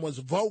young man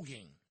was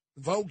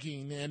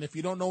voguing, and if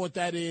you don't know what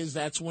that is,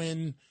 that's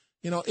when,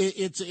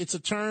 it's a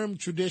term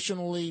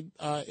traditionally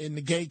in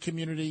the gay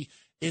community.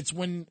 It's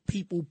when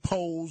people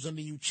pose, and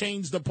you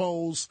change the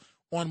pose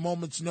on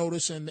moment's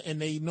notice, and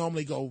they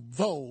normally go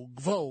vogue,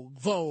 vogue,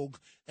 vogue,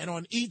 and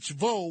on each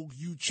vogue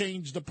you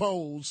change the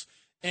pose.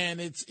 And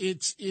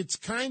it's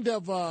kind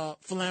of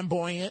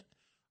flamboyant,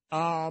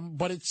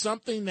 but it's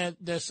something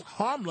that's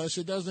harmless.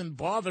 It doesn't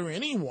bother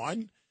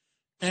anyone,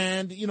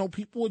 and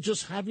people are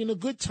just having a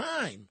good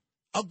time.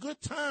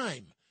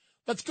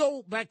 Let's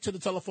go back to the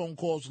telephone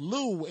calls.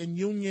 Lou in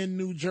Union,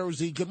 New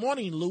Jersey. Good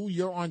morning, Lou.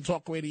 You're on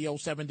Talk Radio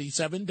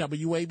 77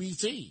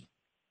 WABC.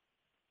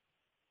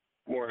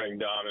 Morning,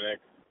 Dominic.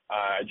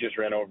 I just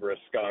ran over a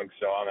skunk,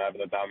 so I'm having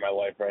the time of my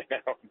life right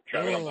now.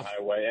 Driving on the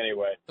highway.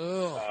 Anyway.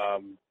 I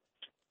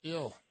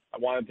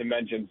wanted to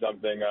mention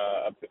something,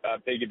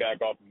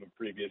 piggyback off of a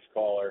previous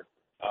caller.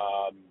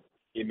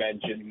 He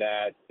mentioned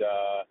that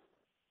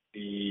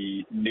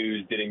the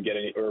news didn't get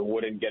any, or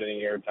wouldn't get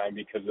any airtime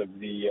because of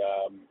the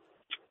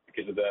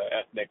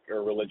ethnic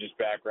or religious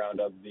background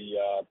of the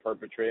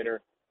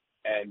perpetrator.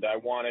 And I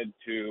wanted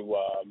to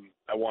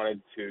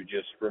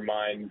just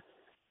remind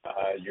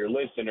your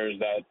listeners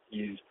that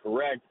he's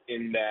correct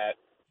in that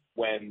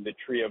when the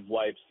Tree of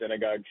Life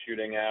synagogue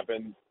shooting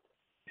happened,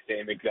 the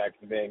same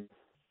exact thing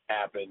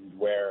happened,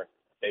 where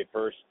they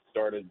first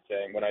started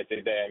saying, when I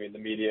say they, I mean the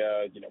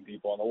media,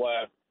 people on the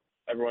left,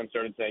 everyone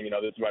started saying,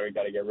 this is why we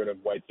got to get rid of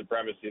white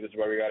supremacy, this is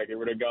why we got to get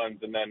rid of guns.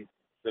 And then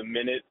the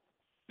minute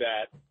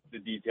that the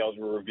details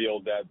were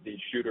revealed that the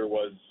shooter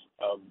was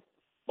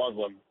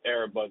Muslim,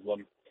 Arab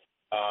Muslim,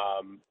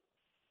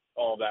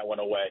 all of that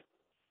went away.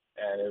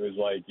 And it was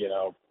like,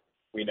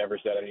 we never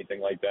said anything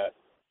like that.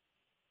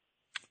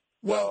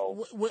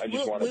 Well, so I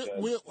just wanted to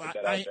put that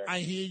out there. I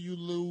hear you,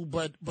 Lou,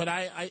 but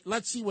I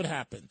let's see what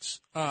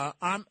happens.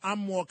 I'm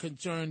more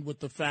concerned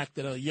with the fact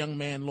that a young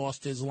man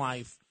lost his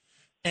life,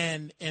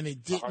 and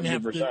it didn't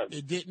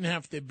 100%.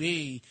 have to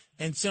be,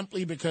 and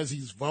simply because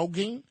he's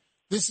voguing.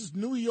 This is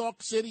New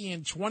York City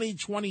in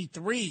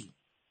 2023,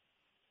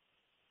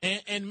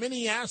 and in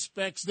many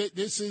aspects,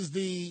 this is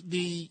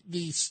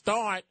the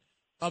start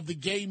of the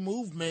gay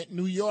movement,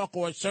 New York,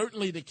 or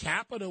certainly the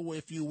capital,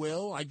 if you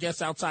will, I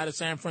guess outside of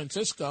San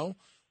Francisco,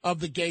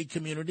 of the gay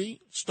community,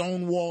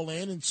 Stonewall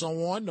Inn and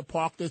so on, the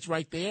park that's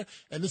right there.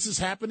 And this is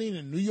happening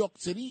in New York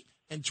City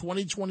in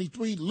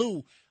 2023.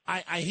 Lou,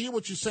 I hear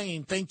what you're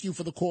saying. Thank you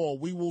for the call.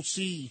 We will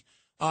see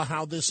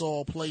how this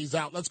all plays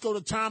out. Let's go to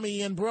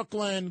Tommy in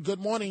Brooklyn. Good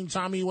morning,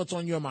 Tommy. What's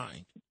on your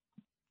mind?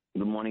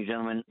 Good morning,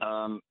 gentlemen.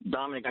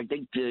 Dominic, I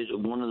think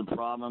one of the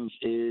problems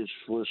is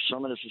for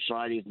some of the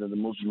societies of the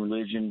Muslim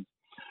religion,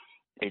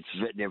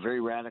 they're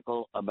very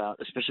radical about,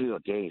 especially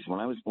about gays. When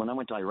I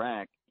went to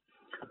Iraq,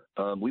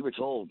 we were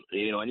told,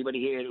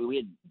 anybody here, we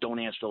had don't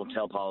ask, don't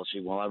tell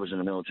policy while I was in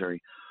the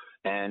military,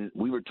 and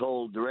we were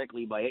told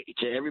directly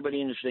to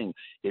everybody in this thing,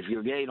 if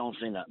you're gay, don't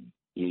say nothing.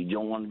 You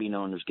don't want to be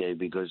known as gay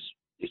because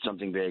it's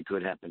something bad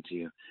could happen to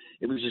you.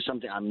 It was just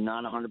something, I'm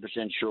not 100%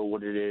 sure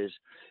what it is.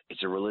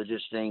 It's a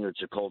religious thing or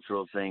it's a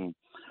cultural thing.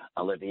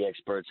 I'll let the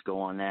experts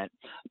go on that.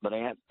 But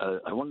I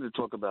wanted to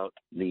talk about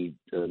the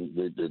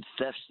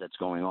thefts that's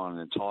going on in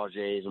the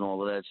Tarjets and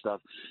all of that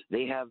stuff.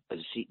 They have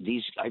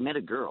these. I met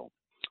a girl.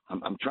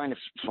 I'm trying to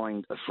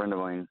find a friend of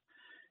mine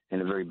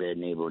in a very bad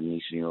neighborhood in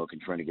East New York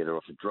and trying to get her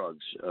off of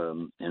drugs.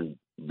 And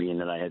being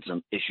that I had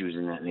some issues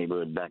in that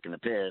neighborhood back in the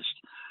past,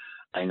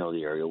 I know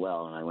the area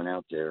well, and I went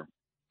out there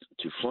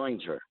to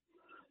find her.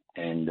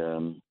 And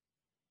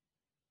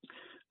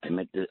I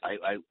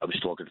was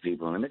talking to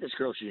people, and I met this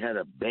girl. She had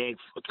a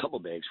couple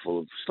bags full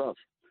of stuff.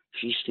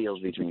 She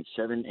steals between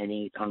 $700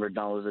 and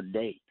 $800 a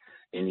day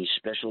in these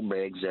special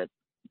bags that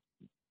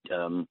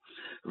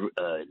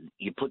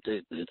you put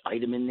the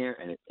item in there,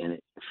 and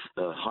it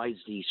hides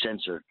the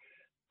sensor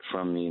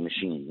from the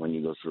machine when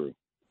you go through.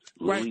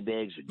 Right. Louis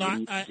bags.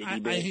 No, I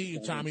hear you,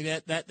 Tommy.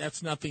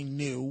 That's nothing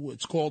new.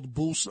 It's called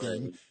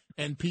boosting. Right.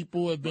 And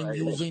people have been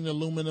using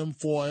aluminum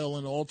foil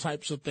and all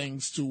types of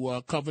things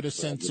to cover the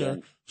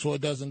sensor so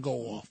it doesn't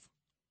go off.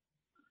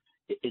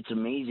 It's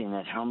amazing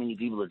that how many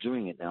people are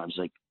doing it now. It's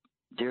like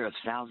there are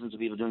thousands of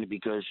people doing it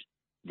because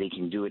they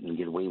can do it and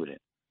get away with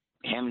it.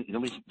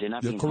 They're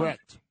not being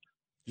correct.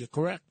 You're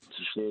correct. It's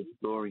a sad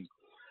story.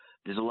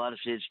 There's a lot of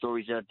sad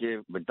stories out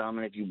there, but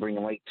Dominic, you bring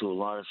light to a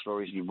lot of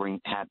stories. You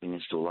bring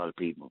happiness to a lot of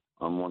people.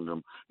 I'm one of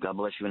them. God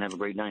bless you and have a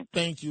great night.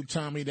 Thank you,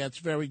 Tommy. That's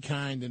very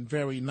kind and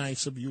very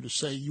nice of you to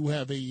say. You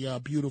have a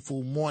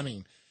beautiful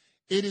morning.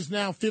 It is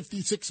now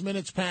 56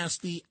 minutes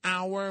past the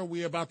hour.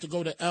 We're about to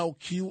go to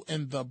LQ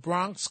in the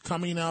Bronx.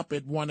 Coming up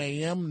at 1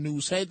 a.m.,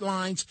 news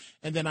headlines,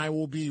 and then I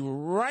will be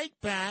right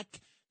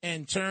back.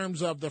 In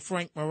terms of the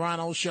Frank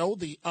Morano Show,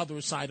 the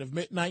other side of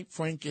midnight,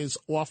 Frank is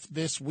off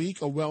this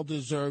week, a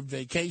well-deserved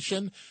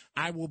vacation.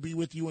 I will be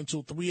with you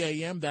until 3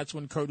 a.m. That's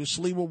when Curtis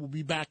Lewa will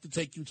be back to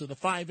take you to the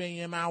 5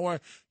 a.m. hour.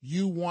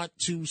 You want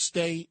to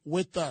stay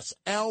with us.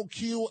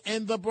 LQ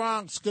in the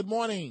Bronx, good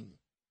morning.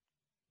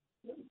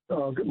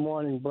 Good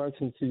morning.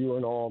 Blessings to you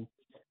and all.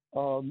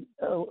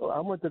 I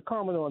want to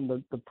comment on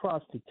the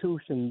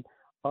prostitution.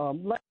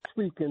 Last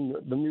week in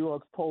the New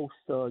York Post,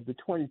 the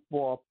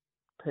 24th,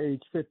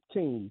 page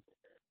 15,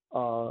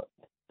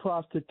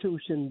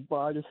 prostitution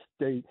by the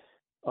state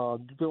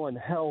doing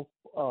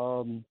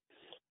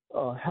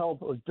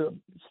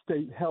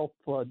state health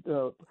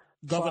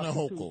Governor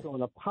Hochul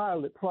on a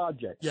pilot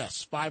project.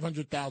 Yes,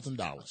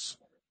 $500,000.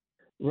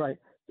 Right.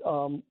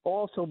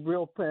 Also,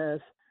 real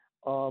fast,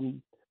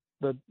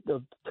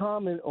 the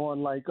comment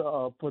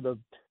on for the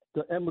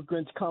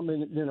immigrants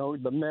coming,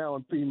 the male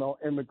and female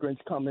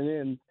immigrants coming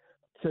in.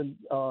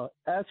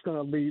 That's going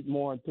to lead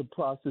more into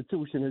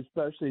prostitution,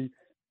 especially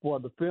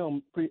for the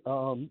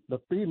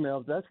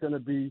females. That's going to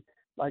be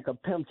like a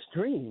pimp's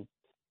dream.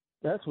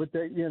 That's what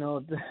they,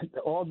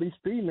 all these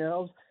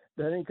females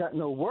that ain't got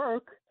no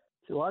work.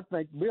 So I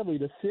think really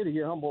the city,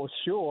 I'm almost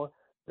sure,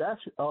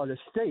 or the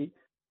state,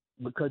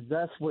 because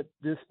that's what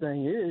this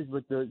thing is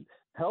with the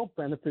health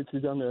benefits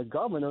is under the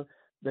governor.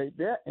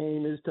 Their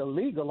aim is to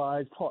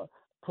legalize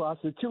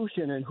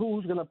prostitution, and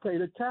who's going to pay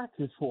the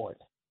taxes for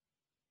it?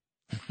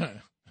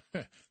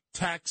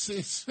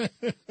 Taxes?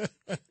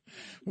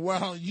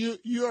 Well,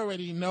 you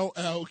already know,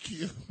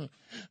 LQ.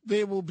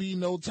 There will be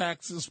no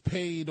taxes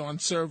paid on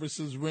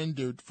services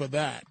rendered for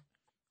that.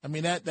 I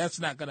mean, that's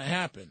not going to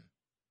happen.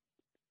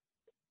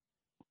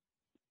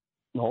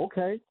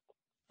 Okay.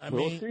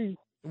 We'll see.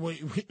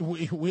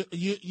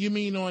 You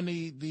mean on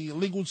the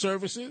legal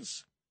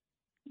services?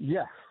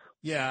 Yes.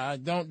 Yeah,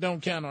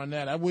 don't count on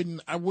that. I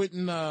wouldn't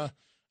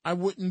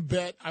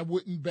bet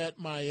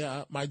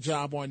my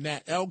job on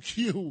that.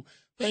 LQ,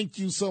 Thank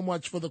you so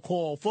much for the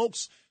call.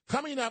 Folks,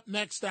 coming up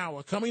next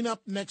hour,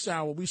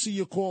 we see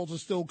your calls are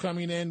still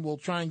coming in. We'll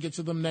try and get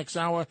to them next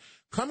hour.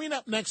 Coming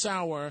up next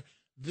hour,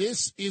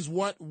 this is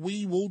what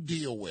we will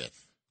deal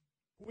with.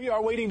 We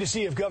are waiting to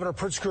see if Governor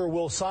Pritzker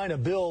will sign a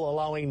bill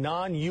allowing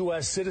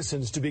non-U.S.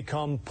 citizens to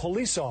become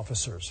police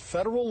officers.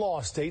 Federal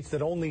law states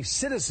that only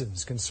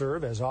citizens can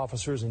serve as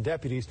officers and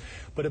deputies,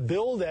 but a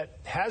bill that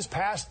has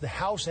passed the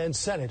House and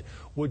Senate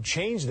would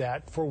change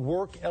that for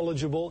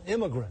work-eligible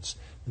immigrants.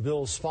 The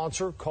bill's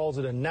sponsor calls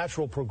it a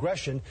natural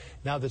progression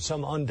now that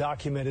some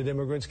undocumented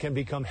immigrants can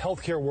become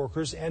healthcare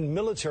workers and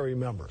military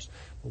members.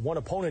 But one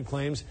opponent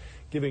claims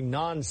giving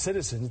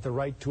non-citizens the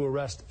right to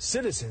arrest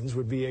citizens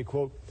would be a,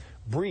 quote,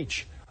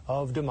 breach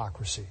of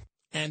democracy.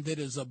 And it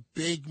is a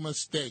big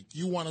mistake.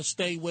 You want to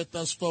stay with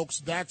us, folks.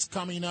 That's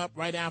coming up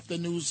right after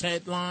news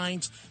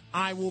headlines.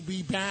 I will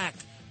be back.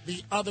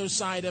 The other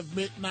side of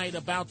midnight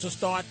about to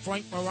start.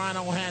 Frank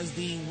Morano has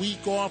the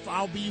week off.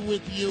 I'll be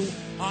with you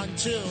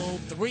until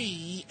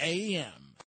 3 a.m.